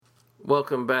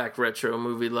Welcome back, retro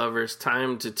movie lovers.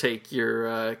 Time to take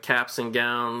your caps and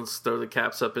gowns, throw the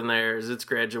caps up in the air as it's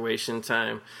graduation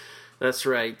time. That's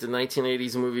right, the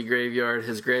 1980s movie graveyard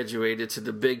has graduated to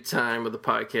the big time of the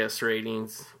podcast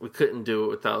ratings. We couldn't do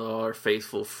it without all our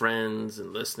faithful friends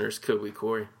and listeners, could we,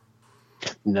 Corey?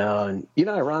 No,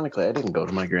 ironically, I didn't go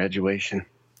to my graduation.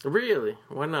 Really?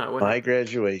 Why not? My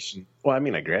graduation. Well, I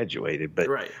mean, I graduated, but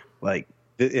right.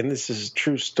 And this is a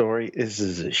true story. This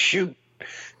is a shoot.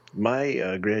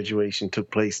 My graduation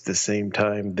took place the same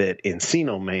time that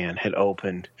Encino Man had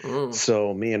opened.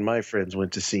 So me and my friends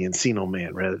went to see Encino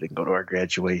Man rather than go to our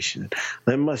graduation.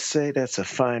 I must say that's a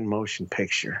fine motion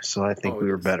picture, so I think we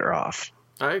were better off.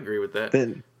 I agree with that.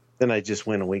 Then I just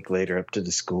went a week later up to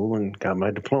the school and got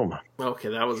my diploma. Okay,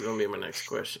 that was going to be my next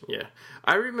question. Yeah.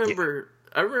 I remember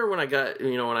when I got,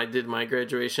 when I did my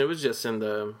graduation, it was just in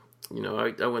the...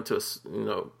 I went to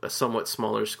a somewhat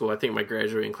smaller school. I think my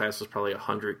graduating class was probably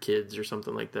 100 kids or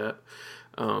something like that.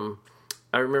 I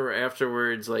remember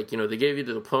afterwards, they gave you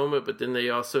the diploma, but then they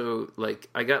also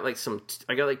I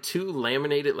got two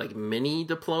laminated mini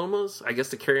diplomas, I guess,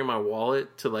 to carry in my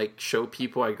wallet to show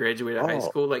people I graduated high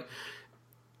school.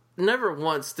 Never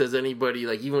once does anybody,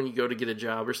 even when you go to get a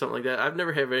job or something like that, I've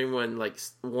never had anyone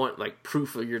want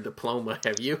proof of your diploma.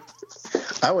 Have you?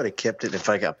 I would have kept it if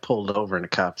I got pulled over and the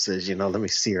cop says, let me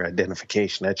see your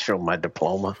identification. I'd show my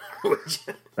diploma.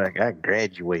 I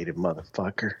graduated,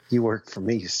 motherfucker. You work for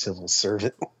me, you civil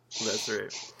servant. That's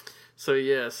right. So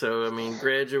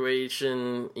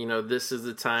graduation, this is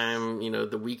the time,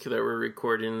 the week that we're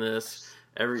recording this.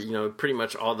 Pretty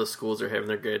much all the schools are having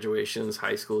their graduations,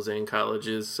 high schools and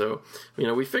colleges. So,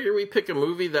 we figured we'd pick a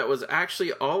movie that was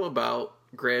actually all about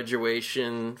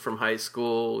graduation from high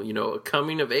school, a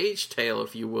coming of age tale,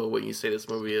 if you will, what you say this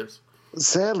movie is.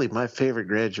 Sadly, my favorite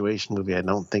graduation movie I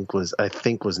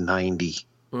think was 90.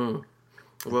 What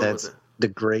That's was it? The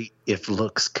great If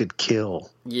Looks Could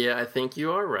Kill. Yeah, I think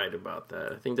you are right about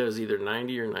that. I think that was either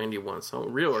 90 or 91, so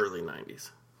real early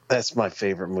 90s. That's my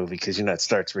favorite movie because, it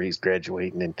starts where he's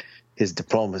graduating and his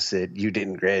diploma said, you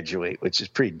didn't graduate, which is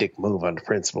a pretty dick move on the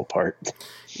principal part.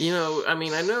 I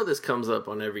know this comes up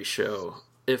on every show.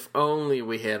 If only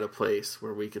we had a place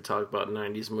where we could talk about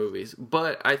 90s movies.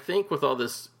 But I think with all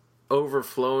this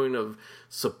overflowing of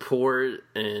support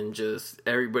and just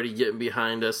everybody getting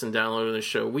behind us and downloading the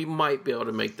show, we might be able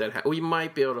to make that happen. We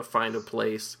might be able to find a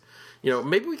place.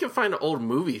 Maybe we can find an old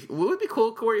movie. Would it be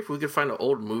cool, Corey, if we could find an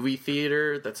old movie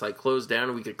theater that's closed down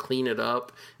and we could clean it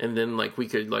up and then we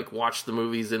could watch the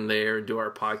movies in there and do our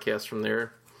podcast from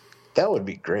there? That would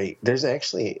be great. There's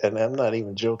actually, and I'm not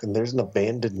even joking, there's an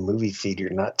abandoned movie theater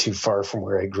not too far from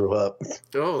where I grew up.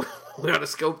 Oh, we got to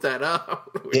scope that out.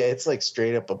 Yeah, it's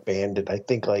straight up abandoned. I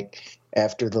think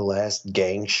after the last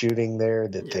gang shooting there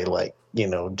that they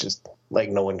just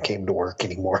no one came to work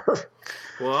anymore.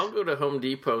 Well, I'll go to Home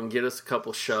Depot and get us a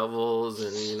couple shovels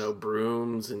and,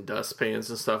 brooms and dustpans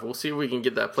and stuff. We'll see if we can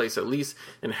get that place at least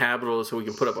inhabitable so we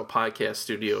can put up a podcast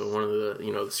studio in one of the,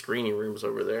 the screening rooms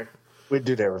over there. We'd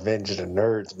do that Revenge of the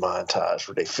Nerds montage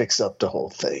where they fix up the whole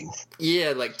thing.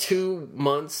 Yeah, 2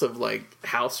 months of,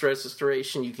 house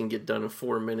restoration you can get done in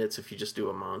 4 minutes if you just do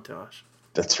a montage.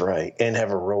 That's right. And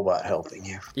have a robot helping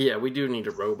you. Yeah, we do need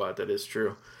a robot. That is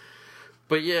true.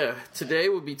 But yeah, today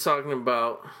we'll be talking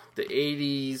about the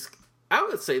 80s. I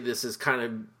would say this is kind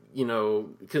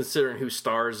of, considering who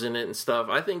stars in it and stuff,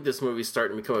 I think this movie's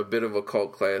starting to become a bit of a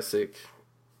cult classic.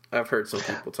 I've heard some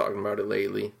people talking about it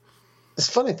lately. The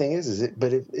funny thing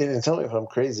and tell me if I'm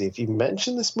crazy, if you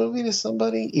mention this movie to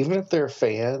somebody, even if they're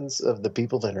fans of the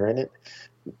people that are in it,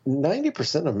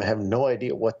 90% of them have no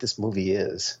idea what this movie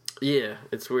is. Yeah,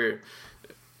 it's weird.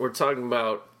 We're talking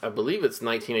about, I believe it's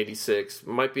 1986.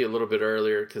 Might be a little bit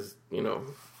earlier because,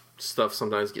 stuff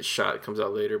sometimes gets shot. It comes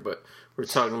out later. But we're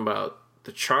talking about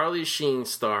the Charlie Sheen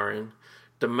starring,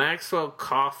 the Maxwell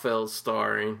Caulfield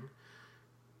starring,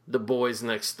 The Boys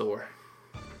Next Door.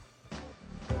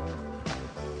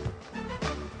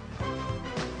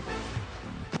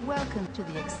 Welcome to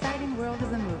the exciting world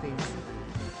of the movies.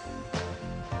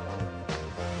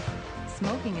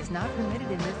 Smoking is not permitted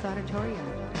in this auditorium.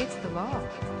 It's the law.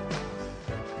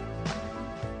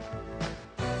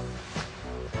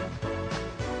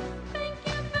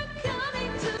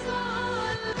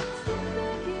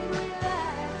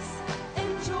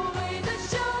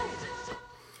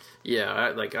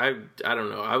 Yeah, I don't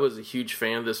know. I was a huge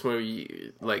fan of this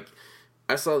movie.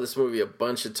 I saw this movie a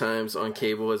bunch of times on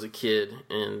cable as a kid,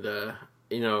 and I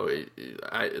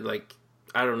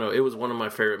don't know. It was one of my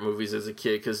favorite movies as a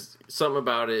kid because something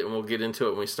about it, and we'll get into it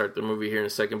when we start the movie here in a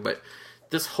second. But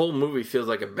this whole movie feels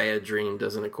like a bad dream,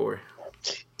 doesn't it, Corey?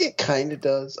 It kind of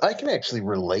does. I can actually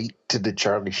relate to the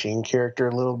Charlie Sheen character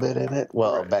a little bit in it.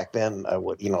 Well, Right. back then I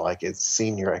would, like as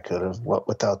senior, I could have,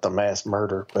 without the mass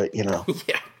murder, but Yeah.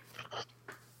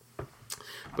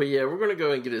 But yeah, we're going to go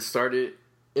ahead and get it started.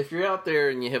 If you're out there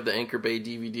and you have the Anchor Bay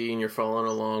DVD and you're following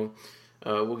along,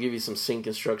 we'll give you some sync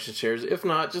instruction shares. If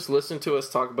not, just listen to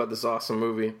us talk about this awesome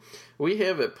movie. We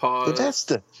have it paused. But that's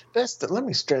the. Let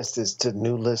me stress this to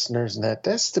new listeners, and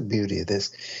that's the beauty of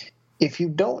this. If you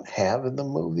don't have the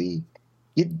movie,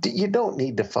 you don't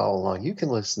need to follow along. You can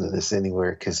listen to this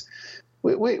anywhere because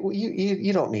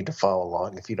you don't need to follow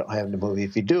along if you don't have the movie.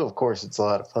 If you do, of course, it's a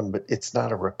lot of fun, but it's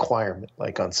not a requirement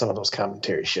like on some of those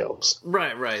commentary shows.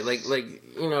 Right. Like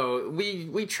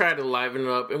we try to liven it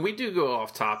up, and we do go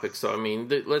off topic. So I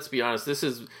mean, let's be honest. This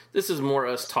is more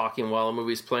us talking while a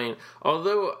movie's playing.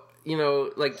 Although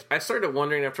I started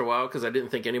wondering after a while because I didn't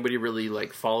think anybody really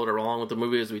followed along with the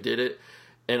movie as we did it.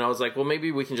 And I was like, well,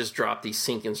 maybe we can just drop these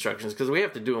sync instructions because we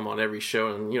have to do them on every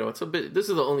show. And, it's a bit, this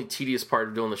is the only tedious part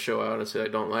of doing the show, honestly, I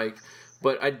don't like.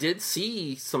 But I did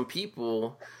see some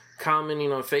people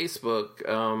commenting on Facebook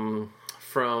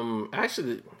from,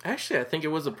 actually, I think it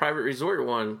was a Private Resort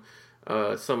one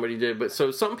somebody did. But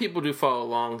so some people do follow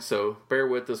along, so bear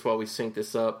with us while we sync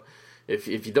this up. If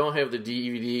you don't have the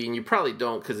DVD, and you probably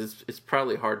don't because it's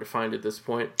probably hard to find at this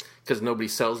point because nobody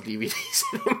sells DVDs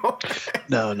anymore.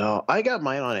 No, I got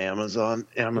mine on Amazon.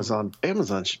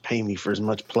 Amazon should pay me for as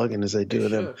much plug-in as I do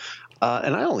them,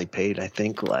 and I only paid I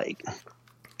think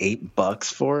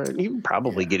 $8 for it. You can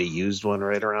probably get a used one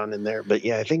right around in there, but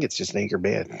yeah, I think it's just Anchor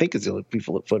Bay. I think it's the only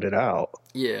people that put it out.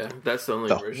 Yeah, that's the only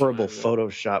the horrible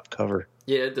Photoshop cover.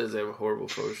 Yeah, it does have a horrible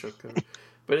Photoshop cover.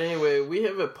 But anyway, we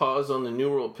have a pause on the New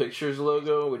World Pictures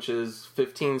logo, which is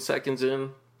 15 seconds in.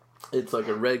 It's like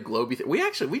a red globy thing. We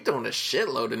done a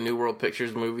shitload of New World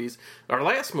Pictures movies. Our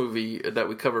last movie that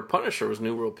we covered, Punisher, was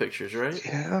New World Pictures, right?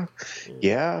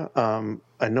 Yeah.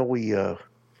 I know we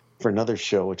for another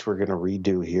show, which we're going to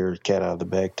redo here, Cat Out of the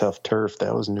Bag, Tough Turf,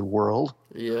 that was New World.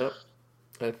 Yep.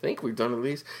 I think we've done at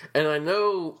least. And I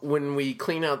know when we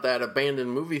clean out that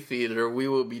abandoned movie theater, we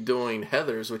will be doing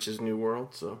Heathers, which is New World,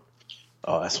 so...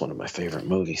 Oh, that's one of my favorite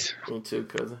movies. Me too,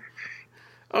 cousin.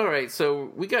 All right,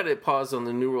 so we got it paused on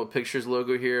the New World Pictures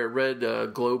logo here. A red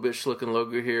globish looking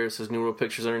logo here. It says New World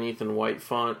Pictures underneath in white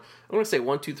font. I'm going to say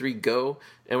 1, 2, 3, go.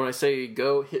 And when I say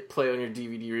go, hit play on your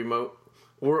DVD remote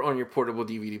or on your portable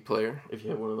DVD player if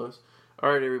you have one of those.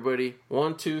 All right, everybody.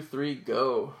 1, 2, 3,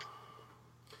 go.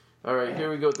 All right, here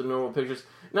we go with the New World Pictures.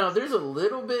 Now, there's a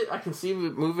little bit, I can see it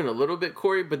moving a little bit,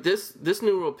 Corey, but this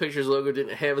New World Pictures logo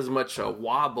didn't have as much a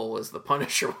wobble as the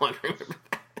Punisher one. Remember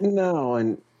that? No,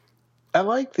 and I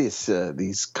like these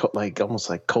almost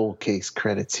like cold case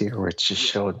credits here, where it's just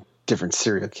showing different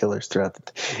serial killers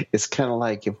throughout it's kind of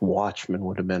like if Watchmen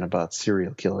would have been about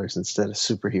serial killers instead of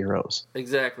superheroes.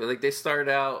 Exactly. Like they start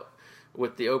out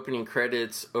with the opening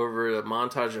credits over a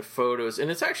montage of photos,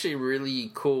 and it's actually really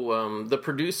cool. The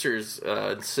producers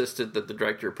insisted that the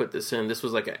director put this in. This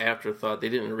was like an afterthought. They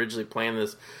didn't originally plan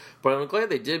this, but I'm glad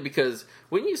they did, because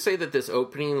when you say that this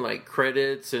opening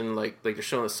credits and like they're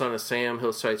showing the Son of Sam,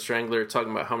 Hillside Strangler,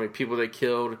 talking about how many people they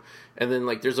killed, and then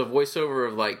there's a voiceover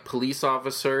of police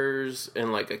officers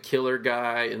and a killer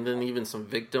guy, and then even some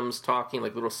victims talking,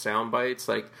 little sound bites.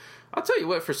 I'll tell you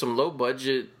what, for some low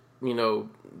budget,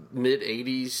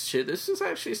 mid-'80s shit, this is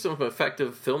actually some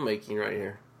effective filmmaking right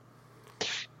here.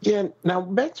 Yeah, now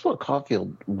Maxwell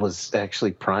Caulfield was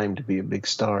actually primed to be a big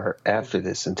star after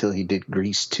this until he did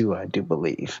Grease 2, I do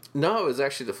believe. No, it was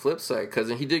actually the flip side,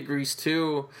 cousin. He did Grease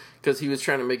 2 because he was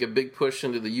trying to make a big push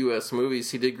into the U.S.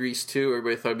 movies. He did Grease 2.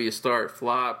 Everybody thought he'd be a star. It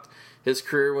flopped. His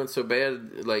career went so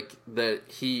bad that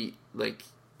he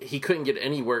couldn't get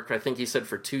any work, I think he said,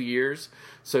 for 2 years.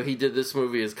 So he did this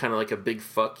movie as kind of like a big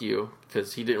fuck you,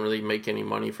 because he didn't really make any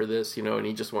money for this, and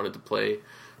he just wanted to play,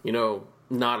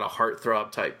 not a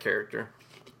heartthrob type character.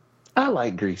 I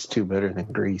like Grease 2 better than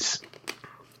Grease.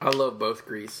 I love both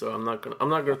Grease, so I'm not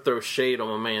gonna throw shade on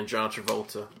my man John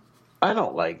Travolta. I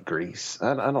don't like Grease.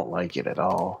 I don't like it at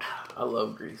all. I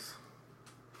love Grease.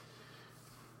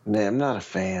 Nah, I'm not a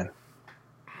fan.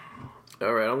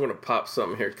 All right, I'm gonna pop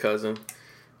something here, cousin.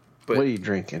 But what are you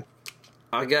drinking?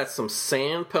 I got some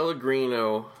San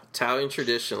Pellegrino Italian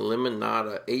Tradition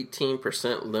Limonata,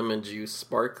 18% lemon juice,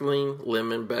 sparkling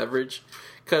lemon beverage.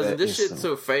 Cousin, this shit's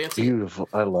so fancy. Beautiful.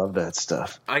 I love that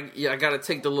stuff. I got to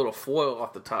take the little foil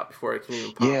off the top before I can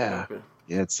even pop it open.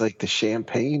 Yeah, it's like the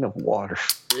champagne of water.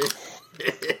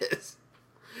 It is.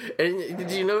 And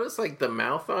did you notice, the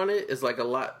mouth on it is, a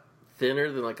lot thinner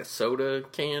than, a soda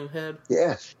can head?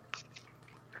 Yeah.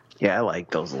 Yeah, I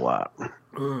like those a lot.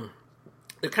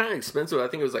 They're kind of expensive. I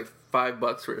think it was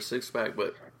 $5 for a 6-pack,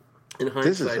 but in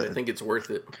hindsight, I think it's worth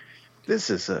it. This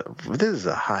is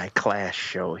a high class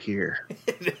show here.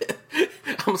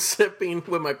 I'm sipping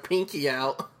with my pinky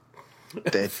out.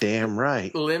 That damn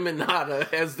right.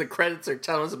 Limonada, as the credits are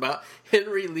telling us about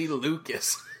Henry Lee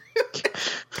Lucas,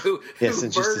 who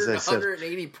murdered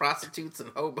 180 prostitutes and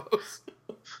hobos.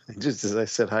 Just as I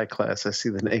said high class, I see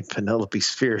the name Penelope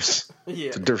Spheres, the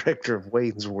director of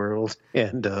Wayne's World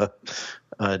and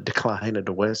Decline of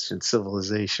the Western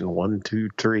Civilization 1, 2,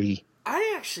 3.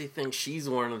 I actually think she's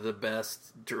one of the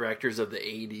best directors of the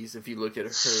 80s. If you look at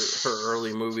her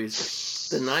early movies,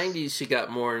 the 90s she got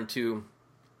more into.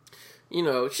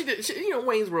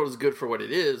 Wayne's World is good for what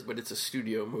it is, but it's a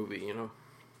studio movie.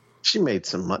 She made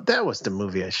some. That was the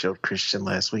movie I showed Christian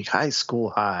last week, High School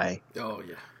High. Oh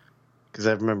yeah. Because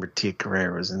I remember Tia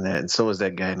Carrere was in that, and so was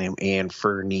that guy named Anne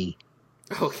Fernie.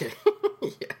 Okay.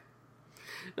 Yeah.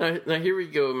 Now here we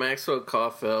go, Maxwell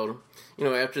Caulfield.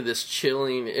 After this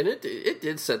chilling, and it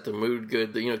did set the mood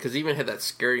good. Because even had that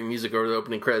scary music over the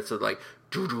opening credits of like,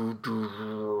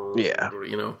 yeah.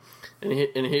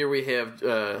 And here we have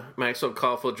Maxwell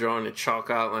Caulfield drawing a chalk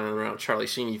outline around Charlie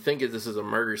Sheen. You think this is a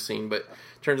murder scene, but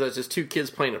turns out it's just two kids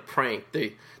playing a prank.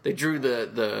 They drew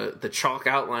the chalk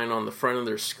outline on the front of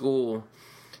their school,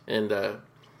 and I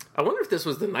wonder if this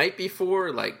was the night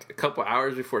before, like a couple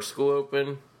hours before school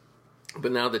opened.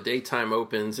 But now the daytime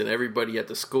opens, and everybody at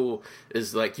the school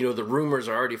is like, the rumors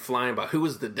are already flying about who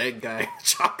was the dead guy.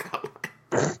 Chalk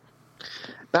outline.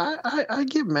 I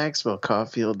give Maxwell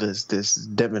Caulfield as this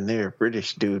debonair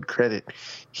British dude credit.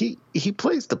 He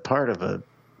plays the part of a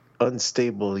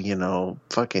unstable,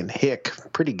 fucking hick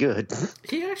pretty good.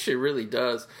 He actually really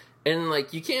does. And,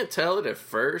 like, you can't tell it at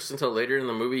first until later in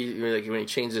the movie, like, when he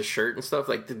changes his shirt and stuff.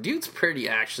 Like, the dude's pretty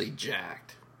actually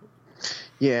jacked.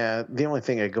 Yeah, the only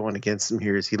thing I go on against him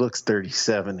here is he looks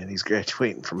 37 and he's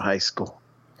graduating from high school.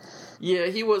 Yeah,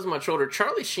 he was much older.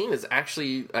 Charlie Sheen is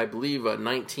actually, I believe,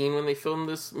 19 when they filmed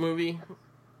this movie.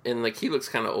 And, like, he looks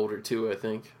kind of older, too, I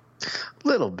think. A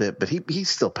little bit, but he's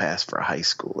still passed for a high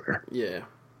schooler. Yeah.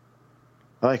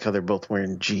 I like how they're both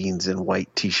wearing jeans and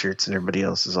white T-shirts and everybody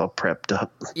else is all prepped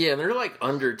up. Yeah, and they're, like,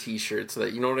 under T-shirts.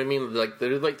 That, you know what I mean? Like,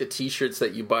 they're like the T-shirts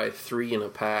that you buy 3 in a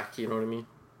pack, you know what I mean?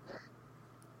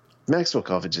 Maxwell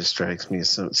Caulfield just strikes me as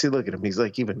some... See, look at him. He's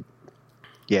like even...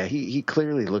 Yeah, he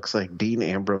clearly looks like Dean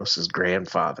Ambrose's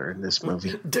grandfather in this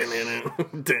movie.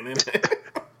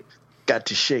 Got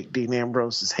to shake Dean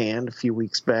Ambrose's hand a few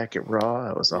weeks back at Raw.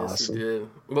 That was awesome. Yes, he did.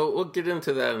 Well, we'll get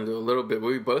into that in a little bit.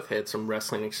 We both had some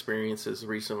wrestling experiences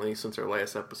recently since our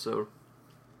last episode.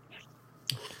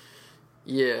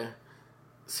 Yeah.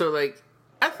 So, like,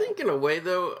 I think in a way,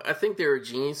 though, I think they were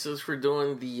geniuses for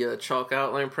doing the chalk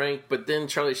outline prank, but then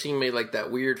Charlie Sheen made, like,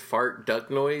 that weird fart duck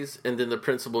noise, and then the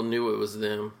principal knew it was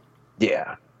them.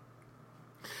 Yeah.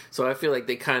 So I feel like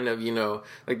they kind of,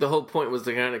 like, the whole point was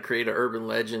to kind of create an urban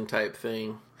legend type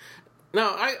thing.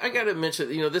 Now, I gotta mention,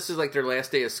 this is, like, their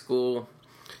last day of school.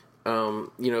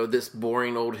 This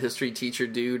boring old history teacher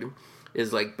dude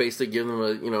is, like, basically giving them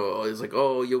is like,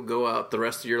 oh, you'll go out the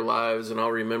rest of your lives and I'll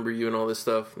remember you and all this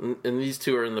stuff. And these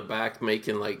two are in the back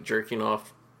making, like, jerking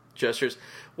off gestures.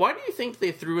 Why do you think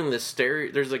they threw in this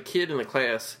There's a kid in the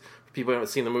class, people haven't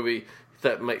seen the movie,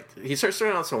 that he starts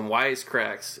throwing out some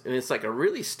wisecracks, and it's, like, a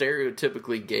really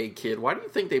stereotypically gay kid. Why do you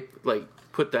think they, like,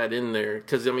 put that in there?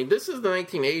 Because, I mean, this is the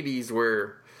 1980s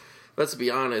where, let's be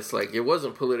honest, like, it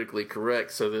wasn't politically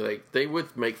correct, so they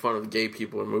would make fun of gay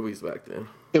people in movies back then.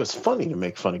 It was funny to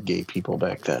make fun of gay people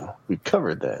back then. We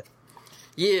covered that.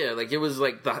 Yeah, like, it was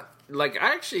like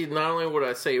actually, not only would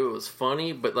I say it was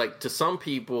funny, but, like, to some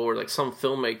people or, like, some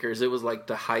filmmakers, it was, like,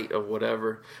 the height of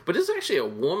whatever. But it's actually a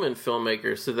woman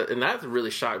filmmaker, and that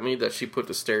really shocked me that she put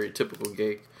the stereotypical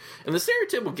gay. And the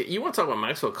stereotypical gay, you want to talk about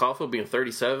Maxwell Caulfield being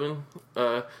 37,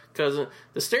 cousin?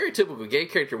 The stereotypical gay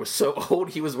character was so old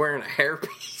he was wearing a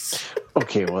hairpiece.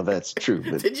 Okay, well, that's true.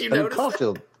 But, did you notice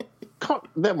Caulfield,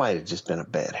 that might have just been a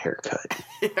bad haircut.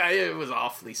 Yeah, it was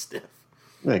awfully stiff.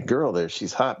 That girl there,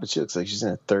 she's hot, but she looks like she's in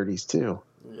her 30s, too.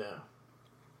 Yeah.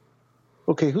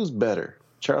 Okay, who's better,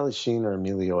 Charlie Sheen or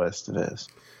Emilio Estevez?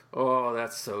 Oh,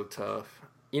 that's so tough.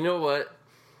 You know what?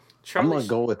 I'm going to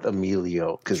go with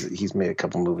Emilio, because he's made a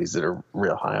couple movies that are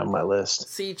real high on my list.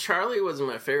 See, Charlie was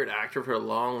my favorite actor for a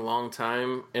long, long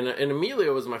time, and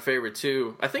Emilio was my favorite,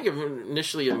 too. I think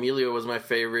initially Emilio was my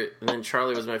favorite, and then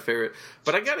Charlie was my favorite.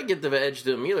 But I got to give the edge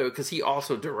to Emilio, because he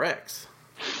also directs.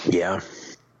 Yeah.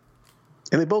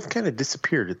 And they both kind of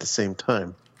disappeared at the same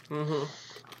time. Mm-hmm.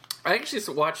 I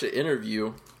actually watched an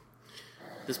interview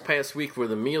this past week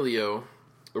with Emilio,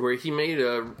 where he made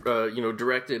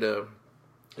directed an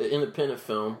independent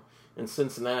film in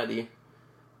Cincinnati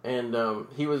and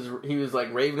he was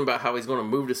like raving about how he's going to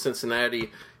move to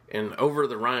Cincinnati and over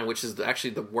the Rhine, which is actually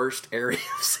the worst area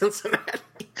of Cincinnati,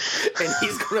 and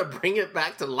he's going to bring it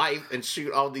back to life and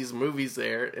shoot all these movies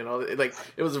there, and all. Like,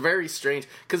 it was very strange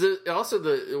because also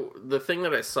the thing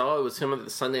that I saw, it was him at the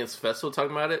Sundance Festival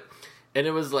talking about it. And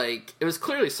it was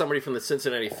clearly somebody from the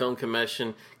Cincinnati Film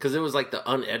Commission, because it was like the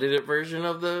unedited version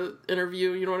of the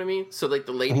interview, you know what I mean? So like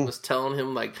the lady was telling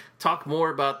him, like, talk more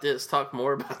about this, talk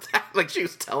more about that. Like, she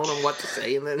was telling him what to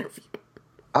say in the interview.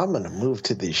 I'm going to move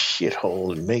to this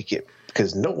shithole and make it,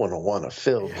 because no one will want to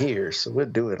film here, so we'll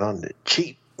do it on the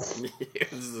cheap.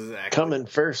 Exactly. Coming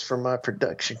first from my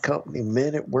production company,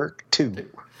 Men at Work 2.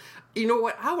 You know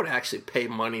what? I would actually pay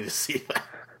money to see that.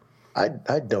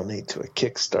 I'd donate to a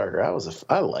Kickstarter.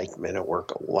 I like Men at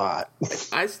Work a lot.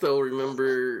 I still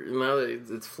remember, now that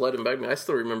it's flooding back, I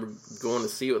still remember going to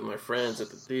see it with my friends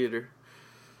at the theater.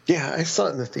 Yeah, I saw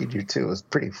it in the theater too. It was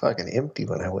pretty fucking empty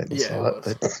when I went and saw it.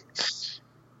 But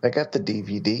I got the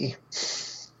DVD.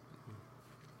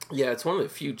 Yeah, it's one of the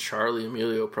few Charlie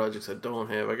Emilio projects I don't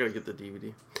have. I gotta get the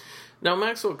DVD. Now,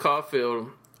 Maxwell Caulfield,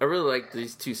 I really like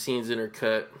these two scenes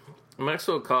intercut.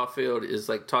 Maxwell Caulfield is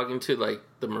like talking to like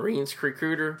the Marines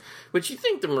recruiter, which you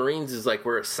think the Marines is like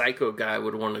where a psycho guy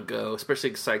would want to go,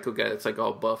 especially a psycho guy that's like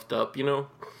all buffed up, you know?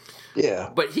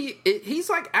 Yeah. But he's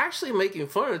like actually making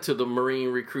fun of to the Marine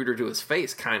recruiter to his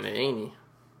face, kind of, ain't he?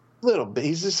 A little bit.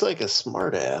 He's just like a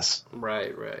smart ass.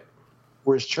 Right.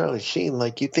 Whereas Charlie Sheen,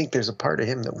 like, you think there's a part of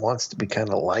him that wants to be kind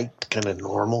of light, kind of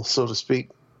normal, so to speak.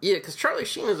 Yeah, because Charlie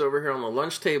Sheen is over here on the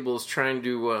lunch tables trying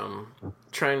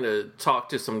to talk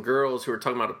to some girls who are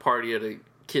talking about a party at a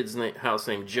kid's house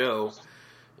named Joe,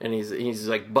 and he's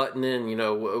like butting in, you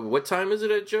know, what time is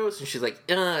it at Joe's? And she's like,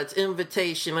 it's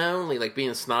invitation only, like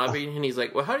being snobby. And he's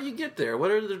like, well, how do you get there? What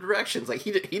are the directions? Like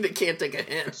he can't take a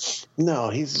hint. No,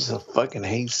 he's just a fucking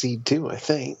hayseed too, I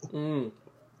think. No,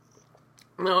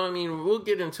 I mean, we'll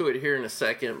get into it here in a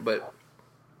second, but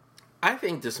I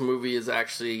think this movie is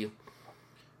actually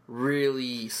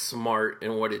really smart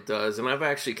in what it does, and I've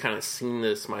actually kind of seen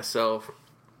this myself.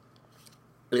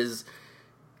 Is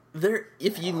there,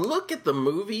 if you look at the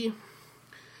movie,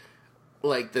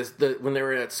 like when they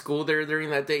were at school there during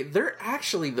that day, they're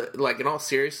actually in all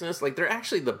seriousness, like they're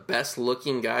actually the best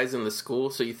looking guys in the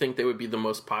school. So you think they would be the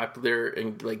most popular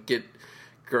and like get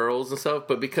girls and stuff,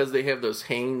 but because they have those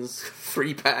Hanes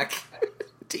 3-pack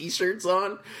T-shirts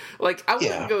on, like I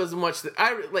wouldn't go as much.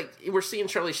 We're seeing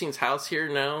Charlie Sheen's house here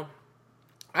now.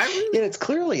 It's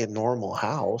clearly a normal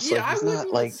house. Yeah, like, I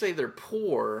wouldn't even say they're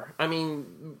poor. I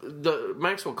mean, the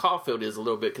Maxwell Caulfield is a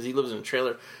little bit because he lives in a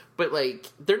trailer, but like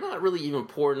they're not really even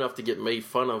poor enough to get made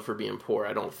fun of for being poor.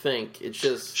 I don't think. It's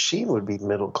just Sheen would be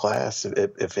middle class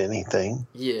if anything.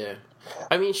 Yeah.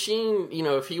 I mean, Sheen, you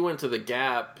know, if he went to the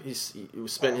Gap, he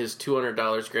spent his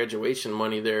 $200 graduation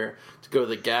money there to go to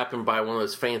the Gap and buy one of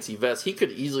those fancy vests. He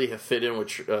could easily have fit in with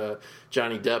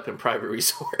Johnny Depp in Private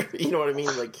Resort. You know what I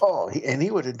mean? Like, and he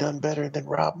would have done better than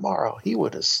Rob Morrow. He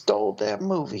would have stole that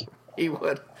movie. He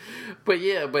would. But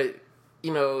you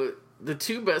know, the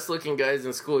two best looking guys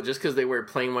in school, just because they wear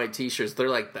plain white T-shirts, they're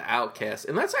like the outcasts.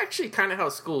 And that's actually kind of how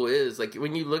school is. Like,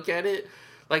 when you look at it,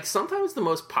 like, sometimes the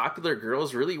most popular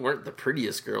girls really weren't the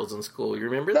prettiest girls in school. You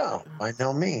remember that? No, by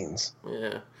no means.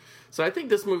 Yeah. So I think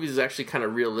this movie is actually kind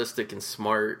of realistic and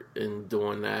smart in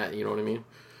doing that. You know what I mean?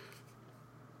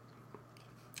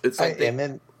 It's like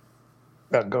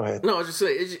go ahead. No, I was just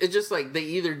saying, it's just like they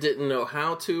either didn't know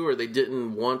how to or they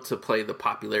didn't want to play the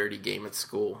popularity game at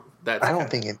school. I don't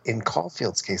think in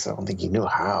Caulfield's case, I don't think he knew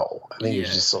how. I think he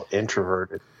was just so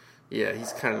introverted. Yeah,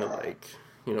 he's kind of like,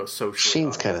 you know, social.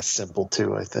 Sheen's kind of simple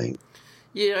too, I think.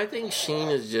 Yeah, I think Sheen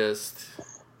is just,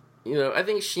 you know, I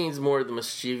think Sheen's more the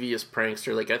mischievous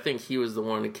prankster. Like, I think he was the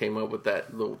one who came up with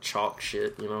that little chalk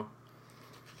shit, you know.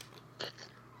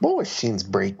 What was Sheen's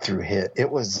breakthrough hit? It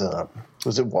was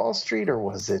it Wall Street or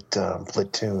was it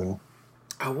Platoon?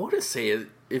 I want to say it,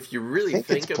 if you really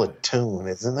think it's Platoon,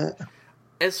 isn't it?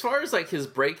 As far as like his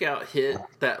breakout hit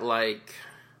that like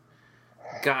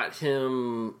got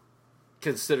him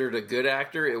considered a good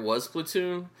actor, it was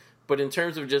Platoon. But in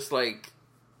terms of just like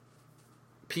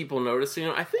people noticing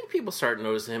him, I think people started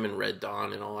noticing him in Red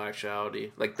Dawn. In all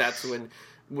actuality, like that's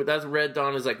Red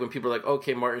Dawn is like when people are like,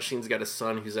 okay, Martin Sheen's got a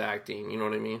son who's acting. You know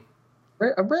what I mean?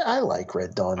 I like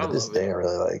Red Dawn to this day. I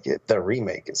really like it. The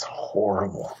remake is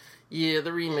horrible. Yeah,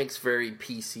 the remake's very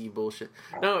PC bullshit.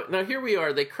 Now here we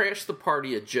are. They crashed the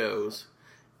party at Joe's,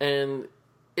 and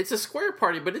it's a square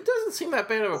party, but it doesn't seem that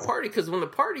bad of a party because when the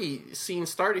party scene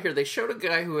started here, they showed a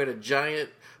guy who had a giant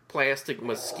plastic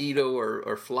mosquito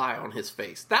or fly on his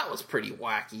face. That was pretty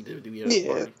wacky to do at a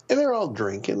party. And they're all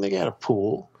drinking. They got a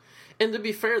pool. And to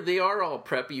be fair, they are all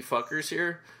preppy fuckers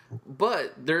here,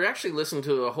 but they're actually listening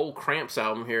to the whole Cramps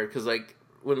album here, because, like,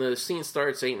 when the scene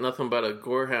starts, Ain't Nothing But a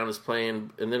Gorehound is playing,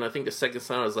 and then I think the second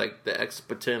song is, like, The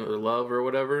Expotent or Love or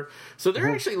whatever. So they're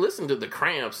actually listening to the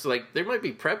Cramps. Like, they might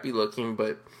be preppy looking,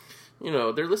 but, you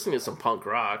know, they're listening to some punk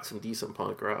rock, some decent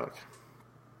punk rock.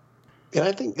 And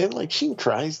I think, and, like, Sheen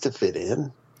tries to fit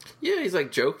in. Yeah, he's,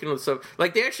 like, joking and stuff.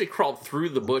 Like, they actually crawled through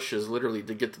the bushes, literally,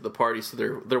 to get to the party, so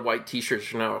their white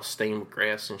t-shirts are now stained with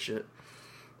grass and shit.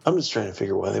 I'm just trying to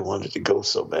figure why they wanted to go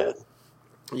so bad.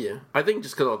 Yeah, I think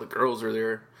just because all the girls are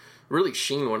there. Really,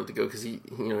 Sheen wanted to go because he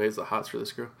has the hots for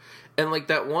this girl. And, like,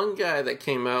 that one guy that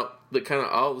came out, the kind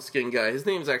of olive-skin guy, his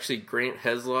name's actually Grant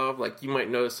Heslov. Like, you might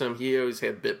notice him. He always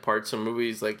had bit parts in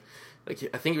movies. Like I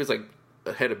think he was, like,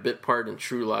 had a bit part in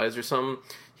True Lies or something.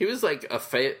 He was, like,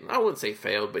 I wouldn't say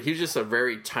failed, but he was just a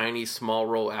very tiny, small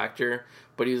role actor.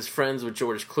 But he was friends with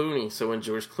George Clooney, so when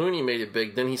George Clooney made it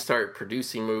big, then he started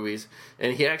producing movies.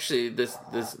 And he actually, this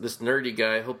nerdy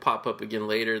guy, he'll pop up again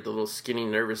later, the little skinny,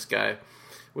 nervous guy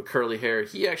with curly hair,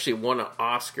 he actually won an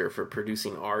Oscar for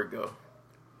producing Argo.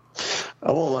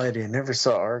 I won't lie to you, I never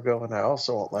saw Argo, and I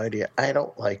also won't lie to you, I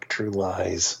don't like True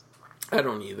Lies. I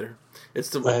don't either. I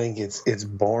think it's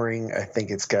boring. I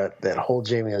think it's got that whole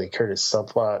Jamie Lee Curtis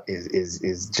subplot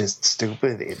is just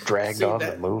stupid. It dragged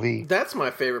the movie. That's my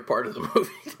favorite part of the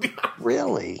movie, to be honest.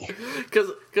 Really?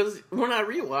 Because when I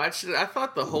rewatched it, I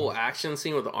thought the whole action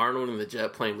scene with Arnold and the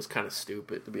jet plane was kind of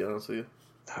stupid, to be honest with you.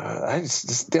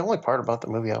 The only part about the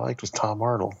movie I liked was Tom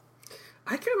Arnold.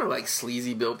 I kind of like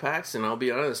sleazy Bill Paxton, I'll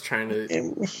be honest, trying to...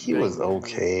 And he was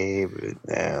okay, but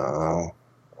no.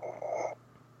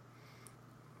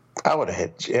 I would have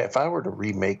had, if I were to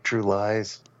remake True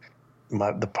Lies,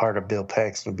 the part of Bill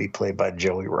Paxton would be played by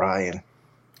Joey Ryan.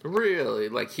 Really?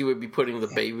 Like he would be putting the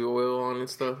baby oil on and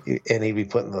stuff? And he'd be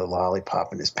putting the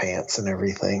lollipop in his pants and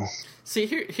everything. See,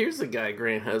 here's the guy,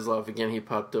 Grant Heslov, again, he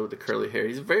popped up with the curly hair.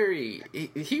 He's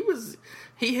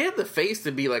he had the face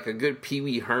to be like a good Pee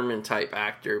Wee Herman type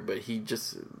actor, but he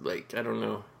just, like, I don't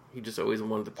know, he just always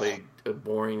wanted to play a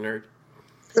boring nerd.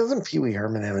 Doesn't Pee Wee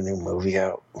Herman have a new movie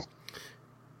out?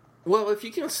 Well, if you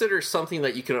consider something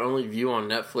that you can only view on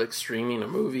Netflix streaming a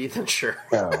movie, then sure.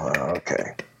 Oh,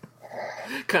 okay.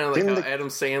 Kind of like how Adam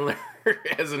Sandler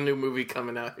has a new movie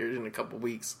coming out here in a couple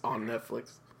weeks on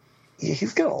Netflix. Yeah,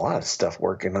 he's got a lot of stuff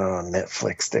working on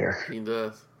Netflix there. He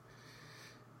does.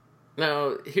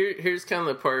 Now, here's kind of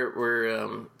the part where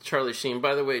Charlie Sheen...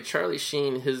 By the way, Charlie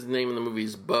Sheen, his name in the movie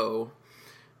is Bo.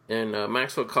 And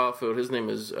Maxwell Caulfield, his name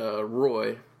is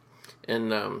Roy.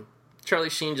 And...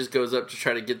 Charlie Sheen just goes up to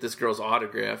try to get this girl's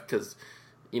autograph because,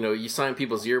 you know, you sign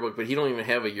people's yearbook, but he don't even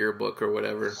have a yearbook or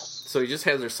whatever. So he just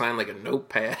has her sign like a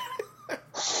notepad.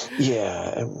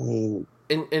 Yeah, I mean...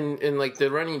 And like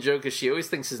the running joke is she always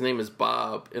thinks his name is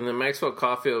Bob, and then Maxwell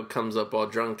Caulfield comes up all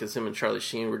drunk because him and Charlie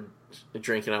Sheen were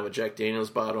drinking out of a Jack Daniels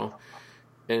bottle.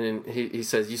 And then he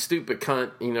says, "You stupid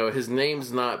cunt, you know, his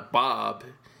name's not Bob."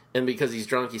 And because he's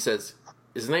drunk, he says,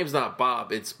 "His name's not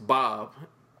Bob, it's Bob."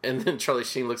 And then Charlie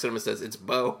Sheen looks at him and says, "It's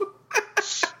Bo."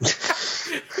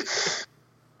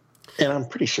 And I'm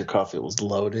pretty sure Caulfield was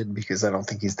loaded because I don't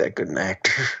think he's that good an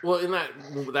actor. Well,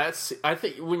 that's I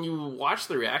think when you watch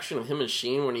the reaction of him and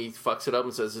Sheen when he fucks it up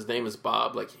and says his name is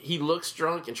Bob, like he looks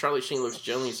drunk and Charlie Sheen looks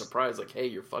genuinely surprised, like, "Hey,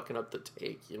 you're fucking up the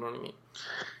take." You know what I mean?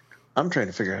 I'm trying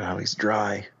to figure out how he's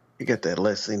dry. You got that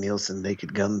Leslie Nielsen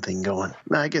Naked Gun thing going.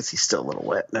 No, I guess he's still a little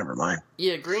wet. Never mind.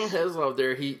 Yeah, Grant Heslov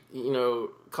there,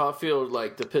 Caulfield,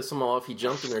 like, to piss him off, he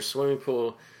jumped in their swimming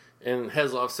pool, and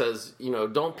Heslov says,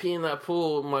 "Don't pee in that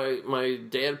pool. My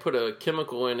dad put a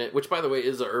chemical in it," which, by the way,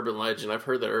 is an urban legend. I've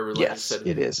heard that urban legend said.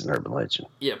 Yes, it is an urban legend.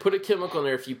 Yeah, put a chemical in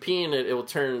there. If you pee in it, it will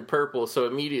turn purple. So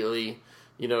immediately,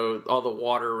 all the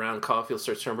water around Caulfield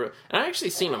starts turning purple. And I actually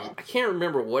seen him. I can't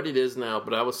remember what it is now,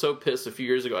 but I was so pissed a few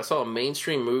years ago. I saw a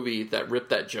mainstream movie that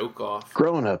ripped that joke off.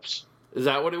 Grown Ups. Is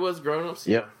that what it was? Grown Ups?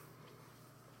 Yeah.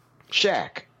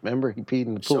 Shaq. Remember, he peed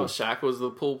in the pool. So Shaq was the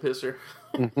pool pisser.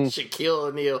 Mm-hmm. Shaquille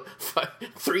O'Neal,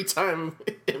 3-time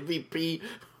MVP,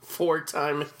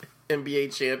 4-time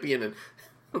NBA champion, and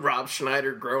Rob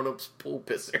Schneider, grown-ups pool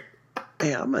pisser.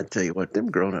 Hey, I'm going to tell you what, them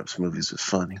grown-ups movies was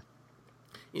funny.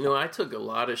 I took a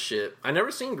lot of shit. I never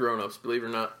seen Grown Ups, believe it or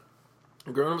not.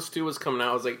 Grown Ups 2 was coming out.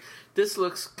 I was like, this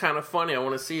looks kind of funny. I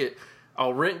want to see it.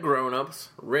 I'll rent Grown Ups.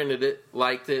 Rented it.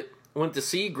 Liked it. Went to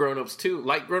see Grown Ups 2.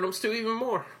 Liked Grown Ups 2 even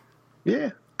more.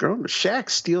 Yeah. Grown Ups. Shaq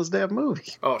steals that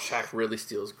movie. Oh, Shaq really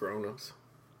steals Grown Ups.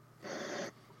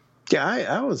 Yeah,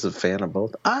 I was a fan of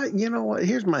both. You know what?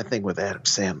 Here's my thing with Adam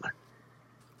Sandler.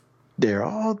 They're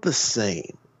all the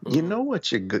same. You know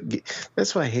what you're good.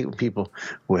 That's why I hate when people.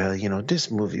 Well, this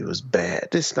movie was bad.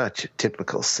 This is not your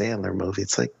typical Sandler movie.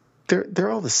 It's like they're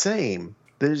all the same.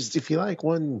 There's if you like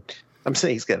one. I'm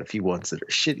saying he's got a few ones that are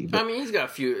shitty. But I mean, he's got a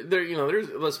few. There, there's.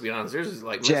 Let's be honest. There's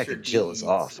like Jack Mr. and Jill Deeds. is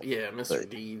awful. Yeah, Mr.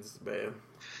 Deeds is bad.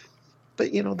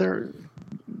 But they're.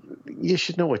 You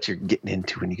should know what you're getting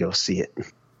into when you go see it.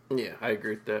 Yeah, I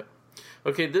agree with that.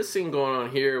 Okay, this scene going on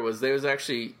here was they was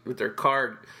actually with their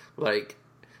car like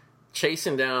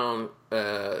chasing down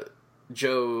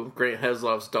Joe Grant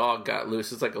Hesloff's dog got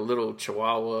loose. It's like a little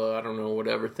chihuahua, I don't know,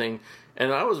 whatever thing.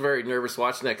 And I was very nervous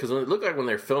watching that because when it looked like when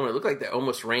they're filming, it looked like they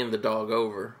almost ran the dog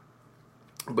over.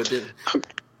 But then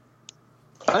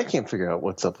I can't figure out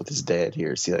what's up with his dad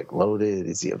here. Is he like loaded?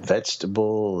 Is he a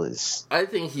vegetable? I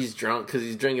think he's drunk because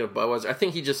he's drinking a Budweiser. I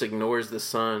think he just ignores the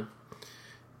son.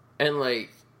 And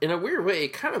like in a weird way,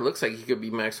 it kind of looks like he could be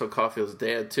Maxwell Caulfield's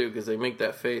dad too because they make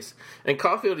that face. And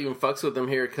Caulfield even fucks with him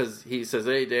here because he says,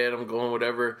 "Hey, Dad, I'm going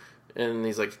whatever." And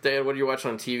he's like, "Dad, what do you watch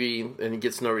on TV?" And he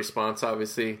gets no response,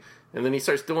 obviously. And then he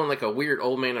starts doing like a weird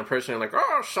old man impression, like,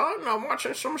 "Oh, son, I'm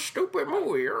watching some stupid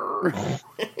movie."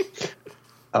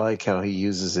 I like how he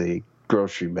uses a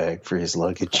grocery bag for his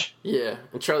luggage. Yeah,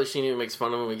 and Charlie Sheen even makes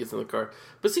fun of him when he gets in the car.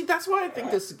 But see, that's why I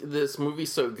think this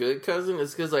movie's so good, cousin,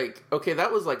 is because, like, okay, that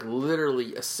was, like,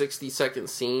 literally a 60-second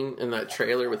scene in that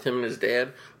trailer with him and his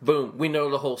dad. Boom, we know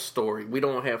the whole story. We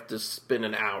don't have to spend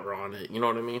an hour on it, you know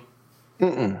what I mean?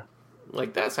 Mm-mm.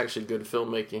 Like, that's actually good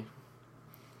filmmaking.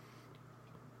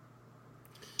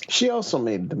 She also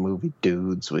made the movie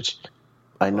Dudes, which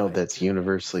I know that's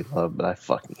universally loved, but I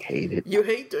fucking hate it. You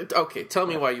hate... Okay, tell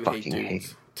me why you hate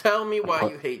Dudes. Tell me why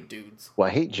you hate Dudes. Well,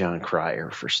 I hate John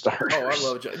Cryer, for starters. Oh, I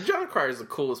love John. John Cryer is the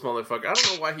coolest motherfucker. I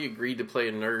don't know why he agreed to play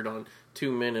a nerd on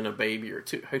 2 Men and a Baby or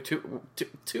two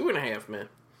and a half men.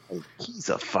 He's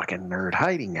a fucking nerd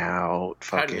hiding out.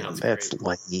 Fucking, that's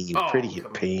lame. Pretty in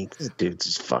Pink. This dude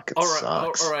just fucking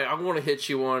sucks. All right, I'm going to hit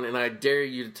you one, and I dare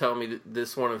you to tell me that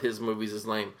this one of his movies is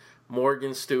lame.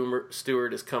 Morgan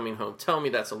Stewart is Coming Home. Tell me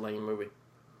that's a lame movie.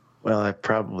 Well, I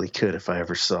probably could if I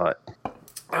ever saw it.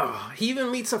 Oh, he even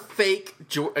meets a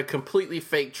completely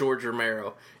fake George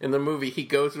Romero. In the movie, he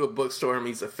goes to a bookstore and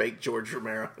meets a fake George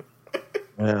Romero.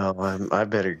 Well, I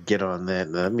better get on that.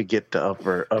 Let me get the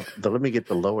let me get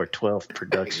the lower 12th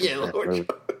production. Yeah, lower 12.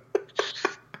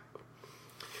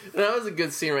 That was a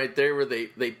good scene right there where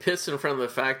they piss in front of the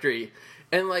factory.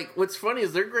 And, like, what's funny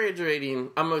is they're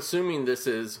graduating. I'm assuming this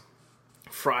is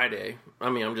Friday. I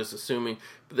mean, I'm just assuming.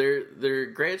 But they're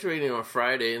graduating on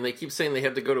Friday, and they keep saying they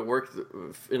have to go to work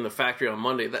in the factory on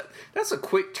Monday. That's a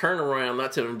quick turnaround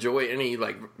not to enjoy any,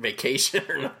 like, vacation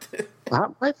or nothing.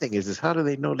 My thing is how do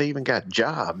they know they even got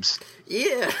jobs?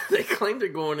 Yeah, they claim they're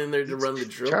going in there to run the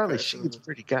drill. Charlie Sheen's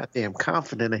pretty goddamn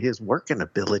confident of his working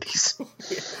abilities.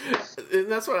 Yeah. And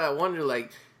that's what I wonder,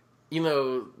 like, you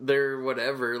know, they're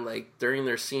whatever, like, during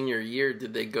their senior year,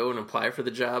 did they go and apply for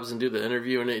the jobs and do the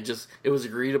interview, and it was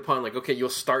agreed upon, like, okay, you'll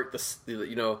start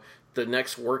the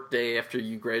next work day after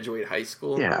you graduate high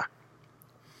school? Yeah.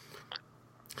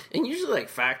 And usually, like,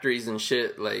 factories and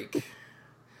shit, like,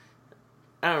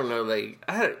 I don't know, like,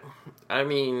 I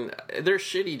mean, they're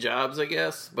shitty jobs, I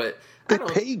guess, but they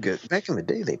pay good. Back in the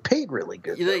day, they paid really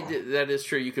good. Yeah, they did. That is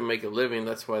true. You can make a living.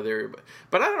 That's why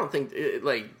but I don't think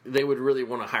they would really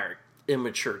want to hire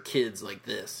immature kids like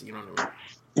this. You know what I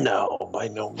mean? No, by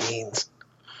no means.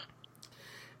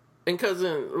 And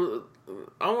cousin,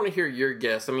 I want to hear your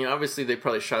guess. I mean, obviously they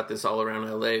probably shot this all around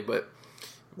LA, but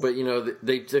you know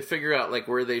they figure out like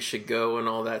where they should go and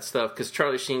all that stuff because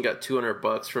Charlie Sheen got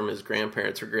 $200 from his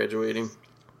grandparents for graduating.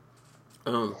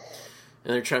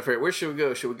 And they're trying to figure out, where should we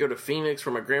go? Should we go to Phoenix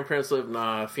where my grandparents live?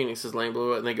 Nah, Phoenix is lame, blah, blah,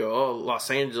 blah. And they go, oh,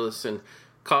 Los Angeles. And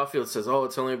Caulfield says, oh,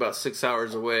 it's only about 6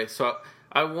 hours away. So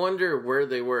I wonder where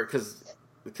they were because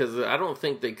I don't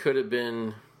think they could have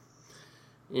been,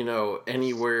 you know,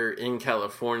 anywhere in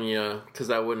California because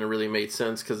that wouldn't have really made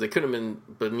sense because they could have been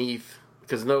beneath,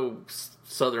 because no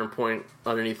southern point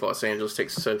underneath Los Angeles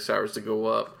takes 6 hours to go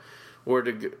up. Or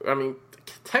I mean,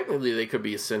 technically they could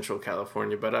be Central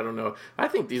California, but I don't know. I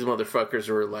think these motherfuckers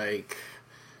were like,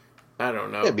 I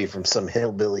don't know. They'd be from some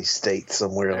hillbilly state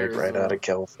somewhere, like right out of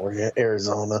California,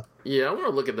 Arizona. Yeah, I want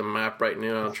to look at the map right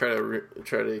now and try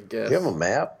to guess. You have a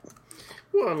map?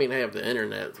 Well, I mean, I have the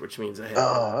internet, which means I have.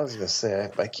 Oh, I was gonna say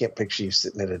I can't picture you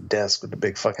sitting at a desk with a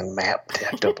big fucking map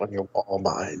tacked up on your wall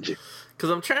behind you. Because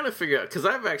I'm trying to figure out, because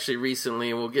I've actually recently,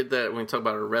 and we'll get that when we talk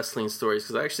about our wrestling stories,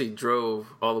 because I actually drove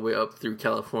all the way up through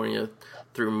California,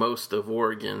 through most of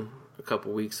Oregon a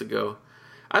couple weeks ago.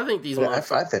 I think these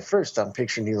motherfuckers... At first, I'm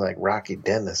picturing you like Rocky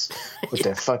Dennis with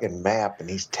that fucking map, and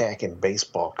he's tacking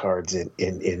baseball cards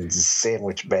in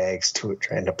sandwich bags to it,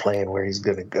 trying to plan where he's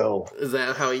going to go. Is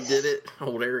that how he did it?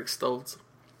 Old Eric Stoltz?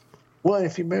 Well,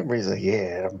 if you remember, he's like,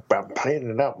 yeah, I'm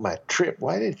planning out my trip.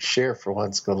 Why did Sheriff for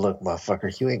once go, look,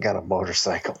 motherfucker, you ain't got a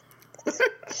motorcycle.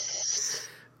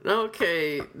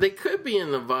 Okay, they could be in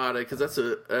Nevada because that's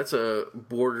a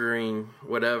bordering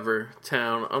whatever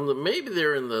town. Maybe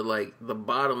they're in the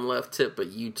bottom left tip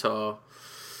of Utah.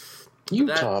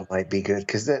 Utah might be good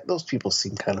because those people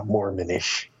seem kind of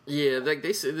Mormonish. Yeah,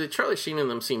 they say Charlie Sheen and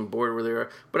them seem bored where they are.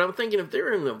 But I'm thinking if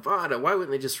they're in Nevada, why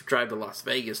wouldn't they just drive to Las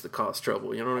Vegas to cause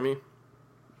trouble? You know what I mean?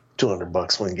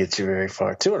 $200 wouldn't get you very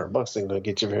far. $200 ain't gonna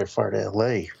get you very far to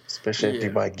L.A., especially if you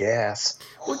buy gas.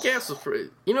 Well, gas was pretty.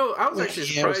 I was actually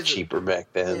surprised. It was cheaper back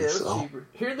then. Yeah, it was cheaper.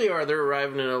 Here they are. They're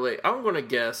arriving in L.A. I'm gonna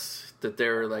guess that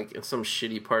they're like in some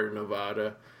shitty part of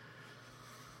Nevada.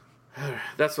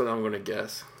 That's what I'm gonna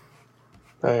guess.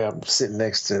 I'm sitting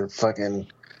next to fucking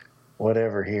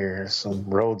whatever here, some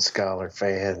Rhodes Scholar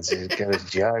fans. He's got a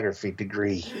geography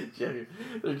degree.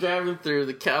 They're driving through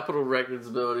the Capitol Records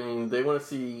building. They want to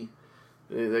see,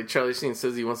 like Charlie Sheen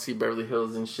says, he wants to see Beverly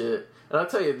Hills and shit. And I'll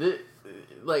tell you,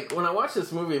 when I watch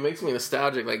this movie, it makes me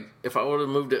nostalgic. Like, if I would have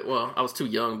moved it, well, I was too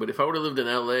young, but if I would have lived in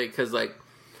L.A., because, like,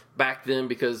 back then,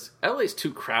 because L.A.'s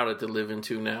too crowded to live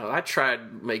into now. I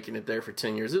tried making it there for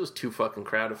 10 years. It was too fucking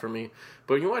crowded for me.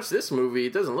 But when you watch this movie,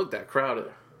 it doesn't look that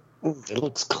crowded. It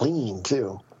looks clean,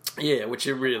 too. Yeah, which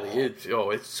it really is.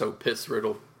 Oh, it's so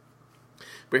piss-riddled.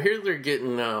 But here they're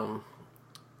getting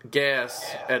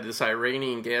gas at this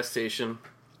Iranian gas station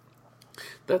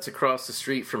that's across the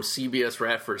street from CBS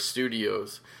Radford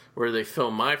Studios, where they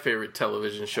film my favorite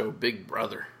television show, Big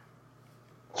Brother.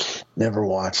 Never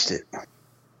watched it.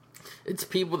 It's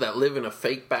people that live in a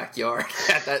fake backyard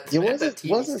at that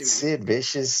wasn't Sid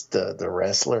Vicious the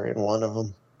wrestler in one of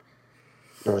them?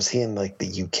 Or was he in, like,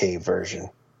 the UK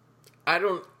version? I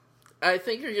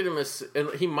think you're getting and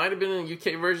he might have been in the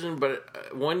UK version,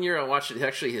 but one year I watched it,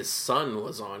 actually his son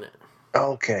was on it.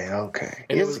 Okay.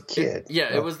 And he was a kid.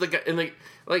 It was the guy, and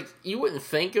you wouldn't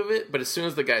think of it, but as soon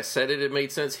as the guy said it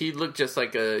made sense. He looked just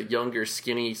like a younger,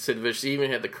 skinny Sid Vicious. He even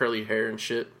had the curly hair and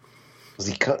shit. Was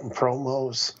he cutting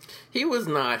promos? He was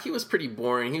not. He was pretty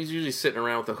boring. He was usually sitting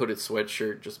around with a hooded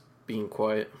sweatshirt, just being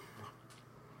quiet.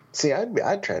 See,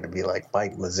 I'd try to be like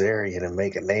Mike Mazarian and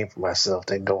make a name for myself,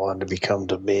 then go on to become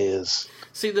The Miz.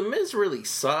 See, The Miz really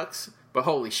sucks, but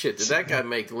holy shit, did that guy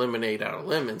make lemonade out of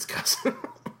lemons, cousin?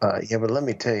 Yeah, but let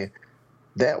me tell you,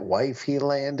 that wife he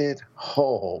landed,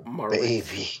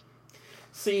 baby.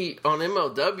 See, on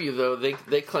MLW, though,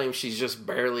 they claim she's just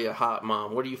barely a hot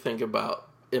mom. What do you think about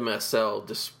MSL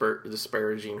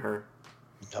disparaging her?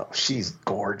 No, she's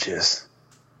gorgeous.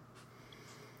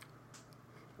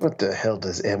 What the hell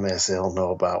does MSL know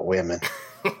about women?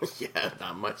 Yeah,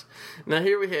 not much. Now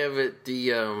here we have it.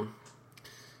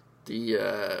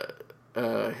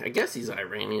 I guess he's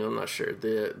Iranian. I'm not sure.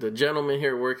 The gentleman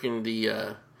here working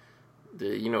because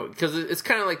it's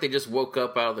kind of like they just woke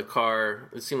up out of the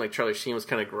car. It seemed like Charlie Sheen was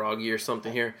kind of groggy or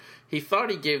something here. He thought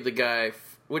he gave the guy,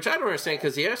 which I don't understand,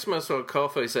 because he asked Maxwell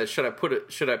Caulfield. He said, "Should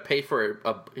I pay for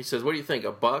a?" He says, "What do you think?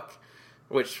 $1?"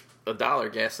 Which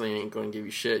 $1 gasoline ain't going to give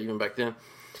you shit even back then.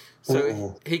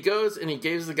 So he goes and he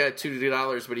gives the guy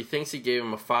 $2, but he thinks he gave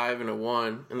him a 5 and a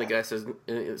 1, and the guy says,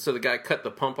 so the guy cut the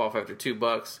pump off after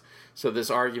 $2. So this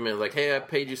argument, like, hey, I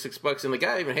paid you $6, and the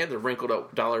guy even had the wrinkled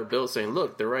up dollar bill saying,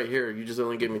 look, they're right here. You just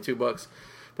only gave me $2.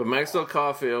 But Maxwell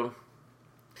Caulfield,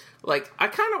 like, I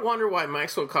kind of wonder why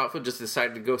Maxwell Caulfield just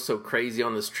decided to go so crazy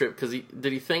on this trip, because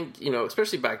did he think,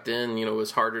 especially back then, it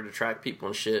was harder to track people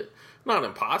and shit. Not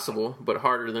impossible, but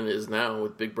harder than it is now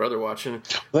with Big Brother watching.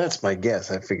 Well, that's my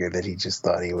guess. I figured that he just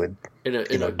thought he would, do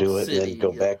it, and then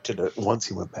go back to once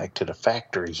he went back to the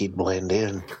factory, he'd blend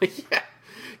in. Yeah.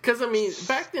 Because,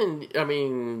 back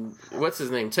then, what's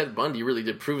his name? Ted Bundy really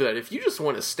did prove that if you just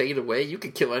want to stay away, you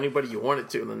could kill anybody you wanted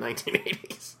to in the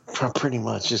 1980s. Pretty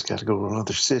much. Just got to go to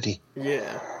another city.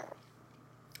 Yeah.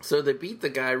 So they beat the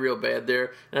guy real bad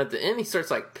there, and at the end he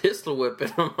starts, like, pistol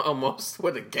whipping him almost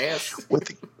with a gas.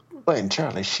 And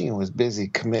Charlie Sheen was busy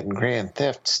committing grand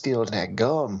theft, stealing that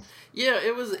gum. Yeah,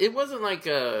 it wasn't like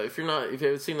if you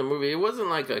haven't seen the movie, it wasn't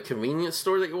like a convenience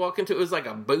store that you walk into. It was like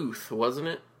a booth, wasn't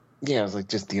it? Yeah, it was like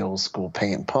just the old school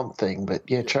pay and pump thing. But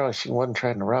yeah, Charlie Sheen wasn't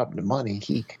trying to rob the money.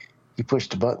 He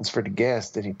pushed the buttons for the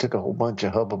gas, then he took a whole bunch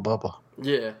of Hubba Bubba.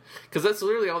 Yeah, because that's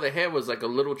literally all they had was like a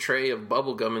little tray of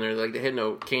bubble gum in there. Like they had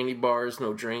no candy bars,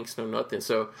 no drinks, no nothing.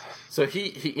 So he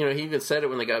even said it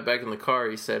when they got back in the car.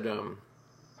 He said,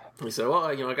 He said, well,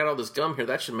 I got all this gum here.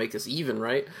 That should make us even,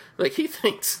 right? Like, he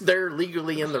thinks they're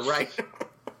legally in the right.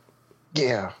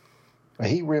 Yeah.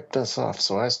 He ripped us off,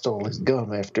 so I stole his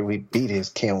gum after we beat his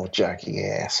camel jockey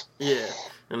ass. Yeah,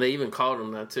 and they even called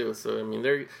him that, too. So, I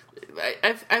mean,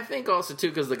 I think also, too,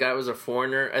 because the guy was a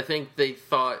foreigner, I think they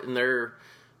thought in their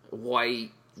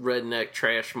white, redneck,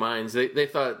 trash minds, they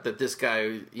thought that this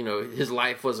guy, his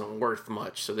life wasn't worth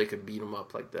much, so they could beat him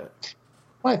up like that.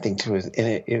 Well, I think, too, is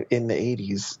in the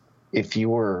 80s, if you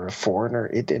were a foreigner,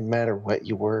 it didn't matter what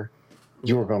you were.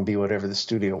 You were going to be whatever the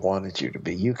studio wanted you to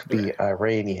be. You could be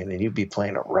Iranian and you'd be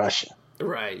playing a Russian.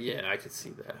 Right, yeah, I could see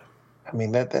that. I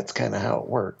mean, that's kind of how it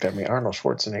worked. I mean, Arnold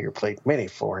Schwarzenegger played many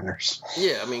foreigners.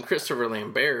 Yeah, I mean, Christopher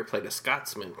Lambert played a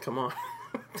Scotsman. Come on.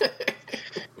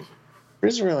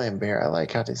 Christopher Lambert, I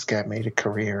like how this guy made a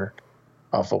career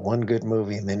off of one good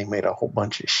movie, and then he made a whole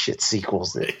bunch of shit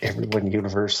sequels that everyone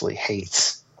universally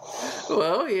hates.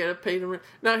 Well, he had to pay them.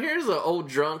 Now, here's an old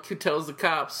drunk who tells the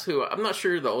cops, who I'm not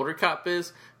sure who the older cop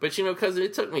is, but, because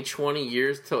it took me 20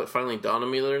 years till it finally dawned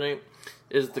on me their name,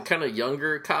 is the kind of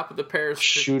younger cop of the pair.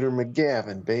 Shooter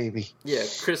McGavin, baby. Yeah,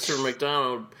 Christopher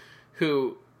McDonald,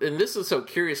 who, and this is so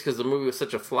curious because the movie was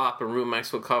such a flop and ruined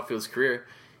Maxwell Caulfield's career,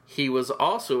 he was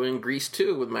also in Grease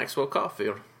 2 with Maxwell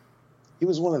Caulfield. He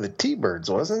was one of the T-Birds,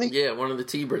 wasn't he? Yeah, one of the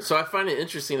T-Birds. So I find it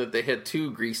interesting that they had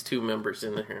 2 Grease 2 members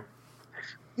in here.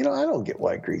 I don't get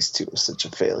why Grease 2 was such a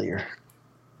failure.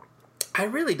 I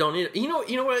really don't need it. You know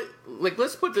what? Like,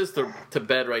 let's put this to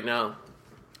bed right now.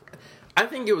 I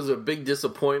think it was a big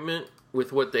disappointment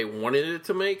with what they wanted it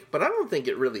to make, but I don't think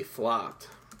it really flopped.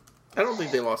 I don't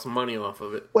think they lost money off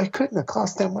of it. Well, it couldn't have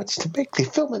cost that much to make. They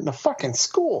filmed it in a fucking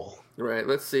school. Right,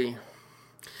 let's see.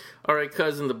 All right,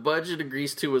 cousin, the budget of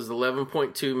Grease 2 was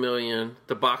 $11.2 million.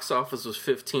 The box office was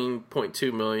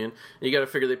 $15.2 million. And you got to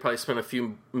figure they probably spent a few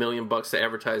 $1 million to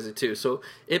advertise it, too. So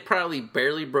it probably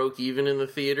barely broke even in the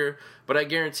theater. But I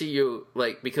guarantee you,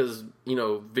 like, because,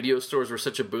 video stores were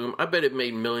such a boom, I bet it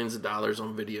made millions of dollars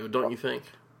on video, don't you think?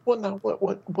 Well, now,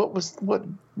 what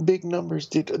big numbers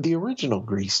did the original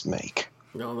Grease make?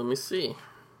 No, let me see.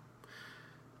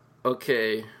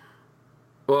 Okay.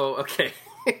 Well, okay.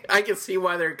 I can see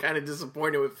why they're kind of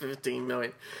disappointed with $15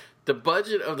 million. The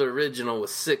budget of the original was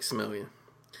 $6 million.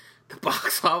 The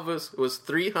box office was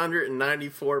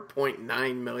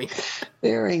 $394.9 million.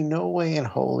 There ain't no way in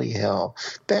holy hell.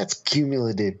 That's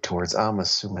cumulative towards, I'm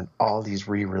assuming, all these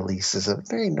re-releases.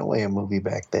 There ain't no way a movie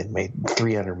back then made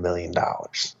 $300 million.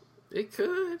 It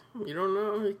could. You don't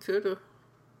know. It could have.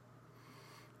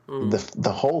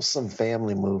 The wholesome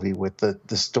family movie with the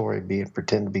story being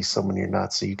pretend to be someone you're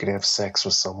not so you could have sex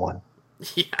with someone.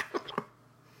 Yeah.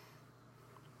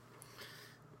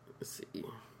 Let's see.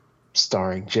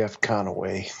 Starring Jeff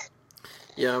Conaway.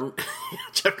 Yeah,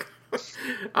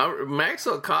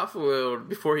 Maxwell Caulfield,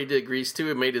 before he did Grease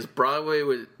 2, made his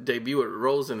Broadway debut with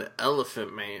roles in The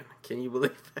Elephant Man. Can you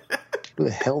believe that? Who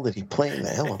the hell did he play in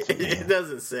The Elephant Man? It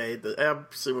doesn't say. I'm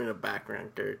assuming a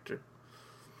background character.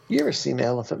 You ever seen The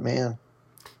Elephant Man?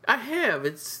 I have.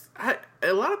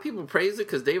 A lot of people praise it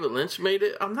because David Lynch made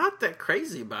it. I'm not that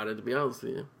crazy about it, to be honest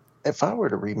with you. If I were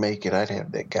to remake it, I'd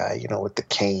have that guy, with the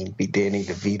cane, be Danny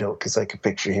DeVito, because I could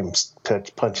picture him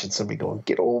punching somebody going,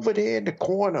 "Get over there in the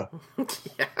corner."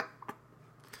 Yeah.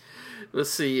 Let's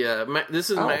see. This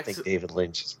is I don't Max. think David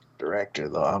Lynch is a director,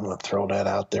 though. I'm going to throw that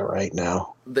out there right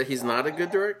now. That he's not a good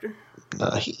director?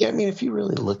 No, if you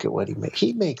really look at what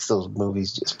he makes those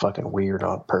movies just fucking weird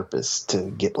on purpose to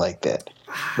get like that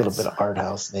little bit of art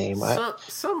house name.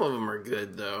 Some of them are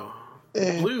good, though.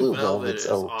 Blue Velvet's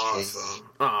is okay. Awesome.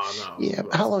 Oh, no. Yeah,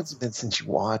 how long's it been since you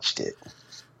watched it?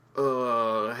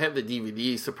 I have the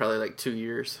DVD, so probably like 2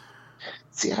 years.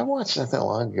 See, I watched it not that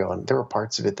long ago, and there were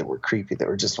parts of it that were creepy that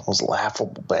were just almost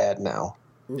laughable bad now.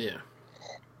 Yeah.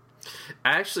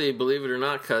 Actually, believe it or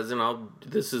not, cousin,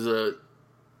 this is a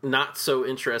not so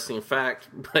interesting fact,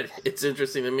 but it's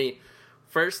interesting to me.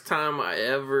 First time I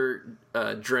ever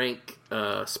drank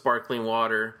sparkling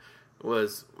water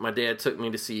was my dad took me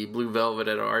to see Blue Velvet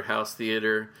at an art house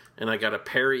theater, and I got a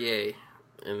Perrier.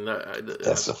 And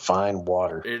that's a fine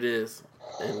water. It is.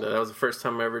 And that was the first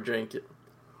time I ever drank it.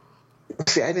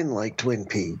 See, I didn't like Twin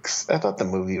Peaks. I thought the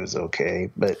movie was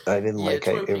okay, but I didn't like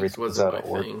how everything was out of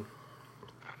order.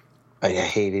 I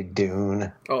hated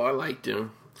Dune. Oh, I like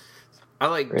Dune. I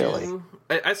like Dune.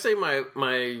 I say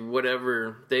my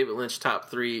whatever David Lynch top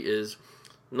 3 is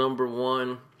number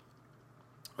 1,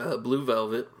 Blue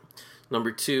Velvet.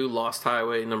 Number 2, Lost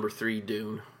Highway. Number 3,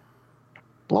 Dune.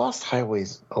 Lost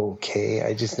Highway's okay.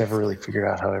 I just never really figured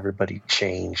out how everybody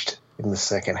changed in the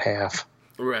second half.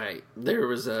 Right. There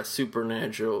was a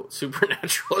supernatural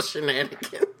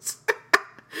shenanigans.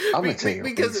 I'm gonna tell you,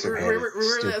 because remember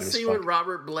that scene with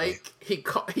Robert Blake?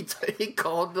 Like, He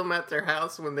called them at their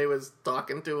house when they was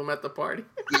talking to him at the party.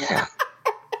 Yeah,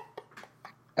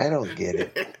 I don't get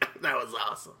it. That was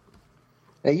awesome.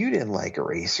 Now, you didn't like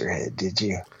Eraserhead, did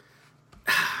you?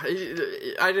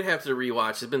 I did have to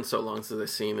rewatch. It's been so long since I've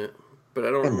seen it, but I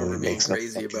don't remember being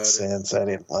crazy about it. I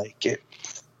didn't like it.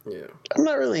 Yeah, I'm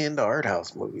not really into art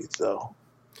house movies though.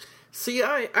 See,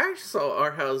 I actually saw an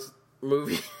art house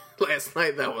movie last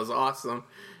night that was awesome.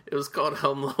 It was called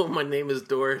Hello, My Name is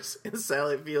Doris, and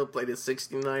Sally Field played a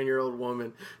 69-year-old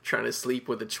woman trying to sleep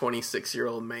with a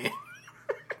 26-year-old man.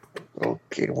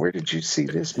 Okay, where did you see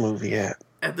this movie at?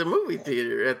 At the movie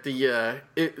theater. At the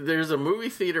there's a movie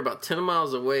theater about 10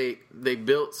 miles away. They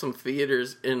built some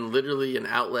theaters in literally an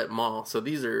outlet mall. So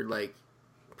these are like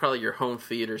probably your home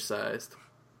theater sized.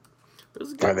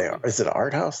 Are they? Is it an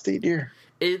art house theater?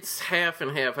 It's half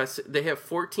and half. They have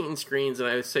 14 screens, and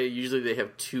I would say usually they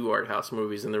have 2 art house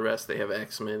movies, and the rest they have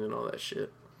X-Men and all that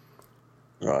shit.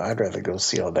 Oh, I'd rather go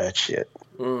see all that shit.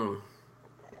 You're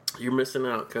missing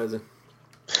out, cousin.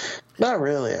 Not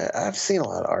really. I've seen a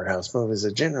lot of art house movies.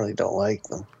 I generally don't like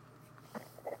them.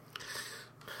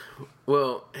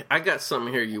 Well, I got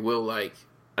something here you will like.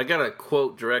 I got a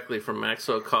quote directly from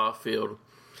Maxwell Caulfield.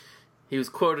 He was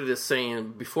quoted as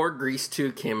saying, "Before Grease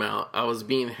 2 came out, I was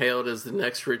being hailed as the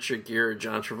next Richard Gere or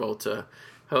John Travolta.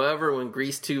 However, when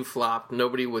Grease 2 flopped,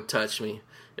 nobody would touch me.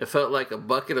 It felt like a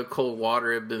bucket of cold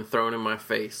water had been thrown in my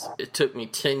face. It took me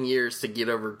 10 years to get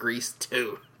over Grease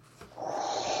 2.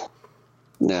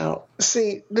 Now,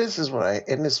 see, this is what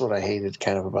I hated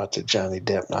kind of about the Johnny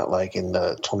Depp not liking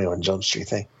the 21 Jump Street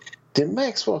thing. Did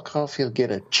Maxwell Caulfield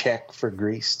get a check for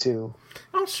Grease 2?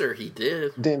 I'm sure he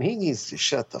did. Then he needs to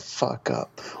shut the fuck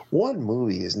up. One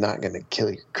movie is not going to kill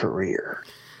your career.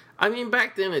 I mean,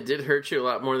 back then it did hurt you a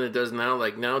lot more than it does now.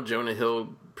 Like, now Jonah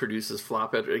Hill produces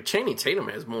flop after... Like, Channing Tatum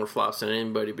has more flops than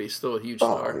anybody, but he's still a huge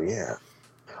star. Oh, yeah.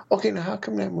 Okay, now how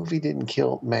come that movie didn't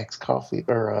kill Max Caulfield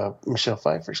or Michelle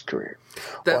Pfeiffer's career?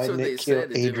 That's Why what didn't they it kill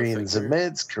said. Adrian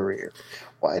Zemed's career?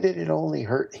 Why did it only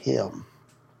hurt him?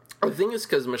 I think it's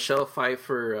because Michelle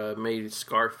Pfeiffer made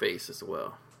Scarface as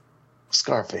well.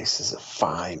 Scarface is a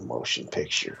fine motion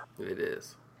picture. It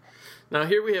is. Now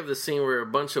here we have the scene where a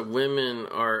bunch of women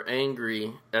are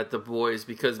angry at the boys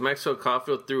because Maxwell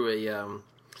Caulfield threw a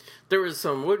there was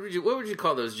some what would you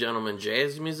call those gentlemen,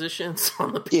 jazz musicians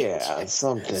on the beach? Yeah,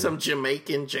 something. Some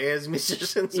Jamaican jazz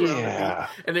musicians. Yeah.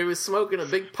 And they was smoking a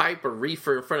big pipe of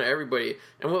reefer in front of everybody.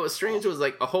 And what was strange was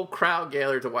like a whole crowd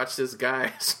gathered to watch this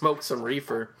guy smoke some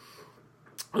reefer.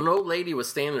 An old lady was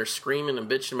standing there screaming and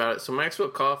bitching about it. So Maxwell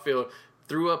Caulfield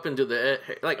threw up into the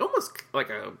like almost like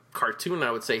a cartoon,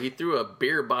 I would say. He threw a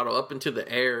beer bottle up into the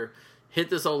air, hit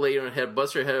this old lady on the head,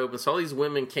 bust her head open. So all these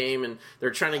women came and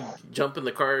they're trying to jump in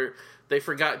the car. They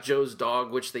forgot Joe's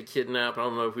dog, which they kidnapped. I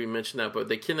don't know if we mentioned that, but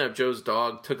they kidnapped Joe's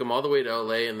dog, took him all the way to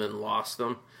L.A. and then lost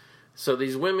him. So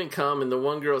these women come and the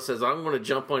one girl says, "I'm going to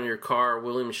jump on your car,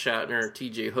 William Shatner,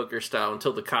 T.J. Hooker style,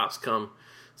 until the cops come."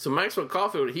 So Maxwell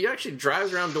Caulfield, he actually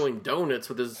drives around doing donuts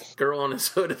with his girl on his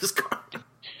hood of his car.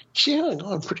 She hung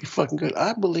on pretty fucking good.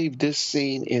 I believe this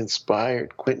scene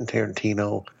inspired Quentin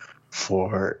Tarantino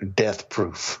for Death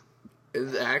Proof.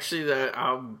 Actually, that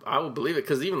I will believe it,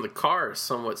 because even the car is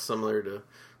somewhat similar to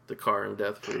the car in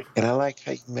Death Proof. And I like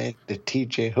how you made the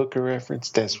T.J. Hooker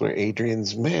reference. That's where Adrian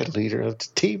Zmed, leader of the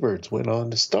T-Birds, went on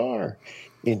to star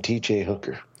in T.J.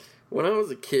 Hooker. When I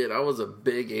was a kid, I was a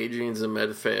big Adrian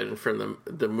Zmed fan from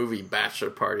the movie Bachelor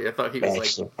Party. I thought he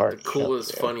was the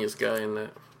coolest, funniest guy in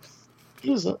that.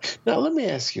 Now, let me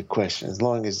ask you a question. As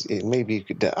long as maybe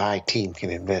the I-Team can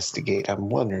investigate, I'm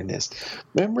wondering this.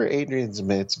 Remember Adrian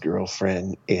Zmed's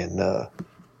girlfriend in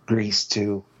Grease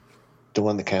 2? The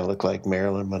one that kind of looked like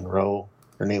Marilyn Monroe?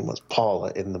 Her name was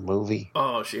Paula in the movie.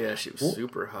 Oh, yeah, she was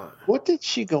super hot. What did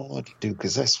she go on to do?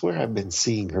 Because I swear I've been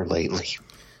seeing her lately.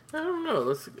 I don't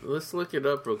know. Let's look it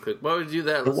up real quick. Why would you do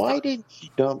that? Why didn't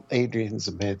she dump Adrian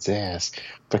Zmed's ass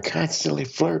for constantly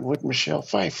flirting with Michelle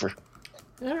Pfeiffer?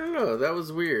 I don't know. That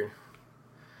was weird.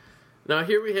 Now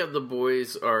here we have the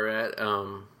boys are at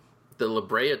the La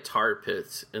Brea Tar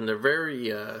Pits, and they're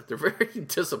very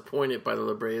disappointed by the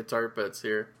La Brea Tar Pits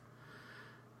here.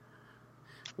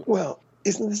 Well,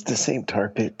 isn't this the same tar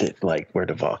pit that, like, where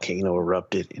the volcano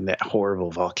erupted in that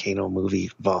horrible volcano movie,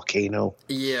 Volcano?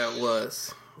 Yeah, it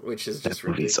was. Which is just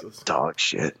ridiculous. Dog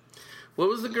shit. What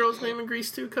was the girl's name in Grease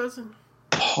 2, cousin?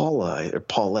 Paula or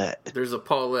Paulette. There's a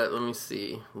Paulette. Let me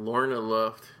see. Lorna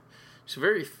Luft. She's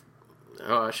very.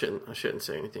 Oh, I shouldn't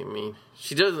say anything mean.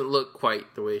 She doesn't look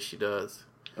quite the way she does.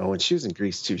 Oh, when she was in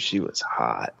Grease 2, she was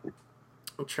hot.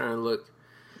 I'm trying to look.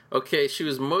 Okay, she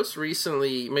was most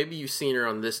recently, maybe you've seen her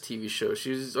on this TV show.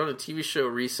 She was on a TV show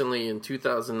recently in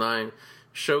 2009, a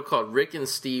show called Rick and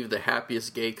Steve, the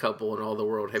happiest gay couple in all the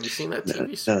world. Have you seen that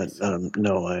TV series?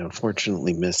 No, I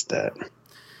unfortunately missed that.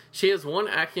 She has one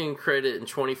acting credit in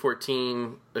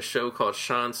 2014, a show called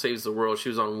Sean Saves the World. She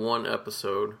was on one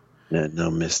episode. No,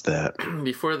 missed that.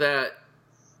 Before that,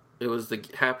 it was the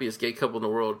happiest gay couple in the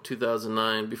world,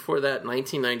 2009. Before that,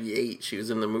 1998, she was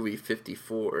in the movie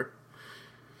 54.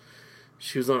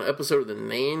 She was on an episode of The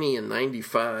Nanny in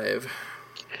 95.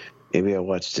 Maybe I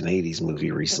watched an 80s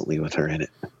movie recently with her in it.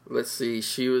 Let's see.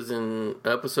 She was in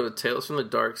an episode of Tales from the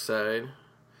Dark Side.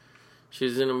 She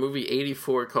was in a movie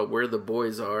 84 called Where the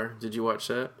Boys Are. Did you watch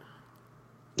that?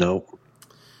 Nope.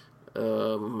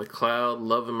 McCloud,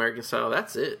 Love American Style.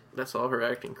 That's it. That's all her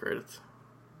acting credits.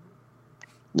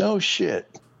 No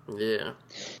shit. Yeah.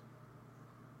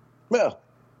 Well,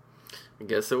 I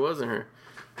guess it wasn't her.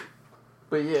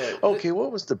 But yeah. Okay,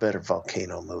 what was the better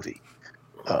Volcano movie?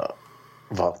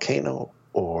 Volcano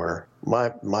or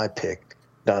my pick,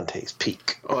 Dante's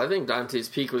Peak? Oh, I think Dante's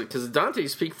Peak was, because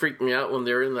Dante's Peak freaked me out when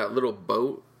they were in that little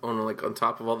boat on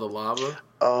top of all the lava.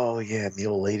 Oh yeah, the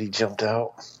old lady jumped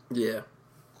out. Yeah.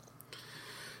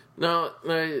 Now,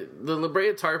 the La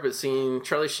Brea Tar Pit scene,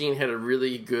 Charlie Sheen had a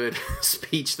really good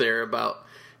speech there about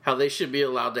how they should be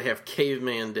allowed to have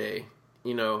caveman day.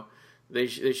 You know, they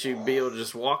should be able to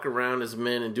just walk around as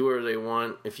men and do whatever they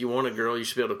want. If you want a girl, you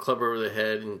should be able to club her over the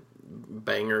head and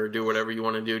bang her or do whatever you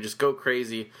want to do. Just go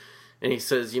crazy. And he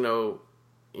says, you know,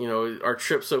 our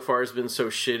trip so far has been so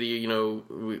shitty. You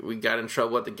know, we got in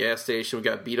trouble at the gas station. We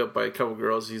got beat up by a couple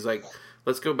girls. He's like,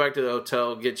 let's go back to the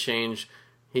hotel, get changed.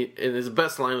 And his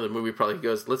best line of the movie probably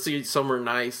goes, let's eat somewhere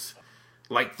nice,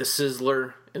 like the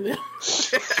Sizzler. And then...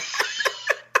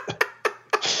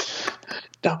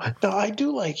 Now, I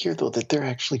do like here, though, that they're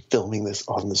actually filming this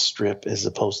on the Strip as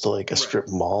opposed to, like, a strip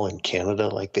mall in Canada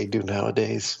like they do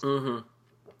nowadays. Mm-hmm.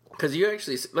 Because you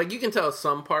actually... Like, you can tell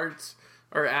some parts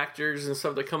are actors and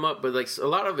stuff that come up, but, like, a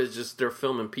lot of it's just they're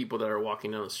filming people that are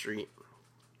walking down the street.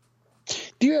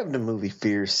 Do you have the movie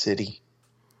Fear City?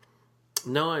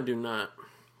 No, I do not.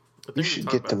 You should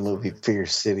get the movie Fear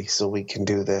City so we can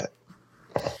do that.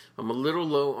 I'm a little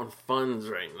low on funds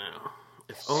right now.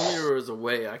 If only there was a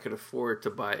way I could afford to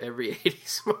buy every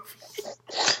 80s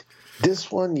movie.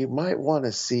 This one you might want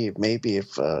to see maybe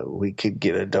if we could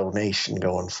get a donation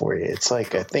going for you. It's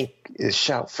like, I think it's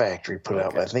Shout Factory put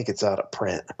out, but I think it's out of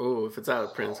print. Oh, if it's out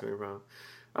of print, it's going to be wrong.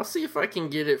 I'll see if I can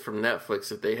get it from Netflix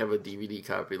if they have a DVD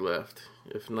copy left.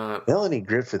 If not, Melanie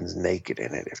Griffin's naked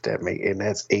in it. And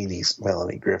that's 80s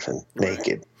Melanie Griffin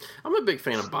naked. Right. I'm a big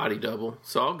fan of Body Double,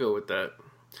 so I'll go with that.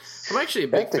 I'm actually a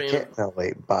big fan. No,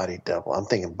 wait, Body Double. I'm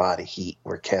thinking Body Heat,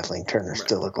 where Kathleen Turner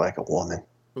still looked like a woman.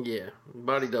 Yeah,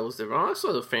 Body Double's different. I'm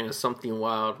also a fan of Something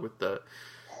Wild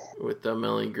with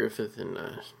Melanie Griffith and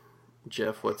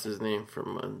Jeff. What's his name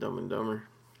from Dumb and Dumber?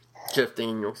 Jeff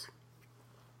Daniels.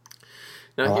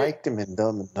 Now, I liked him in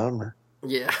Dumb and Dumber.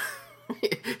 Yeah.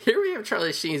 Here we have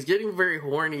Charlie Sheen. He's getting very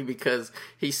horny because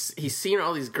he's seen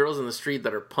all these girls in the street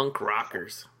that are punk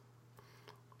rockers.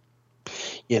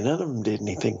 Yeah, none of them did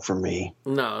anything for me.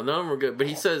 No, none of them were good. But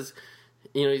he says,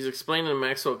 he's explaining to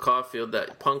Maxwell Caulfield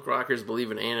that punk rockers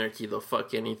believe in anarchy. They'll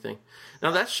fuck anything.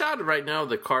 Now, that shot right now,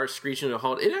 the car screeching to a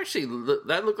halt, it actually,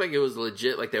 that looked like it was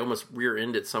legit. Like they almost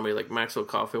rear-ended somebody. Like Maxwell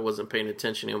Caulfield wasn't paying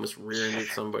attention. He almost rear-ended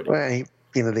somebody. Well,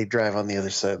 they drive on the other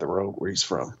side of the road where he's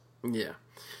from. Yeah.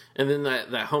 And then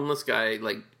that homeless guy,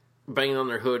 like, banged on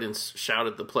their hood and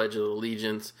shouted the Pledge of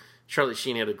Allegiance. Charlie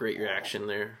Sheen had a great reaction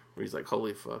there. Where he's like,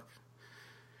 holy fuck.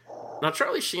 Now,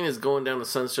 Charlie Sheen is going down the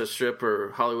Sunset Strip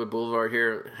or Hollywood Boulevard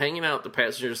here, hanging out the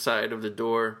passenger side of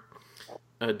the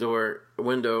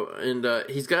window, and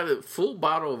he's got a full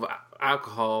bottle of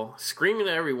alcohol, screaming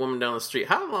at every woman down the street.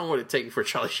 How long would it take before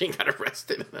Charlie Sheen got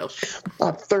arrested in LA?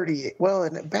 About 38. Well,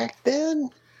 and back then...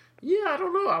 Yeah, I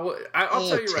don't know. I'll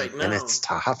tell you right now. Minutes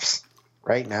tops.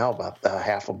 Right now, about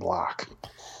half a block.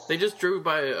 They just drove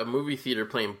by a movie theater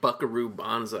playing Buckaroo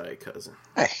Banzai, cousin.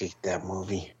 I hate that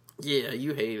movie. Yeah,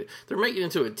 you hate it. They're making it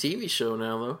into a TV show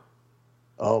now, though.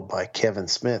 Oh, by Kevin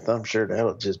Smith. I'm sure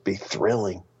that'll just be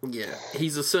thrilling. Yeah,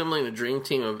 he's assembling a dream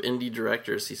team of indie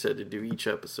directors, he said, to do each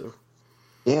episode.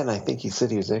 Yeah, and I think he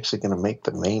said he was actually going to make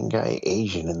the main guy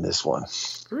Asian in this one.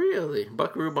 Really?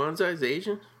 Buckaroo Banzai's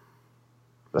Asian?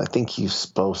 I think he's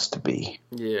supposed to be.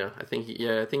 Yeah, I think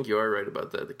you are right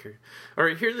about that. All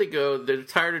right, here they go. They're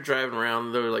tired of driving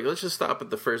around. They're like, let's just stop at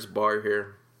the first bar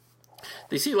here.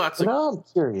 They see lots of... Now I'm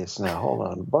curious now. Hold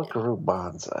on. Buckaroo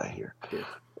Banzai here. Yeah.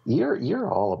 You're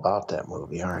all about that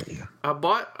movie, aren't you? I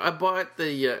bought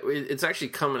the. It's actually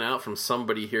coming out from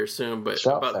somebody here soon, but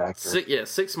Shout about Factor.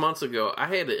 6 months ago,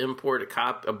 I had to import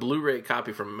a Blu-ray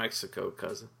copy from Mexico,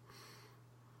 cousin.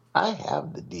 I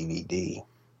have the DVD.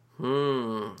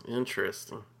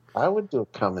 Interesting. I would do a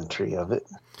commentary of it.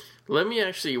 Let me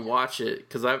actually watch it,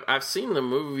 because I've seen the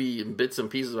movie in bits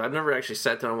and pieces. I've never actually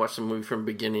sat down and watched the movie from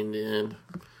beginning to end.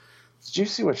 Did you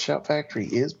see what Shout Factory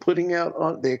is putting out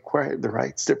on? They acquired the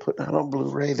rights. They're putting out on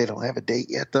Blu-ray. They don't have a date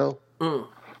yet, though.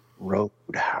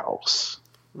 Roadhouse.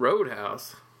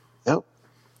 Roadhouse? Yep.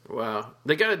 Wow.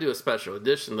 They got to do a special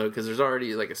edition, though, because there's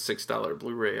already like a $6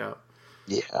 Blu-ray out.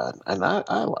 Yeah, and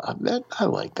I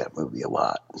like that movie a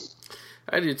lot.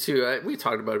 I do, too. We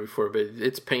talked about it before, but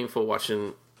it's painful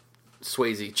watching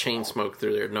Swayze chain smoke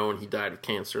through there, knowing he died of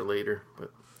cancer later.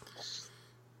 But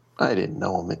I didn't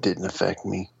know him. It didn't affect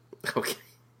me. okay.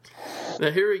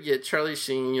 Now here we get Charlie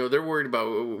Sheen. They're worried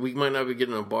about we might not be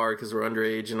getting a bar because we're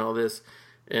underage and all this.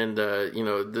 And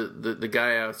the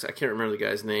guy out, I can't remember the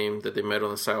guy's name that they met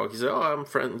on the sidewalk. He said, "Oh, I'm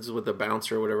friends with the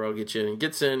bouncer or whatever. I'll get you in." He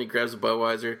gets in. He grabs a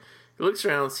Budweiser. He looks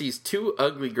around and sees two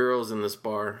ugly girls in this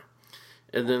bar.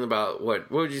 And then about, what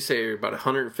would you say, about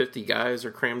 150 guys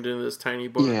are crammed into this tiny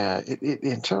bar? Yeah,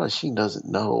 and Charlie Sheen doesn't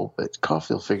know, but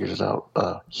Caulfield figures it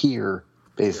out here,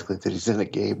 basically, that he's in a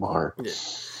gay bar. Yeah.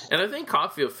 And I think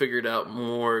Caulfield figured out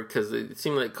more, because it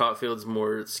seemed like Caulfield's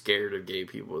more scared of gay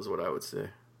people, is what I would say.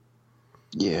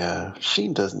 Yeah,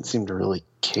 Sheen doesn't seem to really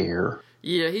care.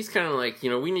 Yeah, he's kind of like,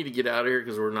 we need to get out of here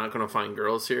because we're not going to find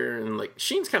girls here. And, like,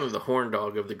 Sheen's kind of the horn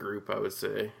dog of the group, I would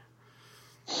say.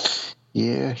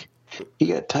 Yeah, he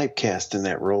got typecast in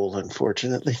that role,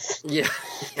 unfortunately. Yeah,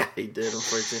 he did,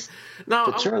 unfortunately. No,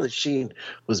 but Charlie Sheen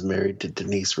was married to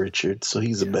Denise Richards, so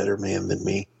he's a better man than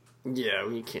me. Yeah,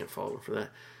 you can't fault him for that.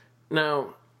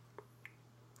 Now,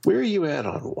 where are you at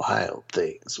on Wild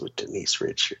Things with Denise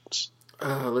Richards?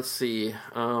 Let's see.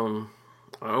 I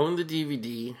own the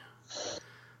DVD.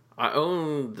 I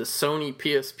own the Sony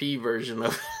PSP version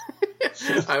of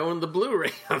it. I own the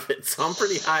Blu-ray of it, so I'm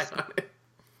pretty high on it.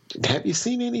 Have you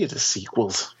seen any of the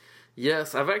sequels?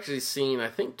 Yes, I've actually seen, I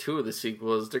think, 2 of the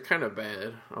sequels. They're kind of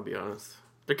bad, I'll be honest.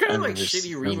 They're kind of like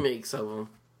shitty remakes of them.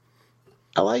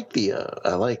 I like the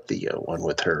one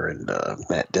with her and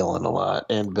Matt Dillon a lot,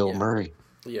 and Bill Murray.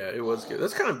 Yeah, it was good.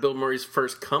 That's kind of Bill Murray's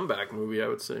first comeback movie, I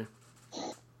would say.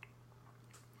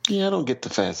 Yeah, I don't get the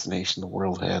fascination the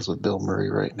world has with Bill Murray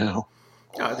right now.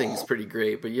 Oh, I think he's pretty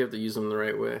great, but you have to use him the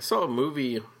right way. I saw a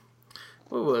movie,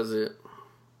 what was it?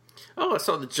 Oh, I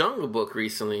saw The Jungle Book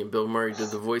recently, and Bill Murray did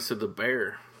the voice of the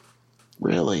bear.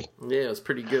 Really? Yeah, it was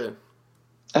pretty good.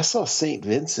 I saw St.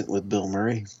 Vincent with Bill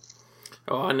Murray.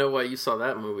 Oh, I know why you saw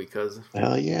that movie, cousin.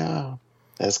 Hell yeah.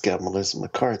 That's got Melissa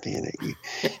McCarthy in it.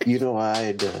 You know,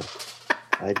 I'd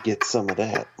get some of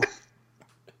that.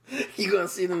 You gonna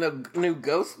see the new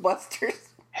Ghostbusters?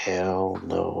 Hell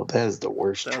no. That is the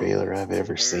worst trailer I've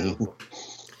ever seen.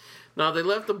 No, they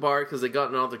left the bar because they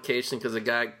got an altercation because a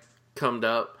guy come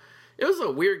up. It was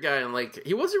a weird guy, and like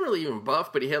he wasn't really even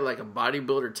buff, but he had like a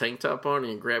bodybuilder tank top on,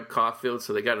 and he grabbed Caulfield,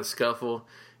 so they got in a scuffle.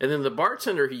 And then the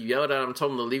bartender, he yelled at him,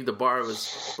 told him to leave the bar.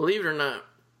 Was, believe it or not,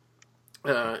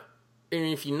 and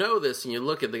if you know this and you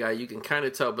look at the guy, you can kind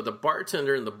of tell. But the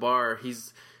bartender in the bar,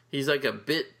 he's like a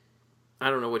bit, I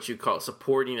don't know what you call it,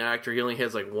 supporting actor. He only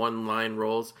has like one line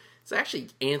roles. It's actually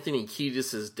Anthony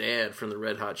Kiedis' dad from the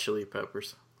Red Hot Chili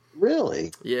Peppers.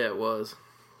 Really? Yeah, it was.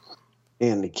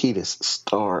 And Kiedis,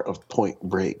 star of Point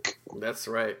Break. That's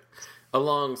right.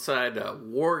 Alongside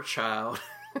War Child,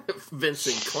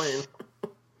 Vincent Quinn.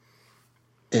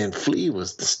 And Flea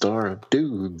was the star of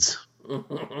Dudes.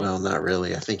 Well, not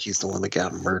really. I think he's the one that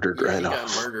got murdered right off.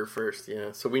 He got murdered first,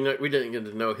 yeah. So we didn't get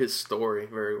to know his story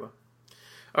very well.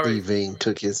 All right. Levine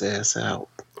took his ass out.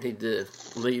 He did.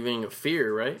 Leaving of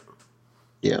Fear, right?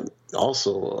 Yeah.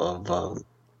 Also of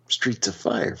Streets of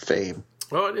Fire fame.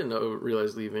 Oh, I didn't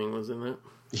realize Levine was in that.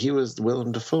 He was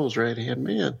Willem Dafoe's right-hand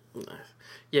man.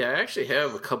 Yeah, I actually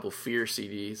have a couple Fear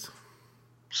CDs.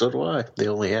 So do I. They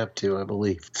only have 2, I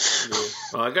believe. Yeah.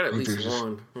 Oh, I got at least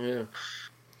one.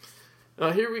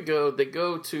 Yeah. Here we go. They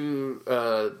go to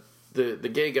the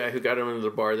gay guy who got him into the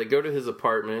bar. They go to his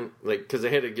apartment, like, because they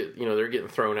had to get, they're getting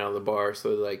thrown out of the bar. So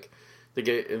like,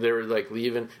 they were like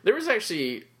leaving. There was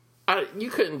actually, you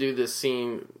couldn't do this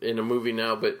scene in a movie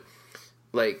now, but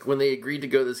like, when they agreed to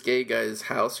go to this gay guy's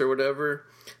house or whatever,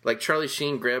 like, Charlie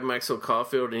Sheen grabbed Maxwell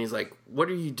Caulfield and he's like, "What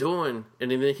are you doing?"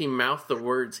 And then he mouthed the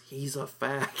words, "He's a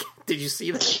fag." Did you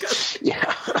see that?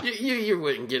 Yeah. You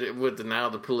wouldn't get it with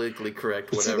the politically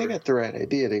correct whatever. See, they got the right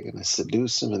idea. They're going to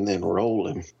seduce him and then roll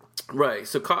him. Right,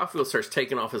 so Caulfield starts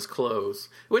taking off his clothes,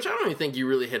 which I don't even think you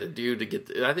really had to do to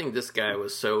get... I think this guy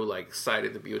was so, like,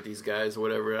 excited to be with these guys or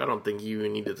whatever, I don't think you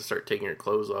even needed to start taking your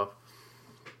clothes off.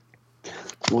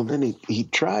 Well, then he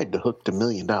tried to hook the $1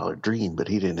 million dream, but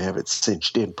he didn't have it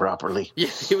cinched in properly. Yeah,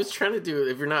 he was trying to do...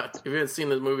 If you haven't seen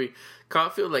this movie,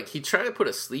 Caulfield, like, he tried to put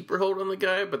a sleeper hold on the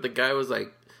guy, but the guy was,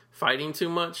 like, fighting too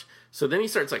much, so then he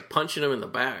starts, like, punching him in the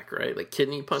back, right? Like,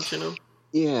 kidney punching him.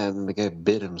 Yeah, and the guy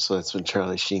bit him, so that's when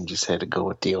Charlie Sheen just had to go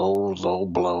with the old low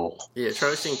blow. Yeah,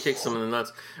 Charlie Sheen kicks him in the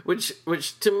nuts, which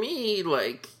to me,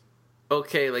 like,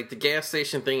 okay, like the gas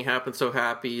station thing happened so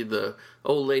happy, the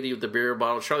old lady with the beer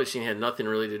bottle, Charlie Sheen had nothing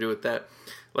really to do with that.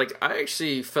 Like, I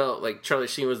actually felt like Charlie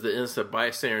Sheen was the innocent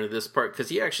bystander in this part, because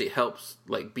he actually helps,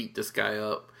 like, beat this guy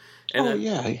up. And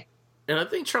yeah. And I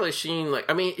think Charlie Sheen, like,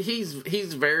 I mean, he's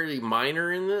very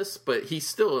minor in this, but he's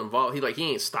still involved. He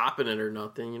ain't stopping it or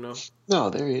nothing, you know? No,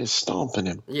 there he is, stomping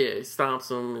him. Yeah, he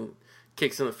stomps him and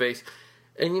kicks in the face.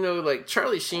 And, you know, like,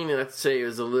 Charlie Sheen, I'd say,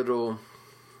 is a little,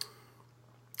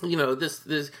 you know, this,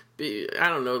 I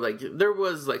don't know, like, there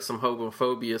was, like, some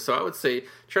homophobia, so I would say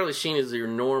Charlie Sheen is your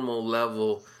normal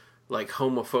level, like,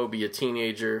 homophobic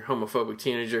teenager.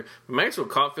 Maxwell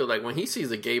Caulfield, like, when he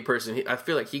sees a gay person, I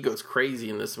feel like he goes crazy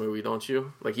in this movie, don't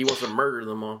you? Like, he wants to murder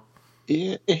them all.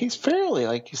 Yeah, he's fairly,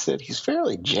 like you said, he's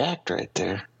fairly jacked right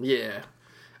there. Yeah.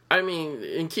 I mean,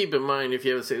 and keep in mind, if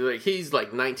you ever say, like, he's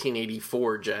like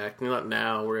 1984 Jack, not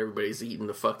now where everybody's eating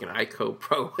the fucking Ico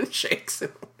Pro and shakes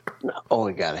it. Oh,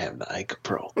 we gotta have the Ico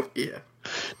Pro. Yeah.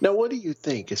 Now, what do you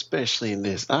think, especially in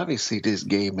this? Obviously, this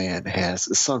gay man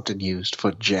has something used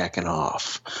for jacking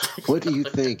off. What do you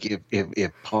think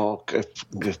if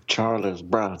Charles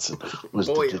Bronson was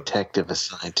the detective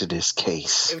assigned to this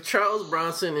case? If Charles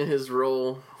Bronson, in his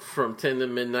role from 10 to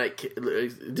Midnight,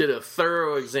 did a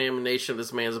thorough examination of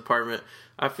this man's apartment,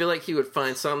 I feel like he would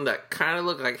find something that kind of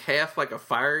looked like half like a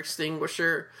fire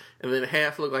extinguisher, and then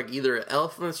half looked like either an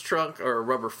elephant's trunk or a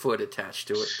rubber foot attached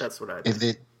to it. That's what I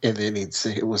did. And then he'd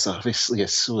say it was obviously a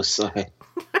suicide.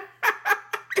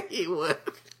 He would.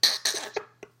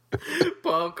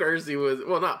 Paul Kersey was...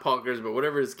 Well, not Paul Kersey, but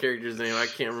whatever his character's name, I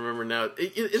can't remember now.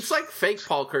 It's like fake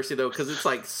Paul Kersey, though, because it's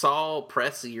like Saul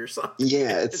Pressey or something.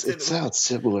 Yeah, it sounds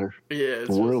similar. Yeah.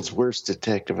 The world's worst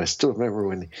detective. I still remember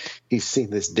when he's seen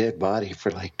this dead body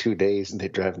for like 2 days, and they're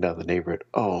driving down the neighborhood.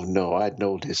 Oh, no, I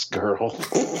know this girl.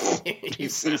 He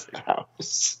sees the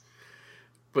house.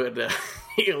 But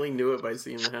he only knew it by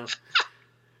seeing the house.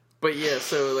 But yeah,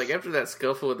 so like after that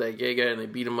scuffle with that gay guy and they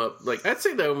beat him up, like I'd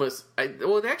say they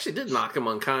they actually did knock him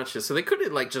unconscious. So they could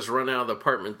have like just run out of the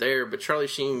apartment there, but Charlie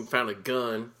Sheen found a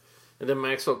gun, and then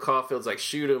Maxwell Caulfield's like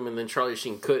shoot him, and then Charlie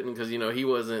Sheen couldn't because, you know, he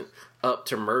wasn't up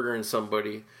to murdering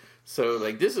somebody. So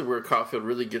like this is where Caulfield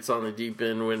really gets on the deep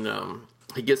end when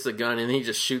he gets the gun and he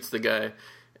just shoots the guy,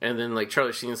 and then like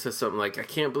Charlie Sheen says something like, "I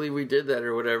can't believe we did that"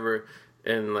 or whatever,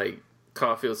 and like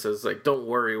Caulfield says, like, "Don't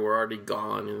worry, we're already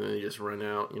gone," and then they just run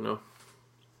out, you know?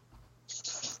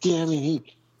 Yeah, I mean,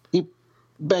 he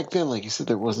back then, like you said,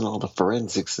 there wasn't all the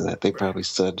forensics in that. They probably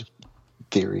said,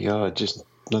 theory, just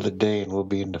another day and we'll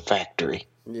be in the factory.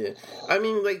 Yeah. I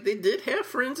mean, like, they did have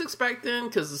forensics back then,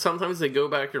 because sometimes they go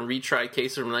back and retry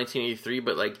cases from 1983,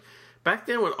 but, like, back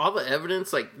then with all the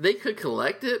evidence, like, they could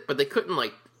collect it, but they couldn't,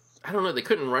 like, I don't know, they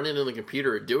couldn't run it in the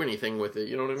computer or do anything with it,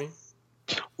 you know what I mean?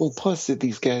 Well, plus, if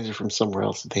these guys are from somewhere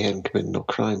else, if they hadn't committed no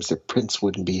crimes, their prints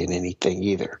wouldn't be in anything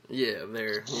either. Yeah,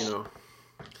 they're, you know,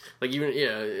 like, even,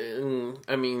 yeah, and,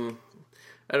 I mean,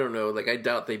 I don't know, like, I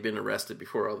doubt they've been arrested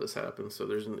before all this happened, so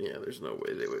there's no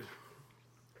way they would.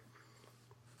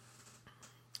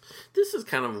 This is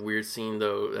kind of a weird scene,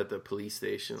 though, at the police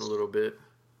station, a little bit.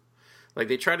 Like,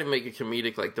 they try to make it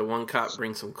comedic, like, the one cop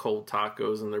brings some cold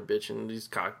tacos, and they're bitching, these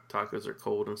tacos are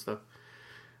cold and stuff.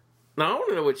 Now, I want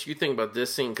to know what you think about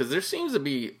this scene, because there seems to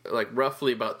be, like,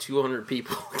 roughly about 200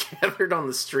 people gathered on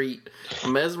the street,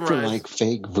 mesmerized. For, like,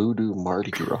 fake voodoo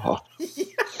Mardi Gras.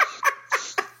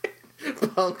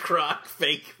 Punk rock,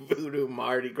 fake voodoo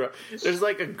Mardi Gras. There's,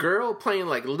 like, a girl playing,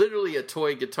 like, literally a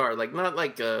toy guitar. Like, not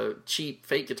like a cheap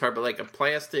fake guitar, but, like, a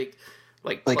plastic,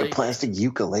 like a plastic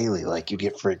ukulele, like you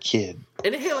get for a kid.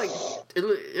 And it had, like,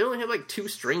 it only had, like, 2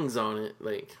 strings on it.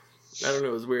 Like, I don't know,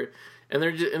 it was weird. And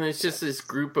it's just this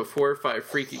group of 4 or 5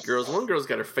 freaky girls. One girl's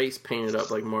got her face painted up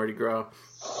like Mardi Gras.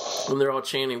 And they're all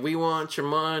chanting, "We want your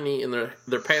money," and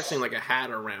they're passing like a hat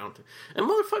around, and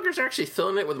motherfuckers are actually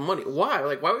filling it with money. Why?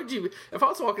 Like, why would you? If I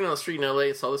was walking down the street in LA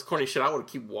and saw this corny shit, I would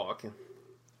keep walking.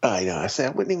 I know. I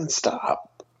said I wouldn't even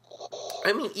stop.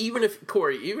 I mean, even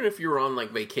if you were on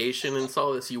like vacation and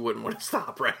saw this, you wouldn't want to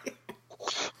stop, right?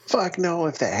 Fuck no!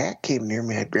 If the hat came near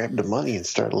me, I'd grab the money and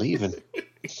start leaving.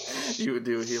 You would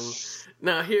do him.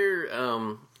 Now here,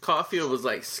 Caulfield was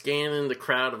like scanning the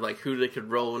crowd of like who they could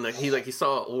roll, and he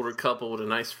saw an older couple with a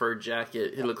nice fur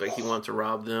jacket. It looked like he wanted to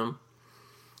rob them.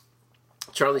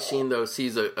 Charlie Sheen though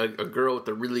sees a girl with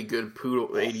a really good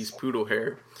 80s poodle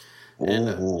hair,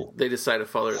 and they decide to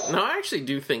follow her. Now I actually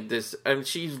do think this. I mean,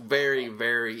 she's very,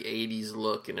 very 80s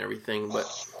look and everything, but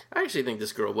I actually think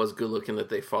this girl was good looking that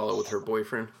they follow with her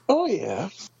boyfriend. Oh yeah,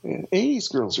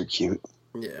 80s girls are cute.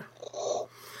 Yeah.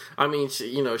 I mean,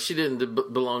 she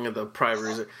didn't belong in the private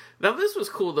resort. Now, this was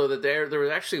cool, though, that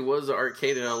there actually was an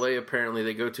arcade in L.A., apparently,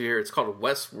 they go to here. It's called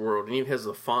Westworld, and it even has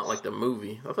the font like the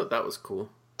movie. I thought that was cool.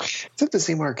 Is that the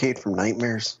same arcade from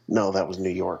Nightmares? No, that was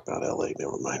New York, not L.A.,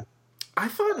 never mind. I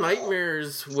thought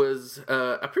Nightmares was...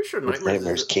 I'm pretty sure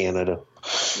Nightmares Canada.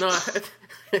 No,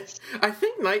 I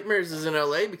think Nightmares is in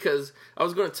L.A. because I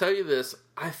was going to tell you this.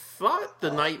 I thought the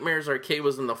Nightmares arcade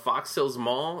was in the Fox Hills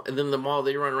Mall, and then the mall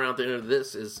they run around at the end of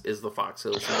this is the Fox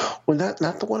Hills Mall. Well,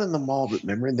 not the one in the mall, but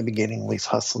remember in the beginning when he's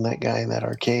hustling that guy in that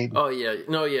arcade? Oh, yeah.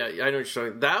 No, yeah, I know what you're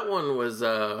talking. That one was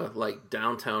like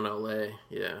downtown L.A.,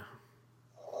 yeah.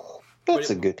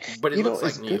 That's good... But it looks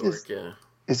like New York, yeah.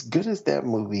 As good as that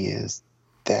movie is,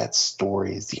 that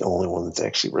story is the only one that's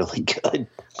actually really good.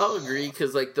 I'll agree,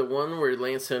 because like the one where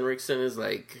Lance Henriksen is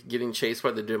like getting chased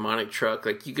by the demonic truck,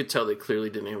 like you could tell they clearly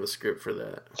didn't have a script for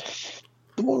that.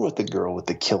 The one with the girl with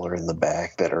the killer in the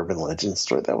back, that urban legend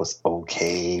story, that was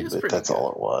okay, but that's good.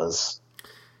 All it was.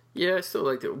 Yeah, I still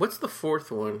liked it. What's the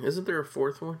fourth one? Isn't there a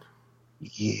fourth one?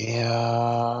 Yeah,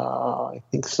 I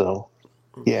think so.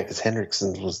 Yeah, because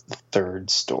Henriksen's was the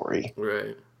third story.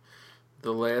 Right.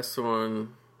 The last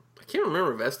one... I can't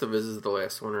remember if Estevez is the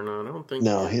last one or not. I don't think...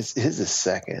 No, his is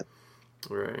second.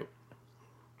 Right.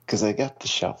 Because I got the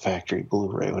Shout Factory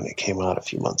Blu-ray when it came out a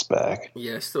few months back.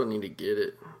 Yeah, I still need to get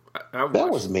it.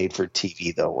 That was made for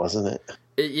TV, though, wasn't it?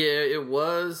 Yeah, it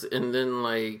was. And then,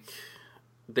 like,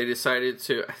 they decided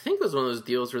to... I think it was one of those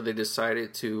deals where they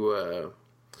decided to...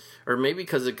 or maybe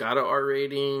because it got an R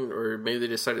rating, or maybe they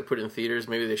decided to put it in theaters.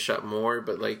 Maybe they shot more.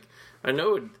 But, like, I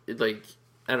know, like,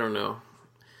 I don't know.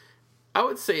 I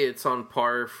would say it's on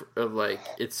par of, like,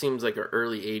 it seems like an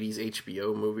early 80s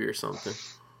HBO movie or something.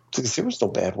 There was no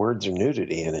bad words or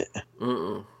nudity in it.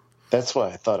 Mm-mm. That's why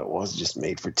I thought it was just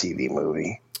made for TV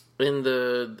movie. And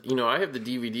I have the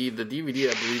DVD. The DVD,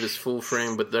 I believe, is full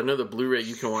frame, but I know the Blu-ray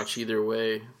you can watch either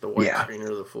way, the widescreen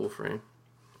or the full frame.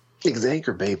 Because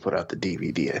Anchor Bay put out the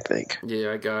DVD, I think.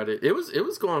 Yeah, I got it. It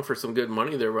was going for some good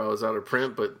money there while I was out of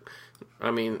print, but,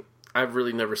 I mean... I've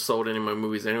really never sold any of my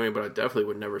movies anyway, but I definitely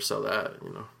would never sell that,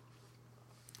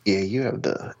 Yeah, you have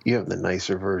the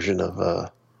nicer version of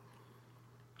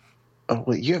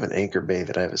you have an Anchor Bay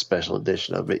that I have a special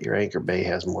edition of, but your Anchor Bay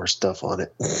has more stuff on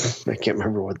it. I can't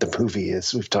remember what the movie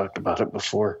is. We've talked about it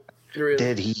before. Really?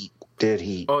 Dead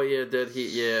Heat. Oh yeah, Dead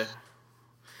Heat. Yeah.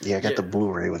 Yeah, I got the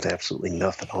Blu-ray with absolutely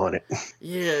nothing on it.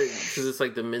 Yeah, because it's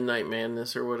like the Midnight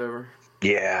Madness or whatever.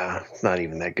 Yeah, not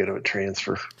even that good of a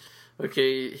transfer.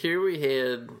 Okay, here we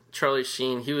had Charlie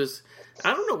Sheen.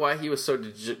 I don't know why he was so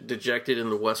dejected in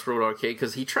the Westworld arcade,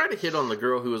 because he tried to hit on the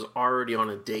girl who was already on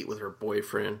a date with her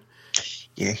boyfriend.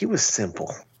 Yeah, he was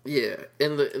simple. Yeah,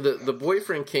 and the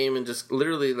boyfriend came and just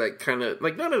literally, like, kind of,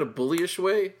 like, not in a bullyish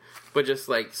way, but just,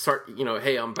 like,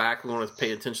 hey, I'm back, I want to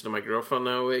pay attention to my girlfriend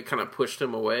that way, kind of pushed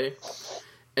him away.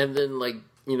 And then, like,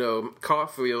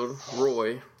 Caulfield,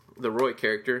 the Roy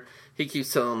character, he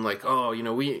keeps telling him, like, oh,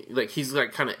 he's,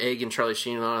 like, kind of egging Charlie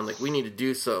Sheen on, like, we need to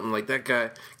do something, like, that guy,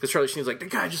 because Charlie Sheen's like, that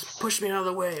guy just pushed me out of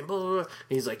the way, and blah, blah, blah. And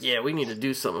he's like, yeah, we need to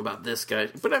do something about this guy.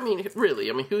 But, I mean, really,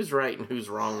 who's right and who's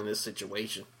wrong in this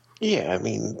situation? Yeah, I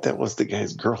mean, that was the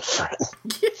guy's girlfriend.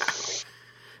 Yeah.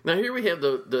 Now, here we have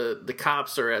the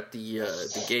cops are at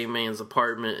the gay man's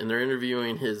apartment, and they're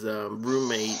interviewing his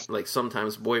roommate, like,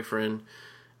 sometimes boyfriend,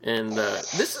 and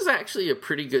this is actually a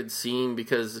pretty good scene,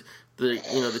 because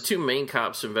the two main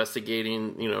cops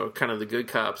investigating, kind of the good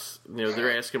cops,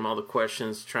 they're asking him all the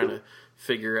questions, trying to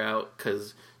figure out,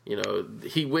 because,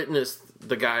 he witnessed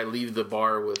the guy leave the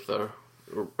bar with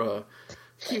I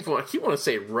keep want to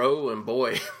say Roe and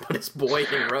Boy, but it's Boy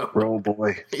and Roe. Roe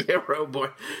Boy. Yeah, Roe Boy.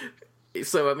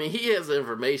 So, he has the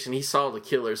information. He saw the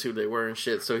killers, who they were and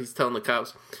shit, so he's telling the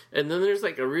cops. And then there's,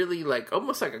 like, a really, like,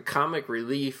 almost like a comic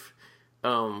relief,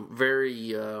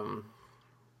 very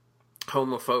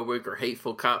homophobic or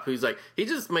hateful cop who's like, he's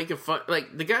just making fun.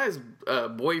 Like, the guy's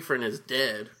boyfriend is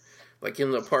dead, like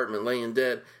in the apartment laying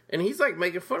dead, and he's like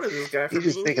making fun of this guy for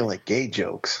he's just making like gay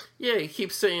jokes. Yeah, he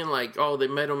keeps saying like, oh, they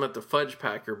met him at the Fudge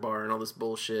Packer bar and all this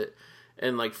bullshit.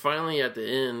 And like finally at the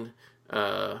end,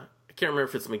 I can't remember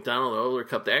if it's McDonald or Oler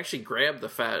Cup, they actually grab the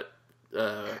fat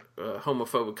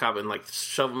homophobic cop and like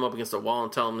shove him up against the wall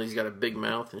and tell him that he's got a big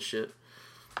mouth and shit.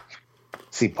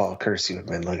 See, Paul Kersey would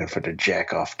have been looking for the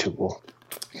jack-off tool.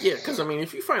 Yeah, because, I mean,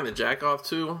 if you find the jack-off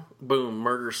tool, boom,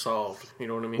 murder solved. You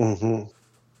know what I mean? Mm-hmm.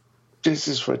 This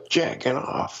is for jacking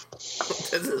off.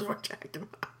 This is for jacking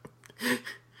off.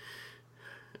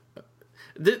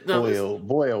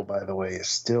 Boyle, by the way, is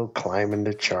still climbing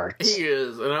the charts. He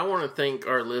is, and I want to thank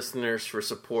our listeners for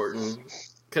supporting.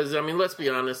 Because, I mean, let's be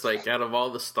honest, like, out of all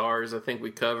the stars I think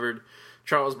we covered,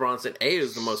 Charles Bronson,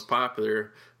 is the most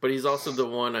popular, but he's also the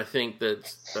one I think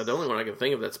that's the only one I can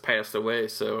think of that's passed away.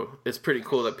 So it's pretty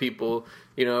cool that people,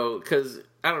 you know, because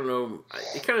I don't know,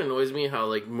 it kind of annoys me how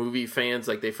like movie fans,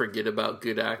 like they forget about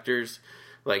good actors,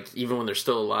 like even when they're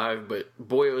still alive. But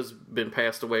Boyo's been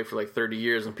passed away for like 30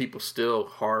 years, and people still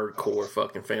hardcore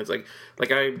fucking fans. Like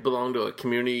I belong to a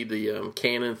community, the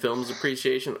Canon Films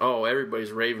Appreciation. Oh,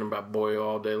 everybody's raving about Boyo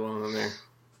all day long on there.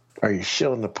 Are you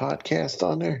showing the podcast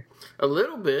on there? A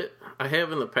little bit. I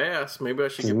have in the past. Maybe I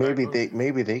should get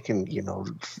maybe they can, you know,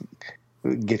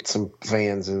 get some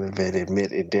fans that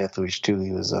admit in Death Wish 2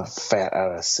 he was a fat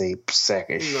out of shape sack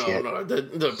of shit. No,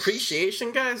 the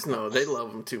appreciation guys, no, they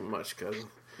love him too much, cuz.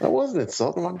 I wasn't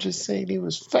insulting him. I'm just saying he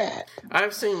was fat.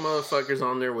 I've seen motherfuckers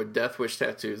on there with Death Wish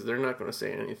tattoos. They're not going to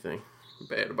say anything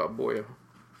bad about Boyo.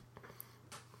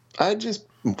 I just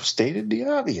stated the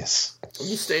obvious.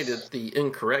 You stated the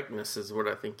incorrectness is what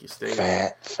I think you stated.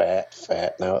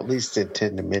 Fat. Now, at least in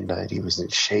 10 to Midnight, he was in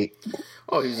shape.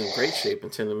 Oh, he was in great shape in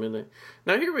 10 to Midnight.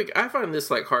 Now, here we go. I find this,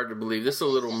 like, hard to believe. This is a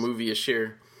little movie-ish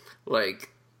here. Like,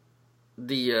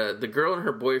 the girl and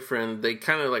her boyfriend, they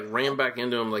kind of, like, ran back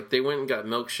into him. Like, they went and got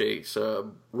milkshakes.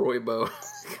 Roybo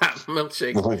got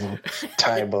milkshakes.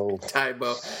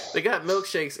 Tybo. They got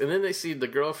milkshakes, and then they see the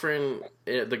girl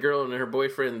and her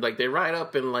boyfriend, like, they ride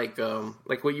up in, like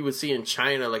what you would see in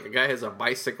China. Like, a guy has a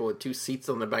bicycle with 2 seats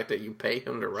on the back that you pay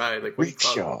him to ride. Like,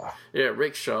 rickshaw. Yeah,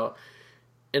 rickshaw.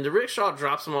 And the rickshaw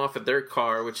drops them off at their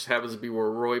car, which happens to be where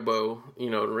Roybo, you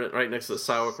know, right next to the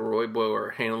sidewalk where Roybo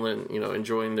are handling, you know,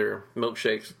 enjoying their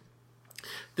milkshakes.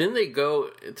 Then they go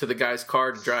to the guy's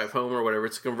car to drive home or whatever.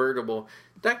 It's a convertible.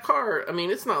 That car, I mean,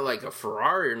 it's not like a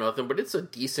Ferrari or nothing, but it's a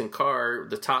decent car,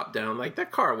 the top down. Like,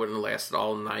 that car wouldn't have lasted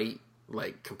all night,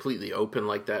 like, completely open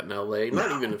like that in L.A. Not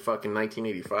even in fucking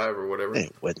 1985 or whatever.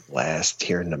 It wouldn't last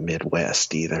here in the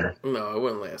Midwest either. No, it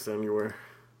wouldn't last anywhere.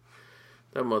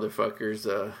 That motherfucker's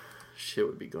shit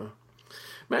would be gone.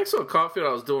 Maxwell Caulfield,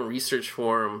 I was doing research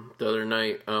for him the other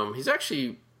night. He's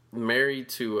actually married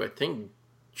to, I think,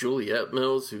 Juliette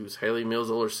Mills, who's Haley Mills'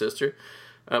 older sister.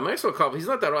 Maxwell Caulfield, he's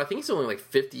not that old. I think he's only like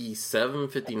 57,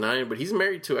 59, but he's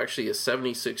married to actually a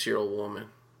 76-year-old woman.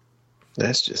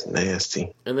 That's just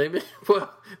nasty. And they've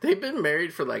been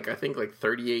married for like, I think like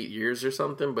 38 years or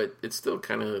something, but it's still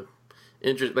kind of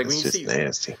interesting. Like,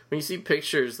 nasty. When you see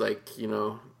pictures, like, you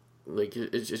know, like,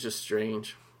 it's just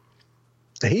strange.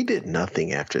 He did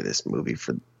nothing after this movie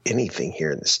for anything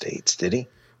here in the States, did he?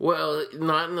 Well,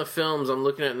 not in the films I'm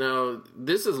looking at now.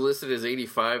 This is listed as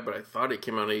 85, but I thought it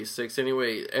came out in 86.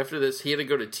 Anyway, after this, he had to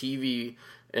go to TV,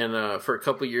 and for a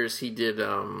couple years, he did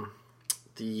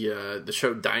the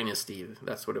show Dynasty.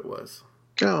 That's what it was.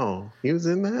 Oh, he was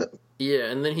in that? Yeah,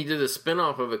 and then he did a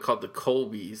spinoff of it called The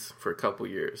Colbys for a couple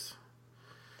years.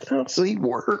 Oh, so he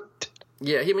worked.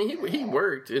 Yeah, I mean, he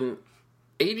worked. In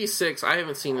 86, I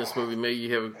haven't seen this movie. Maybe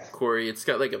you have, Corey. It's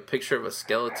got like a picture of a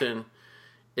skeleton.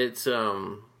 It's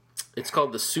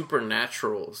called The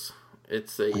Supernaturals.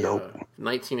 It's a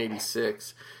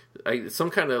 1986. Some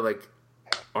kind of like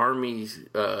army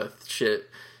shit.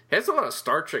 It has a lot of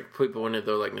Star Trek people in it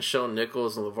though, like Nichelle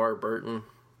Nichols and LeVar Burton.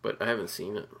 But I haven't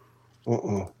seen it.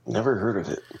 Never heard of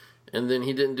it. And then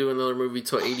he didn't do another movie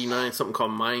till 89, something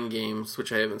called Mind Games,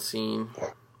 which I haven't seen.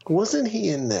 Wasn't he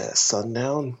in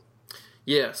Sundown?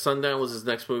 Yeah, Sundown was his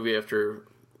next movie after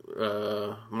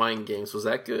Mind Games. Was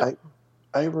that good?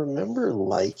 I remember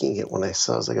liking it when I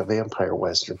saw it was like a vampire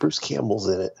western. Bruce Campbell's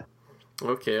in it.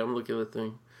 Okay, I'm looking at the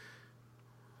thing.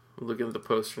 I'm looking at the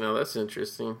poster now. That's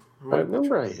interesting. I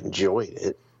remember I enjoyed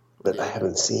it, but I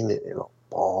haven't seen it in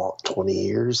 20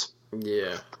 years.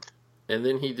 Yeah. And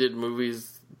then he did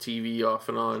movies, TV off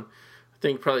and on. I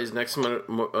think probably his next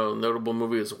notable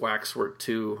movie was Waxwork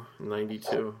 2 in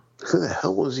 92. Who the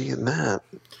hell was he in that?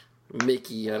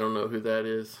 Mickey, I don't know who that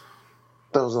is.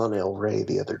 That was on El Rey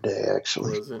the other day,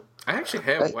 actually. Was it? I actually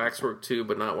have Waxwork 2,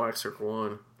 but not Waxwork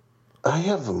 1. I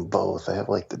have them both. I have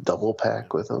like the double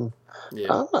pack with them. Yeah.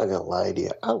 I'm not gonna lie to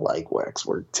you. I like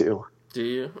Waxwork 2. Do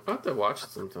you? I'll have to watch it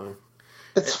sometime.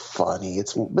 It's funny.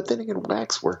 But then again,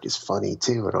 Waxwork is funny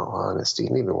too. In all honesty,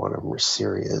 neither one of them are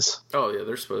serious. Oh yeah,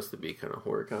 they're supposed to be kind of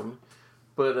horror comedy,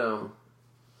 but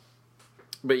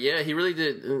yeah, he really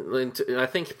did. I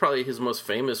think probably his most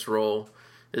famous role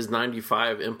is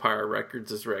 '95 Empire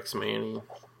Records as Rex Manning.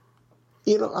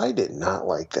 You know, I did not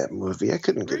like that movie. I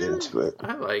couldn't get into it.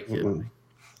 I like it. Mm-hmm.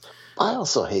 I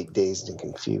also hate Dazed and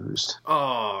Confused.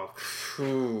 Oh,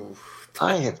 phew.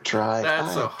 I have tried.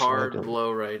 That's a hard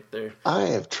blow right there. I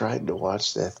have tried to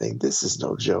watch that thing. This is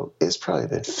no joke. It's probably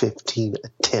been 15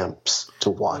 attempts to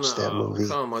watch that movie.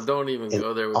 Come on, don't even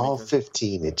go there with all me.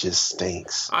 15, it just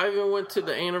stinks. I even went to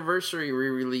the anniversary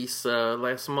re-release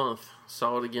last month.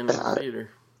 Saw it again in the theater.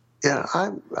 Yeah,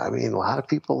 I mean, a lot of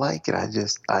people like it.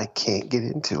 I can't get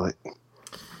into it.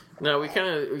 No, we kind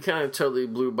of totally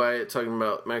blew by it talking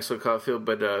about Maxwell Caulfield,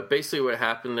 but basically what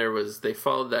happened there was they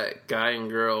followed that guy and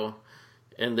girl,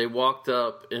 and they walked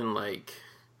up and like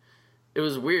it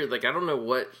was weird. Like I don't know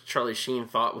what Charlie Sheen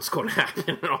thought was going to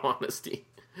happen in all honesty,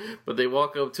 but they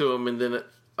walk up to him, and then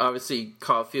obviously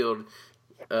Caulfield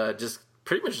just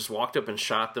pretty much just walked up and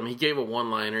shot them. He gave a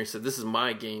one-liner. He said, "This is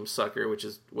my game, sucker," which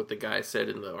is what the guy said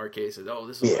in the arcade. He said, "Oh,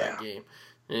 this is my game."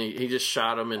 And he just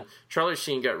shot him. And Charlie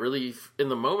Sheen got really, in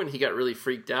the moment, he got really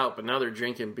freaked out. But now they're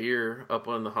drinking beer up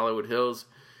on the Hollywood Hills.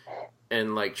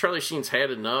 And, like, Charlie Sheen's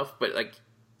had enough. But, like,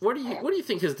 what do you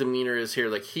think his demeanor is here?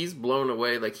 Like, he's blown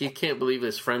away. Like, he can't believe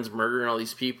his friend's murdering all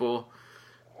these people.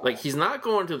 Like, he's not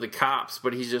going to the cops,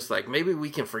 but he's just like, maybe we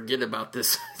can forget about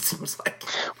this. It seems like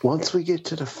once we get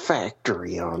to the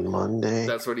factory on Monday,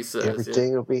 that's what he says.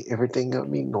 Everything will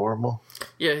be normal.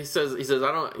 Yeah, he says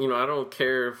I don't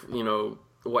care if,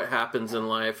 what happens in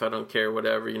life. I don't care,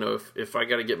 whatever. If I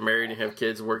got to get married and have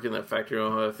kids, work in that factory,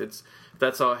 if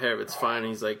that's all I have, it's fine. And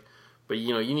he's like, but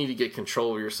you need to get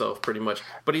control of yourself, pretty much.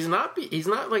 But he's not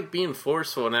like being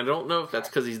forceful, and I don't know if that's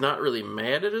because he's not really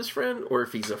mad at his friend or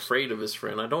if he's afraid of his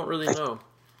friend. I don't really know.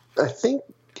 I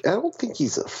don't think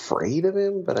he's afraid of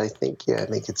him, but I think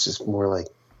it's just more like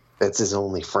that's his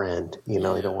only friend. He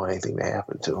don't want anything to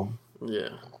happen to him. Yeah,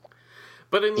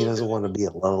 but I mean, he doesn't want to be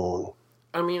alone.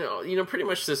 I mean, pretty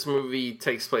much this movie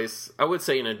takes place, I would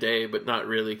say, in a day, but not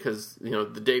really, because,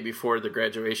 the day before the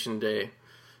graduation day,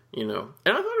 And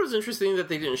I thought it was interesting that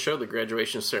they didn't show the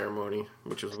graduation ceremony,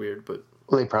 which was weird, but...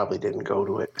 Well, they probably didn't go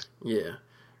to it. Yeah.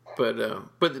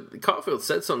 But Caulfield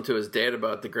said something to his dad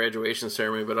about the graduation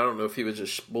ceremony, but I don't know if he was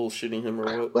just bullshitting him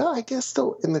or what. Well, I guess,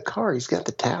 though, in the car, he's got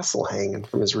the tassel hanging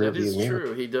from his rearview mirror. That is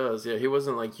true, he does. Yeah, he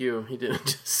wasn't like you. He didn't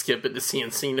just skip it to see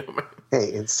Encino Man.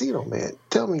 Hey, Encino Man.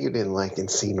 Tell me you didn't like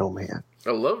Encino Man.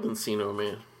 I loved Encino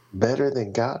Man. Better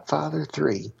than Godfather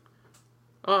 3.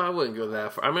 Oh, I wouldn't go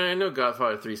that far. I mean, I know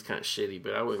Godfather 3 is kind of shitty,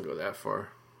 but I wouldn't go that far.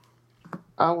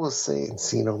 I will say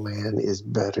Encino Man is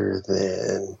better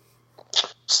than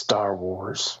Star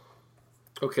Wars.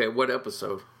 Okay, what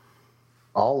episode?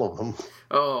 All of them.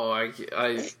 Oh, I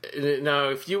now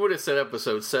if you would have said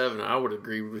episode 7, I would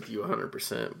agree with you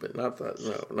 100%, but not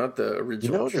the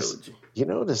original trilogy. You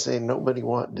notice ain't nobody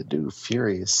wanting to do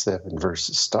Furious 7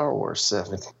 versus Star Wars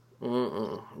 7.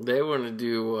 They want to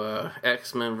do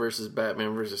X-Men versus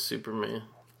Batman versus Superman.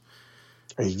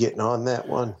 Are you getting on that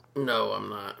one? No, I'm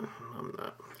not.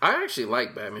 I actually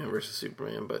like Batman versus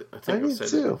Superman, but I think I've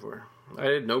said it before. I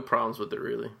had no problems with it,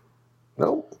 really.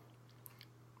 Nope.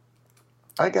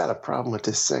 I got a problem with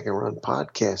this Second Run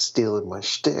podcast stealing my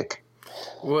shtick.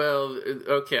 Well,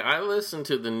 okay, I listened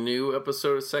to the new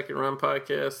episode of Second Run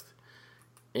podcast,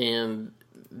 and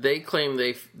they claim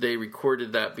they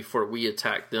recorded that before we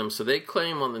attacked them. So they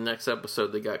claim on the next episode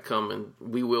they got coming,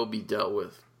 we will be dealt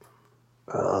with.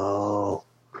 Oh.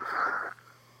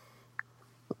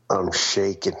 I'm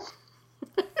shaking.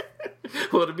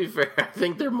 Well, to be fair, I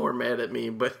think they're more mad at me,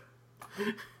 but...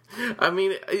 I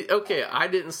mean, okay, I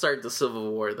didn't start the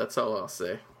Civil War. That's all I'll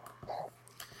say.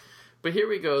 But here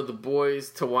we go. The boys,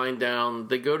 to wind down,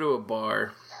 they go to a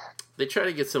bar. They try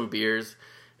to get some beers.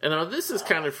 And now this is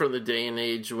kind of from the day and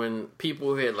age when people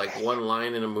who had like one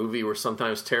line in a movie were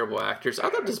sometimes terrible actors. I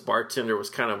thought this bartender was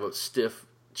kind of a stiff,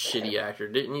 shitty actor.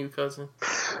 Didn't you, cousin?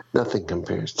 Nothing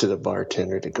compares to the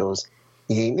bartender that goes,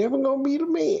 "You ain't never gonna meet a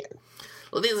man."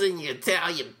 Well, this is your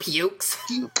Italian pukes.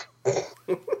 Puke.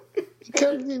 He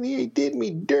comes in here, he did me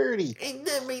dirty. He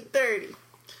did me dirty.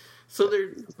 So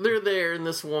they're there, and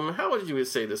this woman, how would you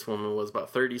say this woman was? About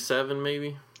 37,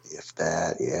 maybe? If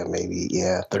that, yeah, maybe,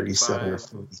 yeah, 37 or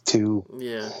 42.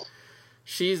 Yeah.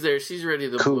 She's there, she's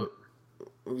ready to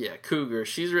Yeah, Cougar.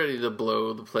 She's ready to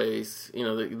blow the place. You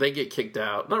know, they get kicked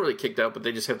out. Not really kicked out, but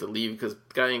they just have to leave because the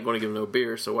guy ain't going to give them no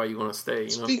beer. So why you going to stay?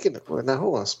 You know? Now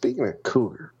hold on. Speaking of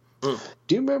Cougar, do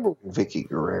you remember when Vicky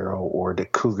Guerrero wore the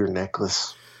Cougar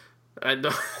necklace? I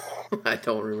don't. I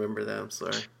don't remember that. I'm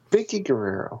sorry. Vicky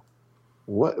Guerrero.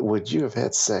 What would you have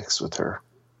had sex with her?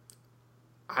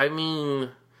 I mean,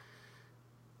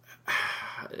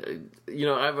 you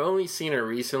know, I've only seen her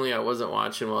recently. I wasn't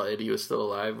watching while Eddie was still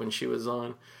alive when she was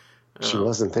on. She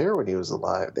wasn't there when he was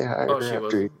alive. They hired her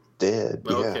after he was dead.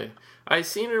 Okay. Yeah. I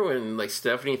seen her when like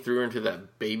Stephanie threw her into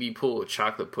that baby pool with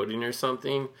chocolate pudding or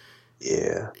something.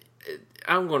 Yeah.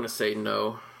 I'm going to say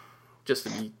no. Just to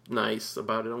be nice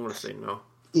about it, I'm going to say no.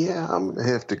 Yeah, I'm going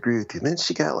to have to agree with you. Then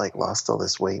she got lost all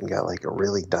this weight and got a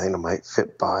really dynamite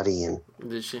fit body. And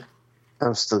did she?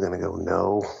 I'm still going to go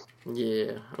no.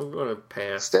 Yeah, I'm going to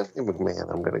pass. Stephanie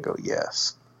McMahon, I'm going to go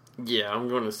yes. Yeah, I'm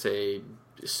going to say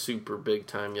super big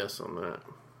time yes on that.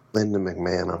 Linda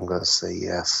McMahon, I'm going to say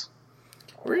yes.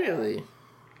 Really?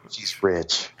 She's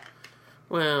rich.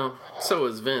 Well, so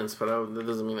is Vince, but that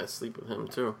doesn't mean I sleep with him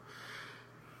too.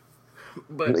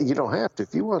 But you don't have to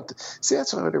if you want to. See,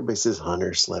 that's why everybody says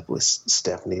Hunter slept with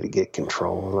Stephanie to get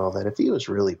control and all that. If he was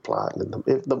really plotting,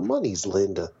 if the money's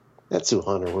Linda, that's who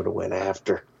Hunter would have went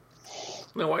after.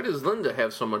 Now, why does Linda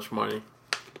have so much money?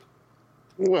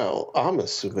 Well, I'm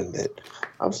assuming that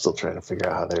I'm still trying to figure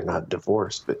out how they're not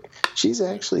divorced, but she's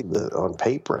actually on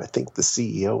paper, I think, the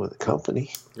CEO of the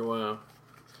company. Wow.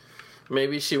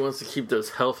 Maybe she wants to keep those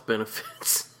health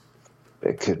benefits.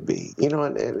 It could be. You know,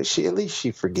 and at least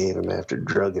she forgave him after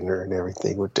drugging her and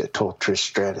everything with the whole Trish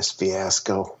Stratus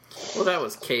fiasco. Well, that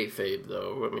was kayfabe,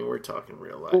 though. I mean, we're talking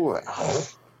real life.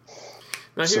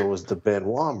 Well, so was the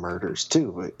Benoit murders,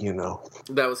 too, but, you know.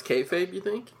 That was kayfabe, you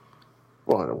think?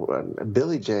 Well,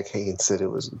 Billy Jack Haynes said it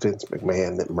was Vince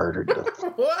McMahon that murdered them.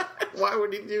 What? Why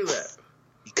would he do that?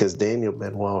 Because Daniel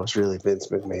Benoit was really Vince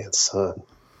McMahon's son.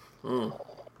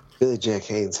 Billy Jack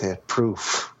Haynes had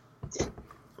proof.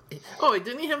 Oh,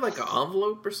 didn't he have an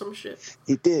envelope or some shit?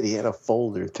 He did. He had a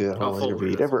folder to the whole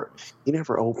interview. He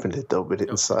never opened it, though, but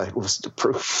inside was the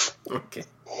proof. Okay.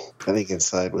 I think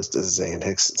inside was the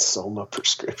Xanax and Soma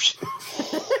prescription.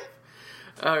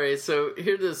 All right, so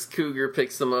here this Cougar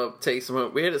picks them up, takes them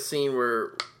home. We had a scene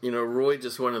where, Roy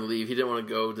just wanted to leave. He didn't want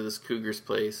to go to this Cougar's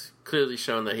place, clearly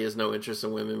showing that he has no interest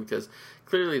in women because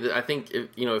clearly, I think,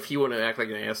 if he wanted to act like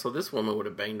an asshole, this woman would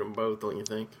have banged them both, don't you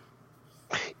think?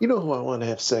 You know who I want to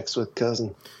have sex with,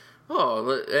 cousin?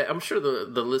 Oh, I'm sure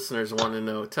the listeners want to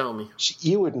know. Tell me.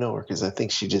 You would know her because I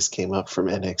think she just came up from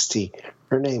NXT.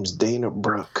 Her name's Dana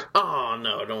Brooke. Oh,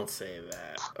 no, don't say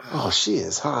that. Oh, she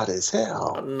is hot as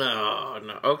hell.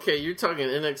 No. Okay, you're talking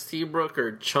NXT Brooke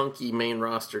or chunky main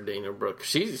roster Dana Brooke?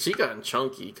 She gotten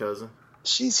chunky, cousin.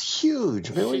 She's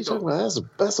huge, man. What are you talking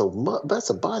about? That's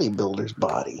a bodybuilder's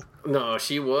body. No,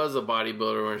 she was a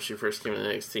bodybuilder when she first came to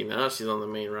NXT. Now she's on the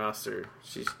main roster.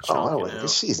 She's chunking out.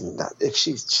 She's not. If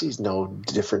she's no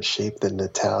different shape than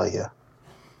Natalya.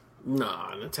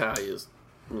 Nah, Natalya's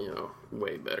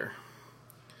way better.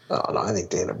 Oh no, I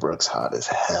think Dana Brooke's hot as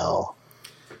hell.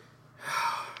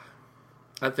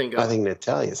 I think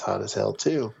Natalya's hot as hell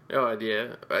too. Oh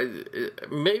yeah,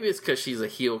 maybe it's because she's a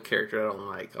heel character I don't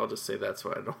like. I'll just say that's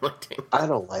why I don't like Dana. I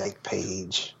don't like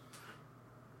Paige.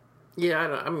 Yeah,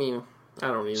 I don't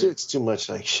either. She looks too much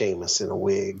like Sheamus in a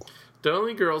wig. The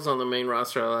only girls on the main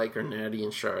roster I like are Natty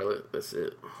and Charlotte. That's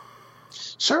it.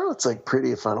 Charlotte's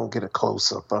pretty if I don't get a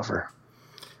close up of her.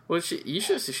 Well, she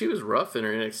was rough in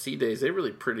her NXT days. They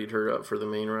really prettied her up for the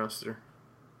main roster.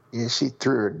 Yeah, she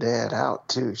threw her dad out,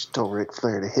 too. She told Ric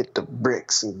Flair to hit the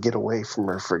bricks and get away from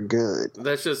her for good.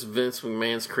 That's just Vince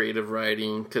McMahon's creative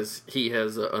writing because he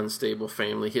has an unstable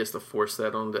family. He has to force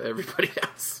that onto everybody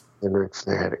else. And Ric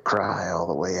Flair had to cry all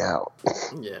the way out.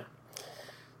 Yeah.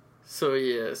 So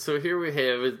here we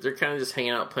have it. They're kind of just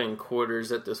hanging out playing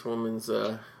quarters at this woman's...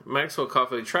 Maxwell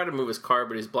Caulfield tried to move his car,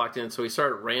 but he's blocked in, so he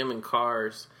started ramming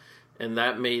cars, and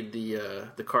that made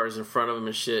the cars in front of him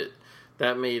and shit...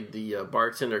 That made the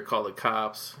bartender call the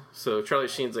cops. So Charlie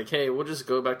Sheen's like, hey, we'll just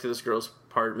go back to this girl's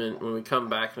apartment. When we come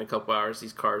back in a couple hours,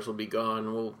 these cars will be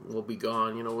gone. We'll be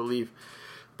gone. We'll leave.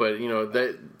 But,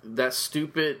 that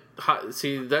stupid...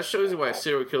 that shows you why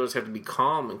serial killers have to be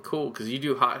calm and cool. Because you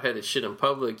do hot-headed shit in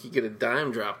public, you get a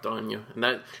dime dropped on you.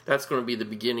 And that's going to be the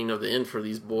beginning of the end for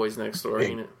these boys next door,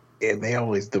 ain't it? And they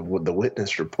always... The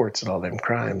witness reports of all them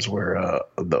crimes were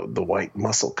the white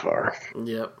muscle car.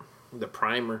 Yep. The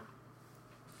primer.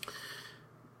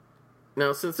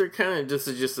 Now, since they're this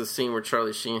is just a scene where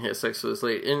Charlie Sheen has sex with his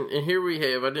lady, and here we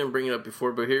have, I didn't bring it up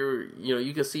before, but here,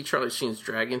 you can see Charlie Sheen's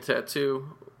dragon tattoo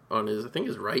on his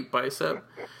right bicep,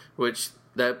 which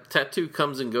that tattoo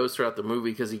comes and goes throughout the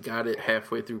movie because he got it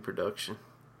halfway through production.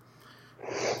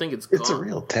 I think it's gone. It's a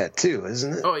real tattoo,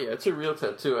 isn't it? Oh yeah, it's a real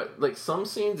tattoo. Like some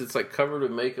scenes, it's like covered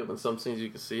with makeup, and some scenes you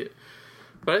can see it.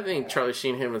 But I think Charlie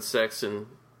Sheen having sex and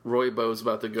Roy Bo's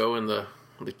about to go in the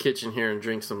kitchen here and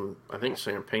drink some, I think,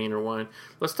 champagne or wine.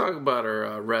 Let's talk about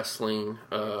our wrestling,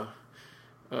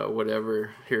 whatever,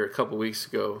 here a couple weeks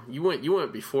ago. You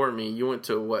went before me. You went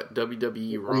to what,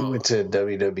 WWE Raw? We went to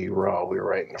WWE Raw. We were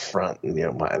right in the front, and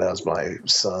that was my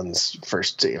son's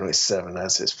first. He's 7.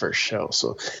 That's his first show.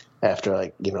 So after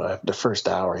after the first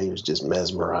hour, he was just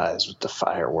mesmerized with the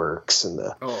fireworks and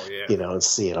and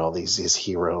seeing all these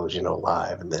heroes,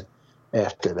 live, and then.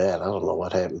 After that, I don't know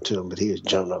what happened to him, but he was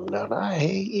jumping up and down. I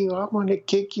hate you. I'm going to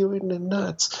kick you in the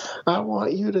nuts. I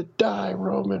want you to die,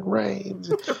 Roman Reigns.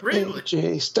 Really?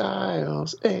 AJ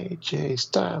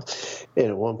Styles. And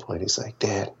at one point, he's like,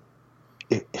 Dad,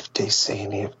 if they say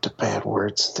any of the bad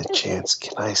words in the chants,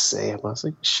 can I say them? I was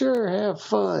like, sure, have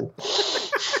fun.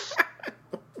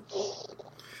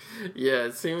 Yeah,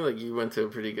 it seemed like you went to a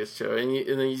pretty good show, and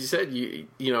then you said you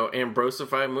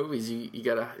Ambrosified movies.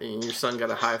 And your son got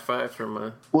a high five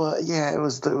from. Well, yeah, it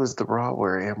was the Raw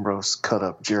where Ambrose cut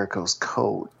up Jericho's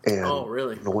coat, and oh,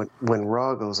 really? When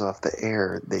Raw goes off the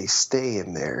air, they stay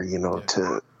in there, to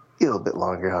a little bit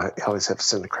longer. I always have to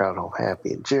send the crowd home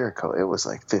happy. And Jericho, it was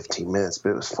like 15 minutes, but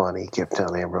it was funny. He kept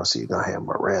telling Ambrose, "You're gonna have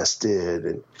him arrested,"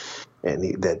 and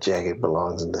that jacket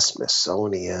belongs in the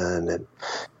Smithsonian, and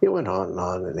it went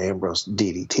on, and Ambrose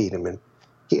DDT'd him, and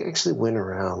he actually went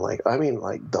around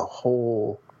the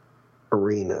whole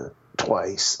arena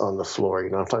twice on the floor.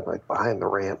 I'm talking like behind the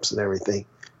ramps and everything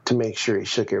to make sure he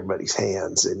shook everybody's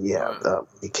hands. And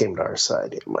he came to our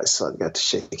side. My son got to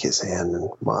shake his hand and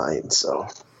mine. So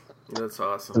that's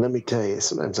awesome. And let me tell you,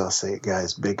 sometimes I'll say a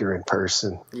guy's bigger in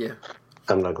person. Yeah.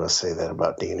 I'm not going to say that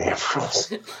about Dean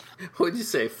Ambrose. What'd you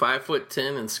say,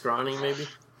 5'10" and scrawny, maybe?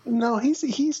 No,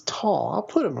 he's tall. I'll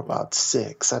put him about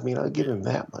 6. I mean, I'll give him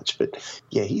that much. But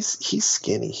yeah, he's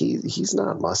skinny. He's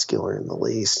not muscular in the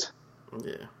least.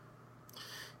 Yeah.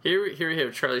 Here we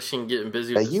have Charlie Sheen getting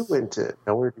busy.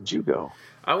 Now where did you go?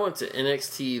 I went to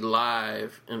NXT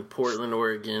Live in Portland,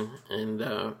 Oregon, and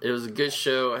it was a good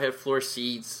show. I had floor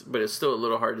seats, but it's still a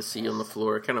little hard to see on the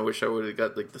floor. I kind of wish I would have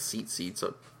got the seats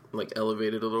up,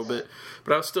 elevated a little bit,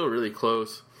 but I was still really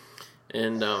close.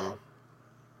 And it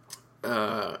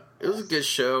was a good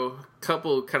show.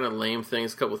 Couple kind of lame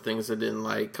things, couple things I didn't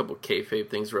like, couple kayfabe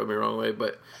things rubbed me the wrong way.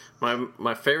 But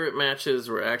my favorite matches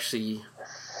were actually,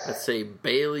 let's say,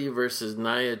 Bayley versus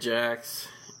Nia Jax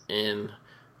and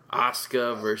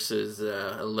Asuka versus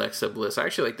Alexa Bliss. I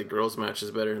actually like the girls' matches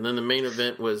better. And then the main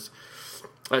event was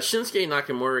Shinsuke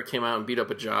Nakamura came out and beat up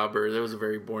a jobber. That was a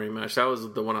very boring match. That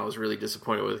was the one I was really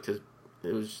disappointed with because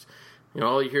it was,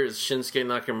 all you hear is Shinsuke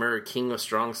Nakamura, King of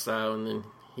Strong Style, and then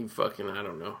he I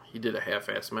don't know, he did a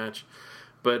half-ass match.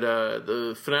 But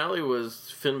the finale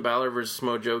was Finn Balor versus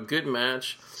Mojo. Good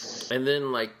match. And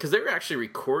then, because they were actually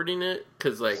recording it,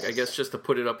 because, I guess just to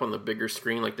put it up on the bigger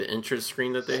screen, the entrance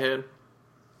screen that they had.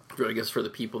 I guess for the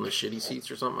people in the shitty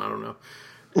seats or something, I don't know.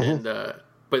 And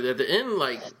but at the end,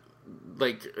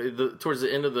 towards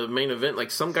the end of the main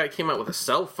event, some guy came out with a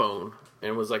cell phone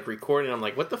and was recording. I'm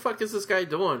like, what the fuck is this guy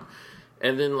doing?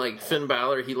 And then Finn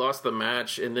Balor, he lost the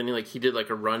match, and then he did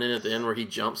a run in at the end where he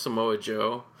jumped Samoa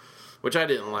Joe, which I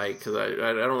didn't like because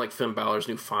I don't like Finn Balor's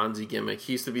new Fonzie gimmick.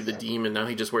 He used to be the demon, now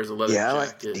he just wears a leather jacket. Yeah, I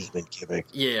like the demon gimmick.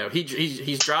 Yeah,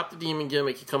 he's dropped the demon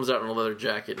gimmick. He comes out in a leather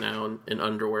jacket now in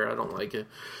underwear. I don't like it.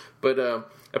 But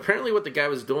apparently what the guy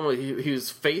was doing, he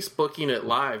was Facebooking it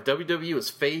live. WWE was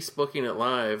Facebooking it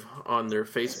live on their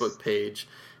Facebook page.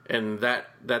 And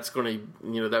that's going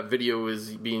to, that video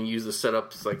is being used to set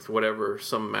up, whatever,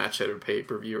 some match at a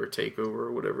pay-per-view or takeover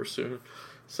or whatever soon.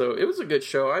 So it was a good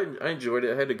show. I enjoyed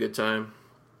it. I had a good time.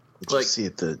 Did you see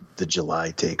at the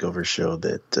July takeover show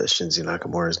that Shinsuke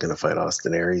Nakamura is going to fight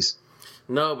Austin Aries?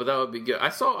 No, but that would be good. I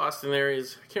saw Austin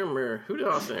Aries. I can't remember. Who did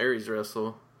Austin Aries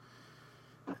wrestle?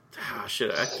 Ah,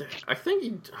 shit. I think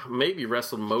he maybe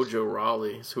wrestled Mojo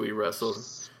Rawley is who he wrestled.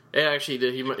 Yeah, actually,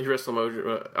 he did. He wrestled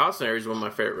Mojo. Austin Aries is one of my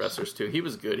favorite wrestlers, too. He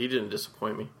was good. He didn't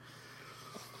disappoint me.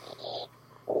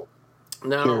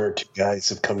 Now, here are 2 guys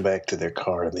have come back to their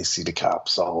car and they see the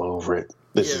cops all over it.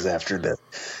 This is after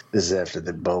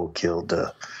that Bo killed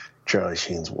Charlie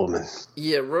Sheen's woman.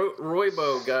 Yeah, Roy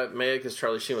Bo got mad because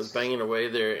Charlie Sheen was banging away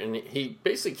there, and he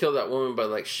basically killed that woman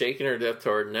by shaking her to death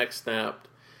till her neck snapped.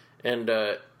 And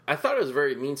I thought it was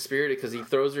very mean-spirited because he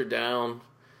throws her down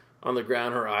on the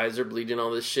ground, her eyes are bleeding,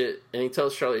 all this shit, and he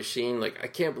tells Charlie Sheen, I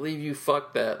can't believe you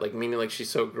fucked that, meaning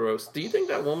she's so gross. Do you think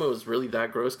that woman was really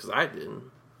that gross? Because I didn't.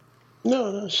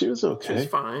 No, she was okay. She was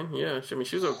fine. Yeah, I mean,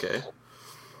 she was okay.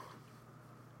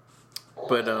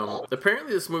 But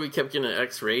apparently this movie kept getting an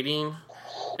X rating,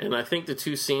 and I think the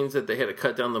two scenes that they had to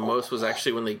cut down the most was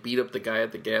actually when they beat up the guy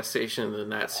at the gas station and then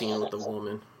that scene with the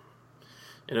woman.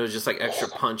 And it was just like extra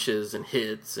punches and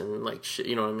hits and like shit,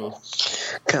 you know what I mean?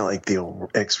 Kind of like the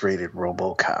old X-rated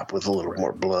RoboCop with a little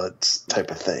more blood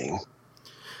type of thing.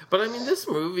 But I mean, this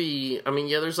movie, I mean,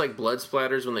 yeah, there's like blood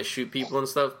splatters when they shoot people and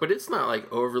stuff, but it's not like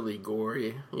overly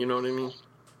gory, you know what I mean?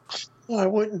 Well, I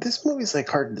wouldn't. This movie's like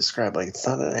hard to describe. Like, it's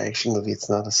not an action movie. It's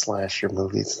not a slasher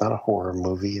movie. It's not a horror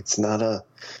movie. It's not a.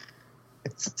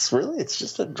 It's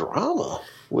just a drama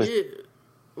with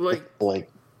like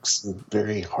some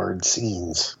very hard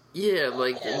scenes. Yeah,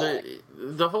 like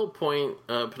the whole point,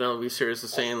 Penelope Sears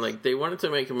is saying, like, they wanted to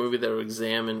make a movie that would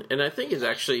examine, and I think it's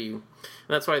actually, and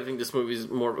that's why I think this movie is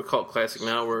more of a cult classic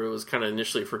now, where it was kind of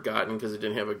initially forgotten because it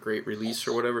didn't have a great release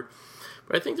or whatever.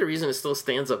 But I think the reason it still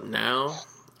stands up now,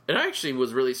 and I actually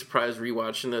was really surprised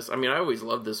rewatching this. I mean, I always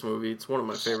loved this movie. It's one of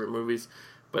my favorite movies.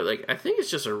 But, like, I think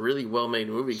it's just a really well-made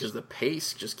movie because the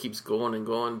pace just keeps going and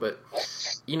going. But,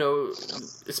 you know,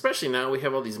 especially now we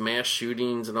have all these mass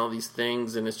shootings and all these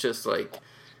things. And it's just, like,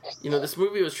 you know, this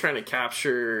movie was trying to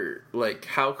capture, like,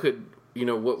 how could, you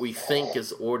know, what we think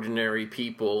is ordinary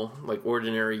people, like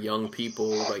ordinary young people,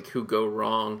 like, who go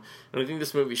wrong. And I think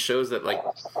this movie shows that, like,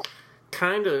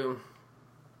 kind of,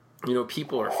 you know,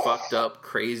 people are fucked up,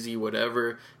 crazy,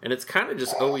 whatever, and it's kind of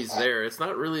just always there. It's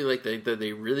not really like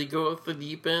they really go off the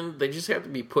deep end. They just have to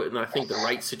be put in, I think, the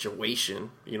right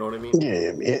situation. You know what I mean?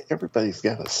 Yeah, everybody's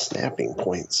got a snapping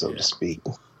point, so to speak.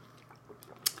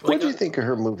 What do you think of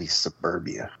her movie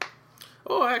Suburbia?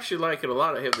 Oh, I actually like it a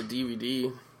lot. I have the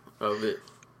DVD of it.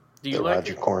 Do you the like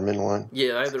Roger Corman one?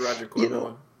 Yeah, I have the Roger Corman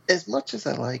one. As much as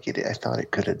I like it, I thought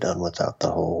it could have done without the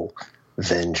whole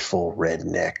vengeful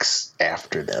rednecks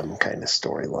after them kind of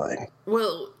storyline.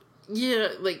 Well, yeah,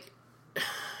 like,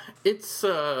 it's,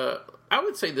 I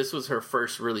would say this was her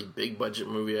first really big budget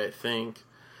movie, I think.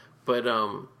 But,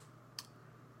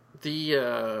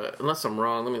 unless I'm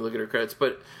wrong, let me look at her credits,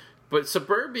 but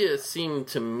Suburbia seemed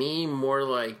to me more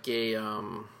like it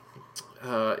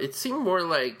seemed more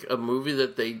like a movie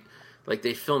that they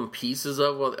filmed pieces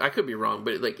of. Well, I could be wrong,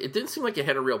 but like it didn't seem like it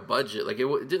had a real budget. Like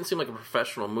it didn't seem like a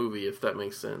professional movie, if that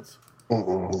makes sense.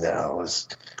 No, it was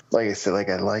like I said. Like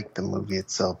I liked the movie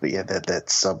itself, but yeah, that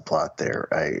subplot there,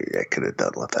 I could have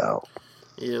done without.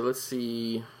 Yeah, let's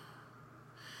see.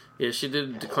 Yeah, she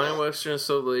did Decline Western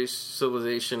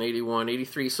Civilization 81,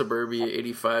 83 Suburbia,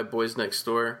 85 Boys Next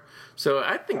Door. So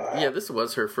I think, yeah, this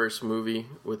was her first movie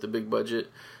with a big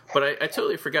budget. But I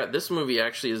totally forgot, this movie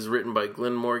actually is written by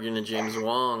Glenn Morgan and James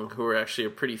Wong, who are actually a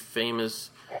pretty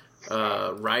famous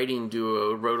writing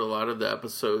duo, wrote a lot of the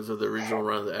episodes of the original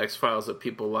run of the X-Files that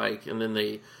people like. And then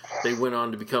they went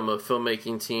on to become a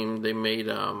filmmaking team. They made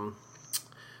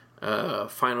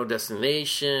Final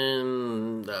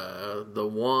Destination, The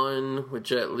One with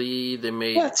Jet Li. They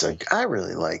made. I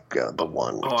really like The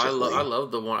One. With Jet Li. I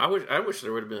love The One. I wish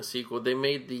there would have been a sequel. They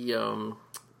made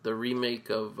the remake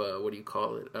of what do you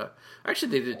call it?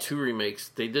 Actually, they did two remakes.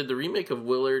 They did the remake of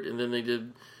Willard, and then they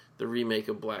did the remake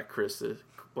of Black Christmas.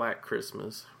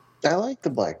 I like the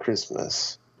Black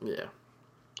Christmas. Yeah.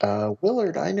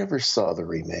 Willard, I never saw the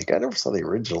remake. I never saw the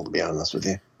original, to be honest with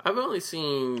you. I've only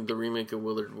seen the remake of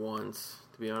Willard once,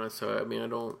 to be honest. So, I mean, I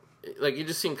don't... Like, it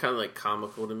just seemed kind of, like,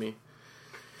 comical to me.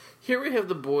 Here we have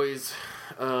the boys.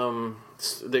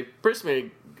 They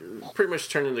pretty much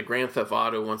turned into Grand Theft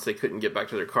Auto once they couldn't get back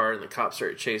to their car, and the cops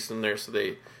started chasing them there. So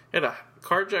they had to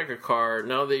carjack a car.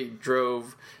 Now they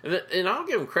drove... And I'll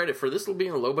give them credit for this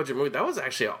being a low-budget movie. That was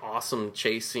actually an awesome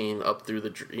chase scene up through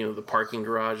the parking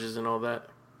garages and all that.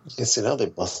 Yeah, see, now they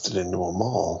busted into a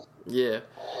mall. Yeah.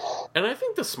 And I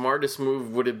think the smartest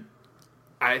move would have,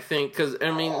 because,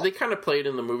 I mean, they kind of played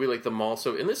in the movie like the mall.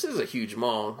 So, and this is a huge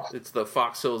mall. It's the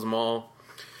Fox Hills Mall,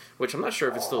 which I'm not sure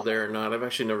if it's still there or not. I've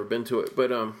actually never been to it.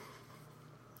 But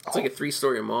it's like a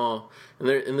 3-story mall. And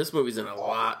this movie's in a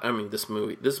lot. I mean, this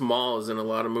mall is in a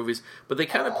lot of movies. But they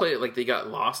kind of play it like they got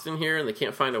lost in here and they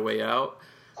can't find a way out.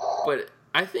 But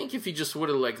I think if you just would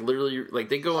have, like, literally, like,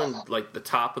 they go in, like, the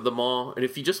top of the mall, and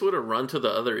if you just would have run to the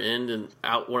other end and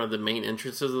out one of the main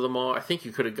entrances of the mall, I think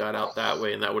you could have got out that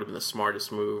way, and that would have been the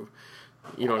smartest move.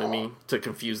 You know what I mean? To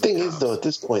confuse the cops. Thing is, though, at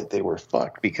this point, they were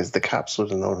fucked, because the cops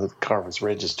would have known who the car was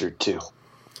registered to.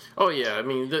 Oh, yeah, I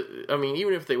mean,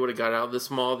 even if they would have got out of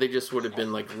this mall, they just would have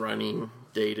been, like, running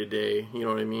day to day, you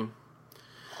know what I mean?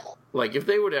 Like, if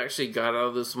they would have actually got out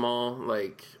of this mall,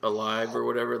 like, alive or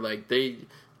whatever, like,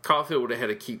 Caulfield would have had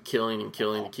to keep killing and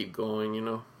killing to keep going, you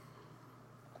know.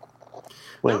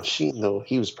 Well, Sheen, though,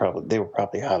 they were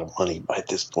probably out of money by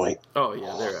this point. Oh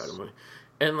yeah, they're out of money.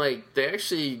 And like they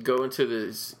actually go into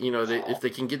this, if they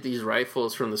can get these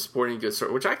rifles from the sporting goods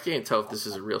store, which I can't tell if this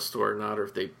is a real store or not, or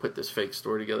if they put this fake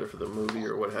store together for the movie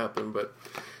or what happened. But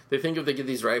they think if they get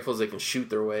these rifles, they can shoot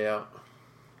their way out.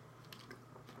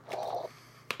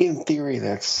 In theory,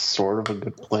 that's sort of a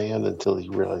good plan until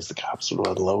you realize the cops would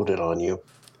unload it on you.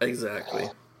 Exactly.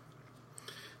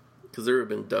 Because there have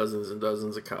been dozens and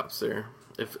dozens of cops there.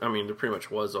 There pretty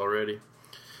much was already.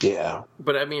 Yeah.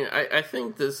 But I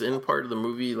think this end part of the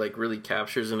movie like really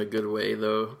captures in a good way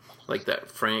though, like that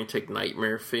frantic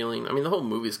nightmare feeling. The whole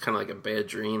movie is kind of like a bad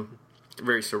dream,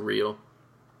 very surreal.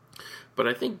 But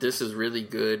I think this is really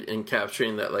good in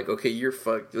capturing that, like, okay, you're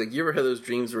fucked. Like, you ever had those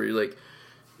dreams where you're like,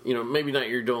 maybe not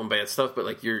you're doing bad stuff, but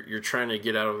like you're trying to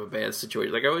get out of a bad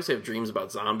situation. Like I always have dreams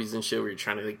about zombies and shit where you're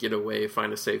trying to like get away,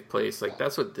 find a safe place. Like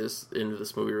that's what this end of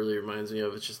this movie really reminds me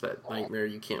of. It's just that nightmare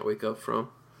you can't wake up from.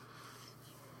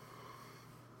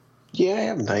 Yeah, I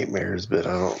have nightmares, but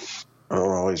I don't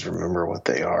always remember what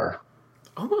they are.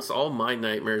 Almost all my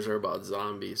nightmares are about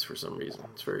zombies for some reason.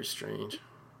 It's very strange.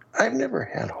 I've never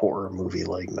had horror movie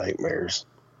like nightmares.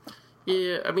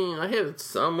 Yeah, I had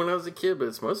some when I was a kid, but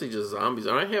it's mostly just zombies.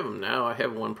 And I have them now. I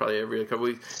have one probably every couple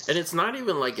weeks. And it's not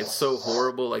even like it's so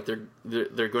horrible, like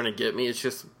they're going to get me. It's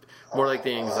just more like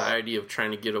the anxiety of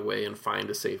trying to get away and find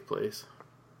a safe place.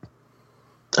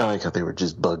 I like how they were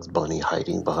just Bugs Bunny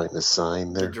hiding behind the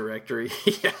sign there. The directory.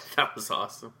 Yeah, that was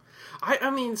awesome.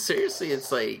 Seriously,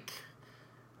 it's like,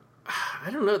 I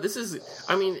don't know.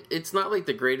 It's not like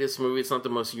the greatest movie. It's not the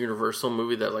most universal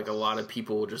movie that like a lot of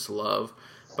people will just love.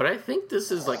 But I think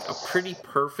this is like a pretty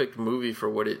perfect movie for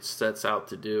what it sets out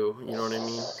to do. You know what I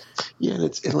mean? Yeah,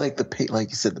 and like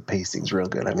you said, the pacing's real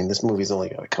good. This movie's only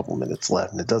got a couple minutes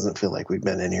left, and it doesn't feel like we've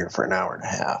been in here for an hour and a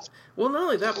half. Well, not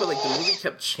only that, but like the movie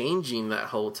kept changing that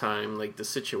whole time, like the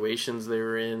situations they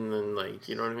were in, and like,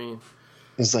 you know what I mean?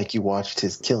 It's like you watched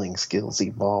his killing skills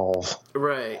evolve.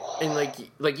 Right. And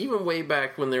like even way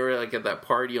back when they were like at that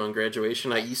party on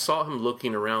graduation night, you saw him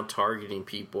looking around targeting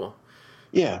people.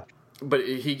 Yeah. But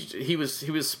he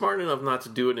was smart enough not to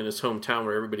do it in his hometown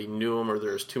where everybody knew him or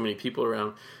there's too many people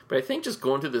around. But I think just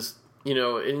going to this,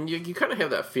 and you kind of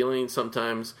have that feeling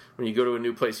sometimes when you go to a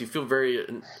new place. You feel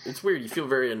it's weird. You feel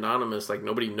very anonymous, like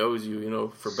nobody knows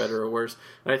you, for better or worse.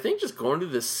 And I think just going to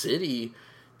this city,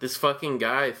 this fucking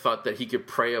guy thought that he could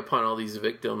prey upon all these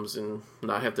victims and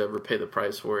not have to ever pay the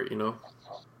price for it,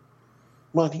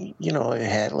 Well, it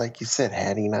had, like you said,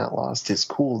 had he not lost his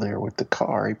cool there with the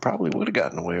car, he probably would have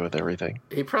gotten away with everything.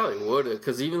 He probably would have,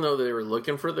 because even though they were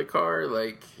looking for the car,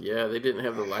 like, yeah, they didn't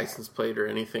have the license plate or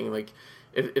anything. Like,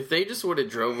 if they just would have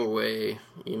drove away,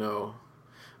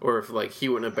 or if, like, he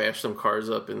wouldn't have bashed some cars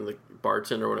up and the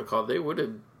bartender would have called, they would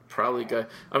have probably got...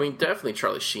 definitely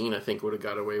Charlie Sheen, I think, would have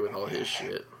got away with all his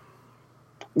shit.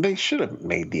 They should have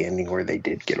made the ending where they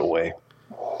did get away.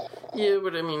 Yeah,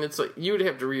 but it's like you would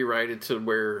have to rewrite it to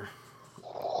where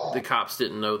the cops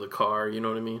didn't know the car. You know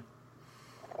what I mean?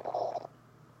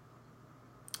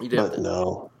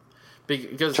 No,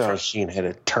 because Charlie Sheen had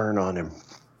a turn on him.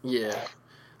 Yeah,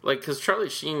 like because Charlie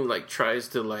Sheen like tries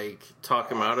to like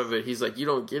talk him out of it. He's like, "You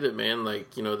don't get it, man.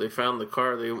 Like they found the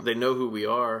car. They know who we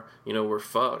are. We're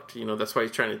fucked. That's why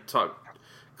he's trying to talk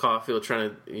Caulfield,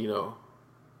 trying to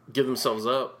give themselves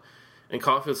up." And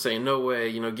Caulfield's saying, "No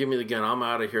way, give me the gun. I'm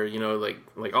out of here.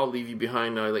 Like I'll leave you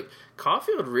behind now." Like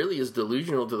Caulfield really is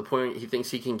delusional to the point he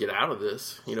thinks he can get out of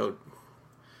this.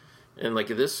 And like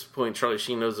at this point, Charlie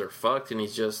Sheen knows they're fucked, and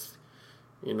he's just,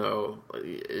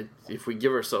 if we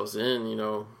give ourselves in,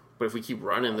 but if we keep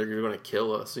running, they're going to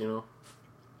kill us.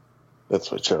 That's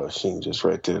what Charlie Sheen just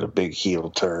right there, the big heel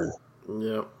turn.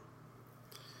 Yep.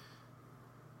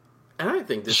 And I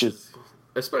think this is.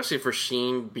 Especially for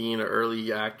Sheen being an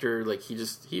early actor, like he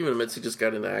even admits he just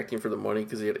got into acting for the money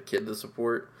because he had a kid to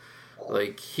support.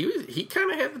 Like he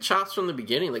kind of had the chops from the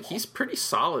beginning. Like he's pretty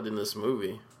solid in this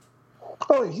movie.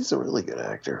 Oh, he's a really good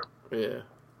actor. Yeah,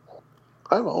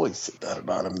 I've always said that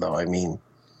about him, though.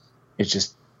 It's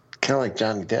just kind of like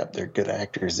Johnny Depp. They're good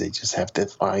actors. They just have to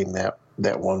find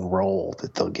that one role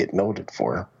that they'll get noted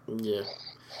for. Yeah.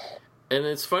 And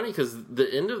it's funny because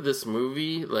the end of this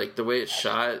movie, like the way it's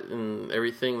shot and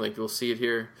everything, like we'll see it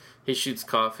here. He shoots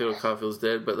Caulfield, Caulfield's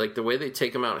dead, but like the way they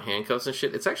take him out in handcuffs and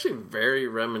shit, it's actually very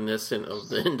reminiscent of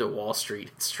the end of Wall Street.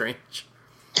 It's strange.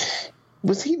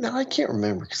 Was he? No, I can't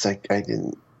remember because I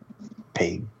didn't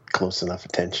pay close enough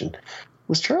attention.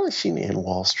 Was Charlie Sheen in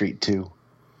Wall Street too?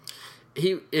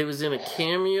 It was in a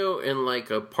cameo and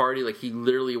like a party. Like he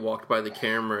literally walked by the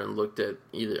camera and looked at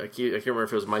either I can't remember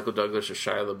if it was Michael Douglas or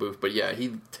Shia LaBeouf, but yeah,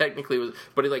 he technically was.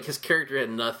 But like his character had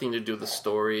nothing to do with the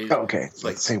story. Okay,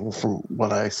 like say well, from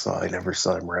what I saw, I never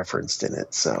saw him referenced in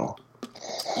it. So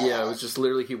yeah, it was just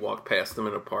literally he walked past them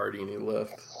at a party and he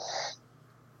left.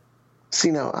 See,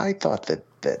 now I thought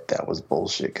that was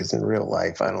bullshit because in real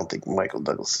life, I don't think Michael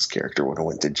Douglas's character would have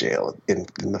went to jail in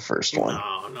the first one.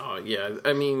 No, yeah.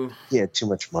 I mean, he had too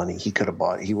much money. He would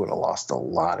have lost a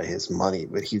lot of his money,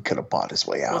 but he could have bought his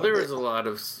way out. Well, there was a lot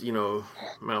of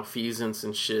malfeasance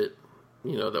and shit,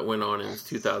 that went on in his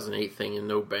 2008 thing, and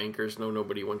no bankers,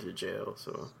 nobody went to jail.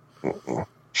 So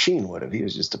Sheen would have. He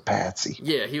was just a patsy.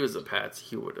 Yeah, he was a patsy.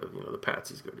 He would have. The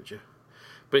patsies go to jail.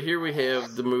 But here we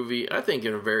have the movie, I think,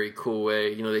 in a very cool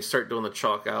way. They start doing the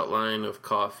chalk outline of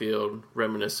Caulfield,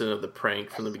 reminiscent of the prank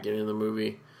from the beginning of the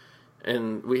movie.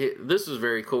 And this is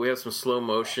very cool. We have some slow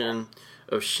motion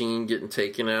of Sheen getting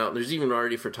taken out. There's even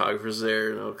already photographers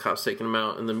there, cops taking him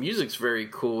out. And the music's very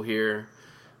cool here.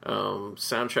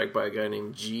 Soundtrack by a guy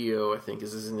named Gio, I think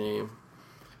is his name.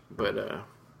 But,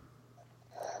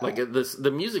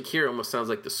 the music here almost sounds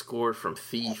like the score from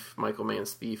Thief, Michael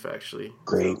Mann's Thief, actually.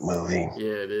 Great movie.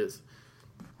 Yeah, it is.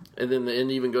 And then the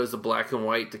end even goes to black and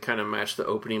white to kind of match the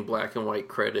opening black and white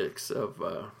credits of,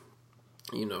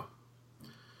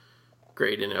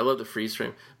 great. And I love the freeze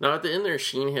frame. Now, at the end there,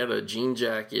 Sheen had a jean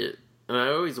jacket, and I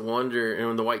always wonder,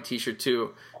 and the white t-shirt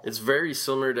too, it's very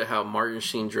similar to how Martin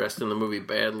Sheen dressed in the movie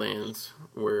Badlands,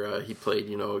 where he played,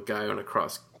 a guy on a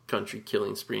cross-country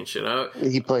killing spree and shit.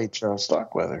 He played Charles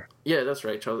Starkweather. Yeah, that's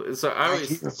right, Charles. So I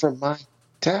always... You're from my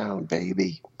town,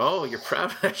 baby. Oh, you're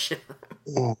proud of that shit.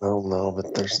 Well, no,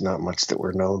 but there's not much that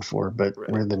we're known for, but right.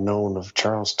 We're the known of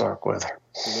Charles Starkweather.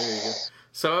 There you go.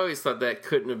 So I always thought that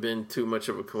couldn't have been too much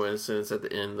of a coincidence at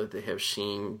the end that they have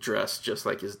Sheen dressed just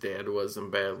like his dad was in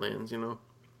Badlands,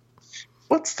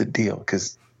 What's the deal?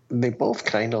 Because they both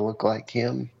kind of look like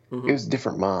him. Mm-hmm. It was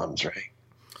different moms, right?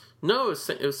 No,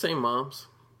 it was same moms.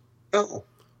 Oh.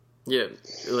 Yeah.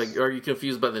 Like, are you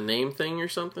confused by the name thing or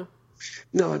something?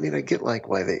 No, I mean, I get like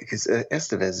why because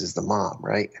Estevez is the mom,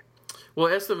 right? Well,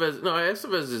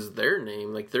 Estevez is their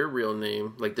name, like their real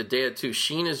name, like the dad too.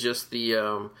 Sheen is just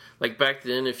the, like back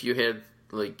then if you had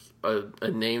like a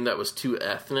name that was too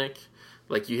ethnic,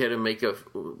 like you had to make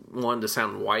one to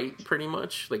sound white pretty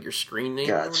much, like your screen name.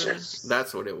 Gotcha.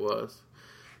 That's what it was.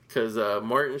 Because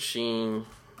Martin Sheen,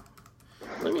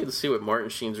 let me see what Martin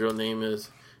Sheen's real name is.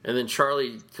 And then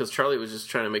Charlie, because Charlie was just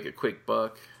trying to make a quick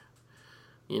buck.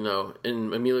 And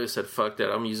Emilio said, fuck that,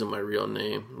 I'm using my real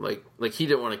name. Like he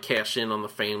didn't want to cash in on the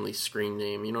family screen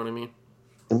name, you know what I mean?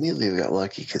 Emilio got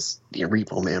lucky because the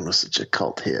Repo Man was such a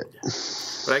cult hit. Yeah.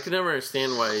 But I could never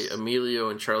understand why Emilio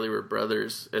and Charlie were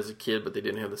brothers as a kid, but they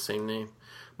didn't have the same name.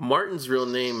 Martin's real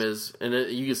name is, and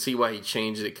you can see why he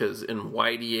changed it, because in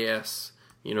whitey-ass,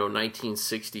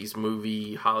 1960s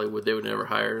movie Hollywood, they would never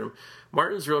hire him.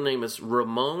 Martin's real name is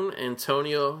Ramon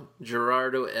Antonio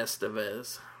Gerardo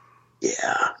Estevez.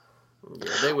 Yeah,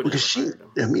 they would. Because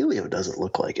Emilio doesn't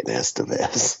look like an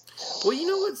Estevez. Well,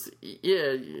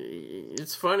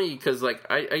 it's funny because like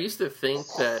I used to think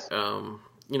that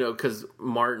because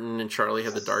Martin and Charlie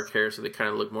had the dark hair, so they kind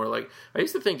of look more like. I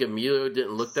used to think Emilio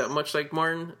didn't look that much like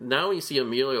Martin. Now when you see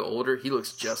Emilio older, he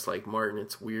looks just like Martin.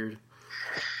 It's weird.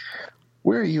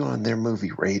 Where are you on their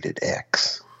movie Rated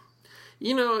X?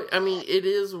 It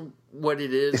is what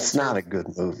it is. It's not a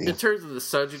good movie. In terms of the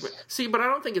subject. See, but I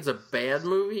don't think it's a bad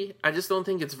movie. I just don't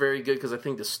think it's very good because I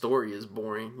think the story is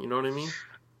boring. You know what I mean?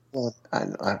 Well, I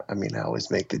always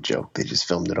make the joke. They just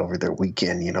filmed it over their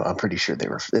weekend. I'm pretty sure they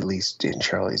were, at least in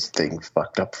Charlie's thing,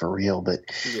 fucked up for real. But,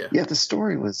 yeah the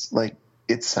story was, like,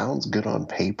 it sounds good on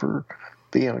paper.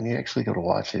 But, yeah, when you actually go to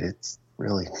watch it, it's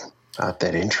really not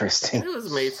that interesting. It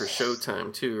was made for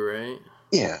Showtime, too, right?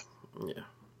 Yeah. Yeah.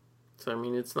 So,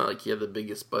 it's not like he had the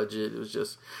biggest budget. It was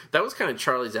just... That was kind of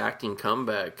Charlie's acting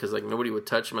comeback, because, like, nobody would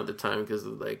touch him at the time because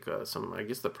of, like,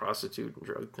 the prostitute and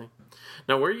drug thing.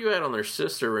 Now, where are you at on their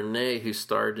sister, Renee, who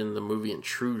starred in the movie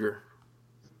Intruder?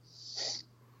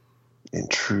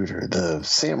 Intruder? The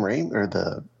Sam Raimi, or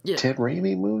the Ted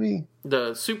Raimi movie?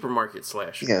 The supermarket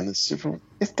slasher. Yeah,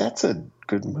 if that's a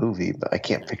good movie, but I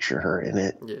can't picture her in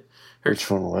it. Yeah. Which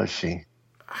one was she?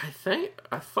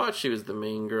 I thought she was the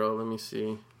main girl. Let me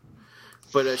see.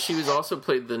 But she was also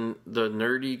played the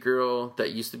nerdy girl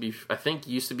that used to be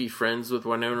friends with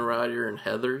Winona Ryder and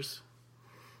Heathers.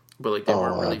 But like they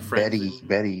weren't really friends.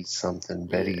 Betty something,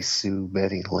 Betty Sue,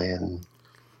 Betty Lynn,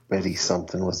 Betty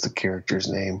something was the character's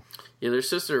name. Yeah, their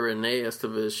sister Renee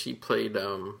Estevez, she played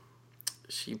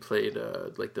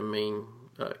like the main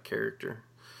character.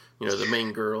 the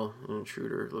main girl in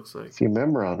Intruder, it looks like. If you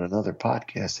remember on another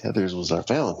podcast, Heathers was our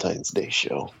Valentine's Day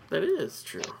show. That is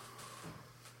true.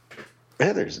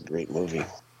 Heathers is a great movie.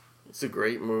 It's a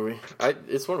great movie.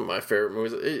 It's one of my favorite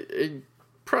movies. It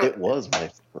was my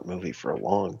favorite movie for a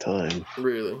long time.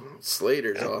 Really?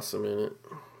 Slater's awesome in it.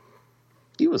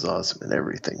 He was awesome in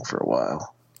everything for a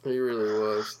while. He really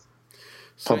was.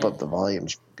 Pump Up the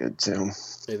Volume's good too.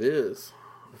 It is.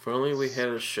 If only we had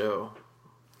a show.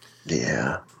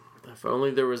 Yeah. If only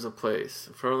there was a place.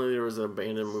 If only there was an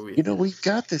abandoned movie. We've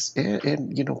got this,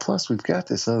 and plus we've got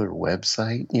this other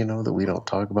website, that we don't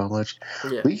talk about much.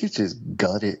 Yeah. We could just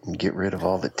gut it and get rid of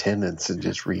all the tenants and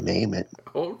just rename it.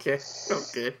 Okay.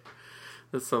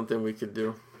 That's something we could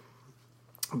do.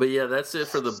 But yeah, that's it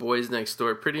for the Boys Next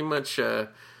Door. Pretty much, there's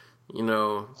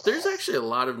actually a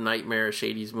lot of nightmarish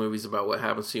 80s movies about what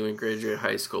happens to you when you graduate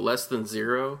high school. Less Than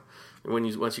Zero.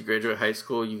 Once you graduate high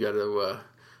school, you got to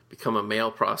become a male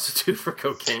prostitute for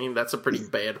cocaine. That's a pretty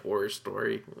bad horror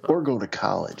story. Or go to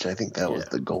college. I think that was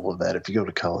the goal of that. If you go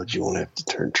to college, you won't have to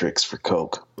turn tricks for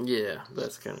coke. Yeah,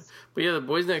 that's kind of... But yeah, the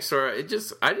Boys Next Door, I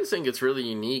just think it's really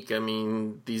unique. I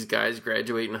mean, these guys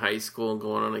graduating high school and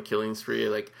going on a killing spree.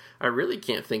 Like, I really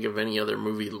can't think of any other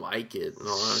movie like it, in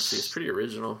all honesty. It's pretty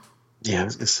original. Yeah, I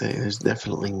was going to say, there's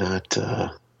definitely not...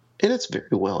 and it's very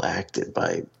well acted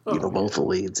by, both the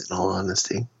leads, in all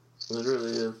honesty. It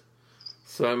really is.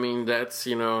 So, I mean, that's,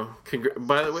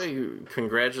 by the way,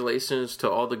 congratulations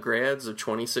to all the grads of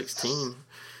 2016.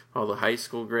 All the high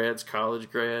school grads,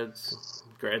 college grads,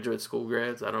 graduate school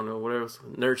grads, I don't know, whatever,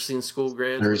 nursing school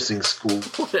grads.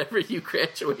 Whatever you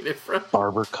graduated from.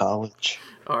 Arbor College,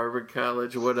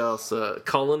 what else?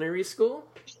 Culinary school?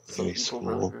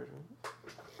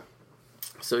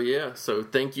 So, yeah,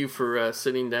 thank you for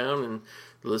sitting down and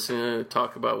listening to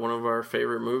talk about one of our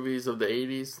favorite movies of the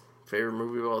 80s. Favorite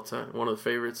movie of all time. One of the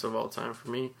favorites of all time for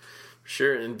me.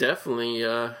 Sure, and definitely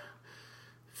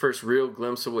first real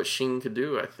glimpse of what Sheen could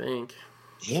do, I think.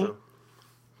 Yeah. So,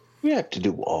 we have to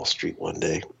do Wall Street one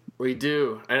day. We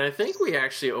do. And I think we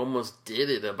actually almost did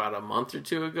it about a month or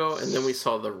two ago, and then we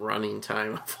saw the running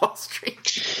time of Wall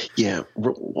Street. Yeah,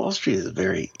 Wall Street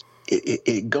is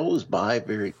it goes by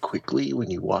very quickly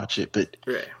when you watch it, but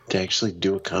to actually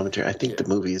do a commentary, I think the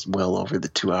movie is well over the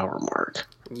 2-hour mark.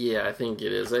 Yeah, I think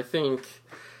it is. I think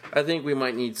we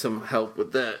might need some help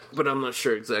with that, but I'm not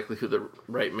sure exactly who the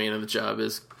right man of the job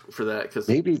is for that. Cause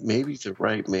maybe the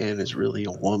right man is really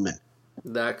a woman.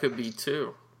 That could be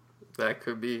too. That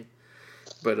could be.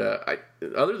 But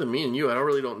other than me and you, I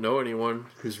really don't know anyone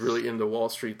who's really into Wall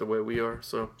Street the way we are.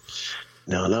 So.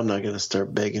 No, and I'm not going to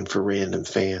start begging for random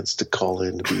fans to call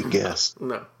in to be a guest.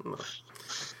 No.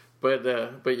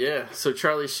 But yeah, so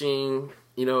Charlie Sheen,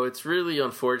 it's really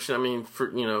unfortunate. I mean,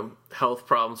 for, health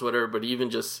problems, whatever, but even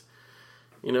just,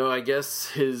 I guess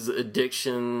his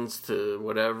addictions to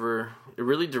whatever, it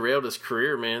really derailed his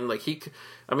career, man. Like, he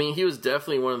was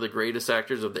definitely one of the greatest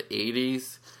actors of the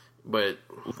 80s, but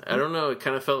I don't know, it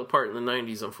kind of fell apart in the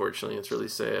 90s, unfortunately. It's really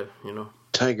sad,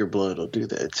 Tiger Blood will do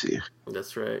that to you.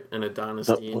 That's right. And Adonis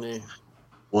DNA.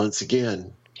 Once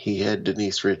again, he had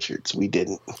Denise Richards. We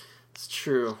didn't. It's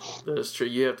true. That is true.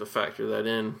 You have to factor that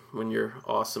in when your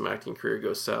awesome acting career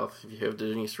goes south. If you have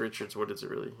Denise Richards, what is it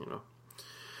really,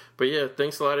 But yeah,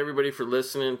 thanks a lot, everybody, for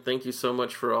listening. Thank you so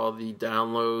much for all the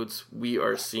downloads. We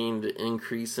are seeing the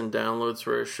increase in downloads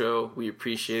for our show. We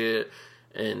appreciate it.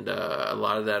 And a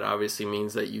lot of that obviously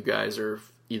means that you guys are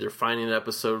either finding an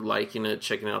episode, liking it,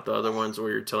 checking out the other ones,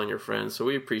 or you're telling your friends. So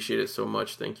we appreciate it so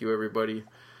much. Thank you, everybody.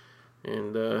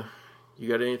 And you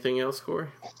got anything else, Corey?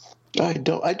 I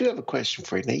don't. I do have a question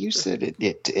for you. Now, you said it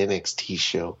NXT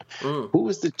show. Who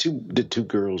was the two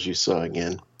girls you saw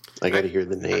again? I got to hear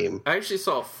the name. I actually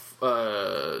saw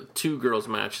two girls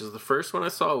matches. The first one I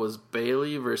saw was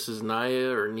Bailey versus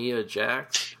Nia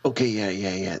Jax. Okay,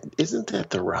 yeah. Isn't that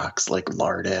The Rock's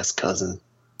lard ass cousin?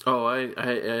 Oh, I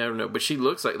don't know, but she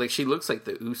looks like the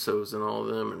Usos and all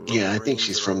of them. And yeah, I think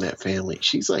she's from that family.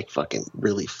 She's fucking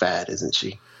really fat, isn't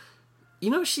she?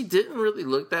 She didn't really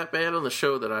look that bad on the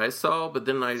show that I saw, but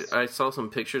then I saw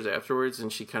some pictures afterwards,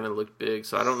 and she kind of looked big.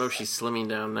 So I don't know if she's slimming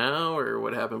down now or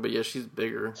what happened, but yeah, she's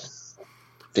bigger.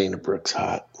 Dana Brooke's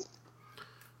hot.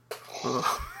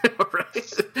 Oh,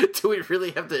 right? Do we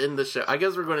really have to end the show? I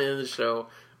guess we're going to end the show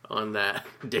on that.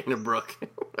 Dana Brooke.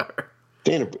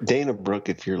 Dana Brooke,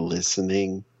 if you're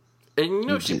listening.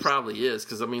 And she probably is,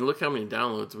 because, look how many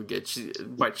downloads we get.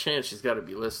 By chance, she's got to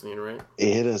be listening, right?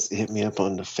 Hit me up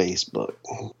on the Facebook.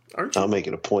 I'll make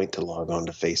it a point to log on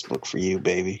to Facebook for you,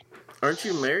 baby. Aren't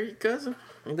you married, cousin?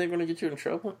 Ain't they going to get you in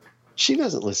trouble? She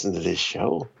doesn't listen to this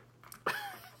show.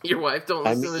 Your wife don't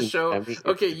listen to the show?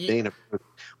 Okay, Dana Brooke.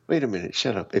 Wait a minute,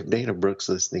 shut up. If Dana Brooks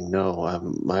listening, no,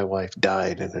 my wife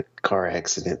died in a car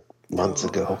accident months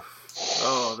ago.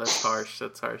 Oh, that's harsh.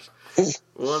 That's harsh.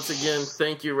 Once again,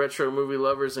 thank you, retro movie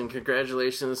lovers, and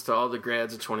congratulations to all the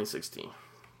grads of 2016.